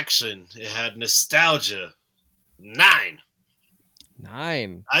had action, it had nostalgia. 9.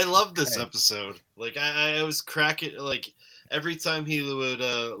 9. I love this episode. Like I was cracking. Like every time he would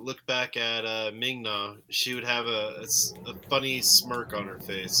look back at Ming-Na, she would have a funny smirk on her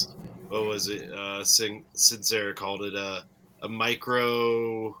face. What was it? Sincera called it a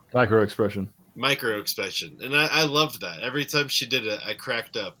micro expression. Micro expression, and I loved that. Every time she did it, I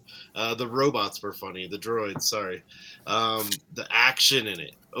cracked up. The robots were funny. The droids, sorry. The action in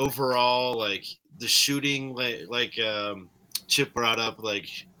it overall, like the shooting, like Chip brought up, like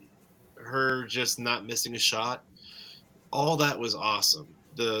her just not missing a shot. All that was awesome.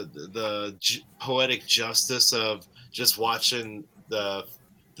 The poetic justice of just watching the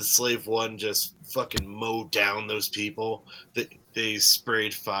Slave One just fucking mow down those people that they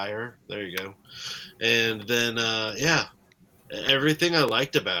sprayed fire. There you go. And then everything I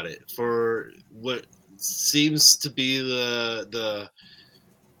liked about it for what seems to be the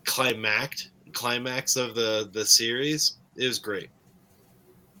climax of the series is great.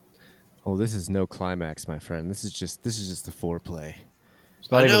 Oh, this is no climax, my friend. This is just the foreplay.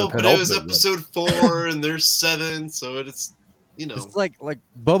 I know, but it was episode 4 and there's 7, so it's It's like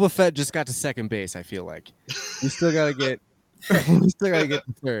Boba Fett just got to second base. I feel like we still gotta get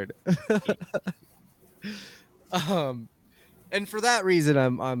to third. And for that reason,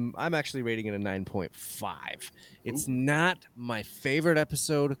 I'm actually rating it a 9.5. It's not my favorite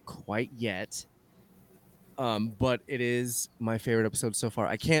episode quite yet. But it is my favorite episode so far.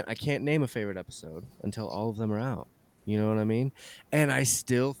 I can't name a favorite episode until all of them are out. You know what I mean? And I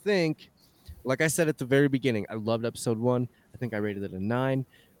still think, like I said at the very beginning, I loved episode 1. I think I rated it a 9.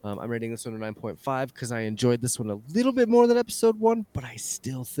 I'm rating this one a 9.5 because I enjoyed this one a little bit more than episode 1, but I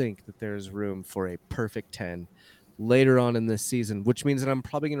still think that there's room for a perfect 10 later on in this season, which means that I'm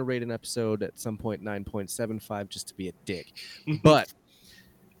probably going to rate an episode at some point 9.75 just to be a dick. But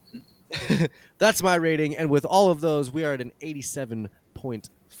that's my rating. And with all of those, we are at an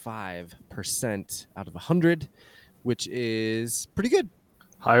 87.5% out of 100, which is pretty good.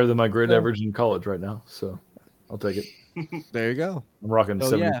 Higher than my grade average in college right now, so I'll take it. There you go. I'm rocking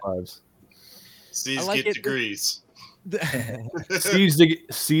 75s. C's like get it. degrees.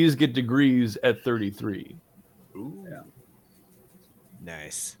 C's get degrees at 33. Ooh. Yeah.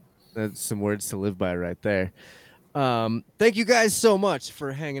 Nice. That's some words to live by right there. Thank you guys so much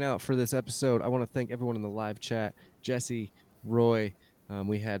for hanging out for this episode. I want to thank everyone in the live chat. Jesse, Roy,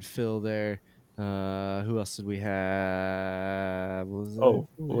 we had Phil there. Who else did we have?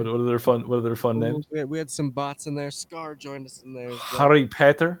 What are their fun names? We had some bots in there. Scar joined us in there. as well. Harry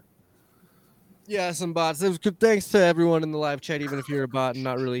Potter. Yeah, some bots. It was good. Thanks to everyone in the live chat, even if you're a bot and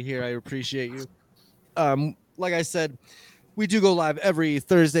not really here. I appreciate you. Like I said, we do go live every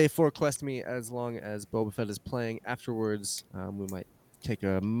Thursday for Quest Me as long as Boba Fett is playing. Afterwards, we might take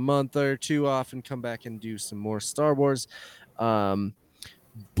a month or two off and come back and do some more Star Wars.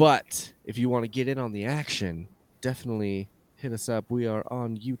 But if you want to get in on the action, definitely hit us up. We are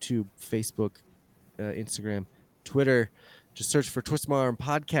on YouTube, Facebook, Instagram, Twitter. Just search for Twist My Arm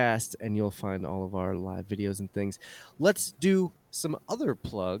Podcast, and you'll find all of our live videos and things. Let's do some other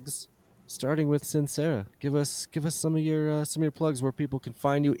plugs, starting with Sincera. Give us some of your plugs where people can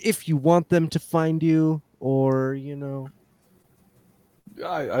find you if you want them to find you, or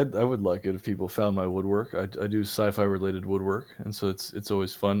I would like it if people found my woodwork. I do sci-fi related woodwork, and so it's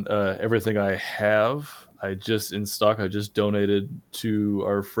always fun. Everything I have, I just donated to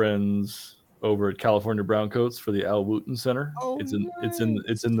our friends over at California Browncoats for the Al Wooten Center. Oh, it's in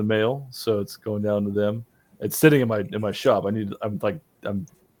the mail, so it's going down to them. It's sitting in my shop. I'm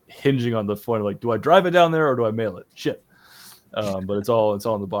hinging on the phone. Like, do I drive it down there or do I mail it? Shit. But it's all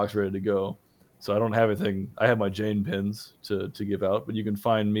in the box ready to go. So I don't have anything. I have my Jane pins to give out, but you can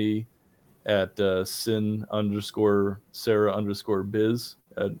find me at sin_Sarah_biz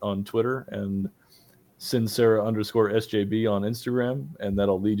on Twitter and sin_SJB on Instagram, and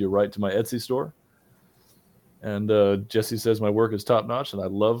that'll lead you right to my Etsy store. And Jesse says my work is top notch, and I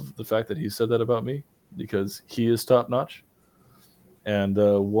love the fact that he said that about me because he is top notch. And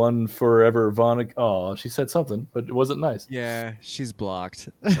one forever Vonica. Oh, she said something, but it wasn't nice. Yeah, she's blocked.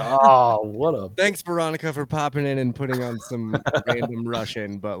 Oh, what a. Thanks, Veronica, for popping in and putting on some random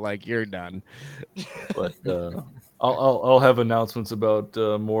Russian, but you're done. But I'll have announcements about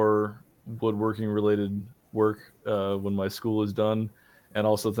more woodworking related work when my school is done. And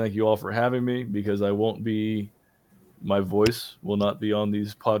also thank you all for having me, because my voice will not be on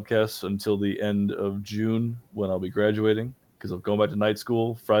these podcasts until the end of June when I'll be graduating. Because I'm going back to night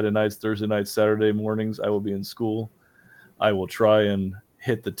school. Friday nights, Thursday nights, Saturday mornings, I will be in school. I will try and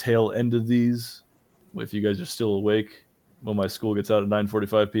hit the tail end of these if you guys are still awake when my school gets out at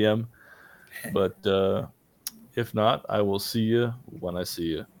 9:45 p.m. But if not, I will see you when I see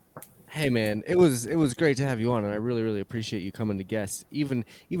you. Hey man, it was great to have you on, and I really, really appreciate you coming to guest. Even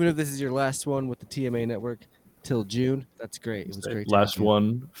if this is your last one with the TMA network till June, that's great. It was great. Last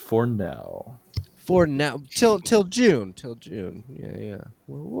one for now. For now, till June. Yeah.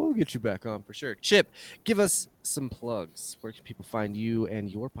 We'll get you back on for sure. Chip, give us some plugs. Where can people find you and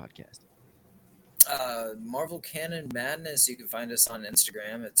your podcast? Marvel Canon Madness. You can find us on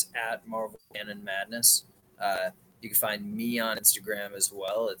Instagram. It's at Marvel Canon Madness. You can find me on Instagram as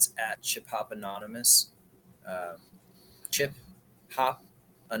well. It's at Chip Hop Anonymous. Chip Hop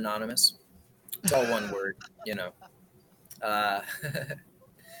Anonymous. It's all one word,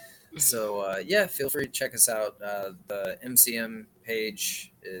 So, feel free to check us out. The MCM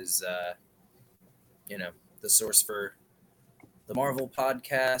page is, the source for the Marvel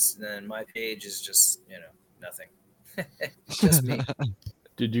podcast. And then my page is just, nothing. Just me.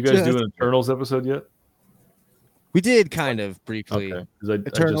 Did you guys do an Eternals episode yet? We did kind of briefly. Okay, because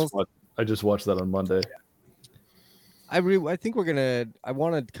I just watched that on Monday. I think I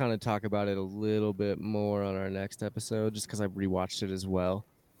want to kind of talk about it a little bit more on our next episode, just because I rewatched it as well.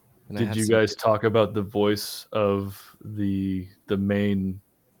 And did you guys talk about the voice of the main?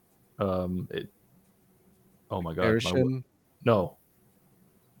 Oh my god! No.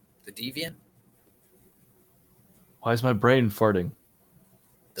 The Deviant? Why is my brain farting?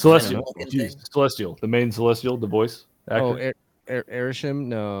 The Celestial. Mandalorian Jeez. thing? Celestial. The main Celestial, the voice actor. Oh, Erisham?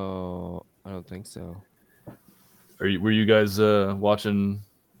 No, I don't think so. Were you guys watching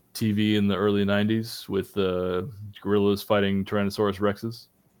TV in the early 90s with gorillas fighting Tyrannosaurus Rexes?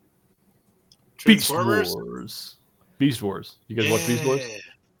 Beast Transformers. Wars. Beast Wars. You guys watch Beast Wars?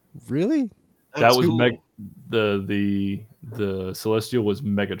 Really? That was cool. the Celestial was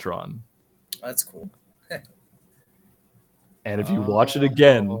Megatron. That's cool. And if you watch it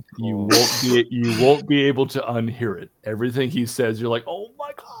again, Oh, you cool. won't be able to unhear it. Everything he says, you're like, oh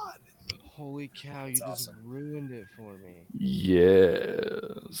my god. Holy cow! That's you just awesome. ruined it for me.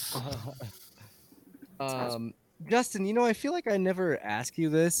 Yes. Justin, I feel like I never ask you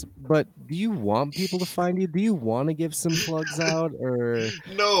this, but do you want people to find you? Do you want to give some plugs out, or?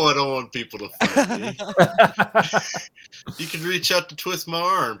 No, I don't want people to find me. You can reach out to Twist My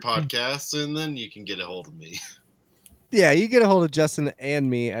Arm podcast, and then you can get a hold of me. Yeah, you get a hold of Justin and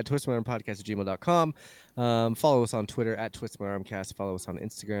me at twistmyarmpodcast@gmail.com. Follow us on Twitter at twistmyarmcast. Follow us on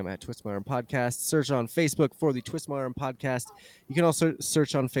Instagram at twistmyarmpodcast. Search on Facebook for the Twist My Arm podcast. You can also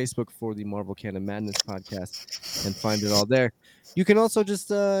search on Facebook for the Marvel Canon Madness podcast and find it all there. You can also just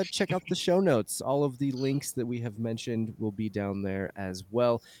check out the show notes. All of the links that we have mentioned will be down there as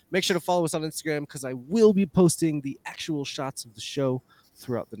well. Make sure to follow us on Instagram because I will be posting the actual shots of the show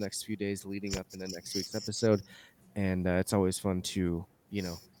throughout the next few days leading up into next week's episode. And it's always fun to,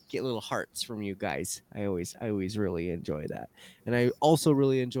 get little hearts from you guys. I always really enjoy that. And I also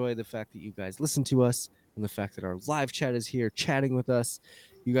really enjoy the fact that you guys listen to us and the fact that our live chat is here chatting with us.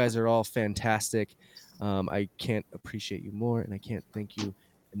 You guys are all fantastic. I can't appreciate you more, and I can't thank you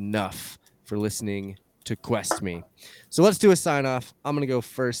enough for listening to Quest Me. So let's do a sign off. I'm going to go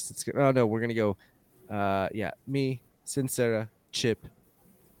first. We're going to go, me, Sincera, Chip,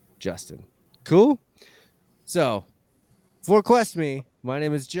 Justin. Cool? So, for Quest Me, my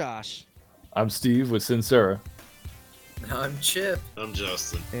name is Josh. I'm Steve with Sincera. I'm Chip. I'm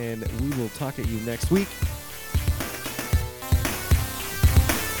Justin. And we will talk at you next week.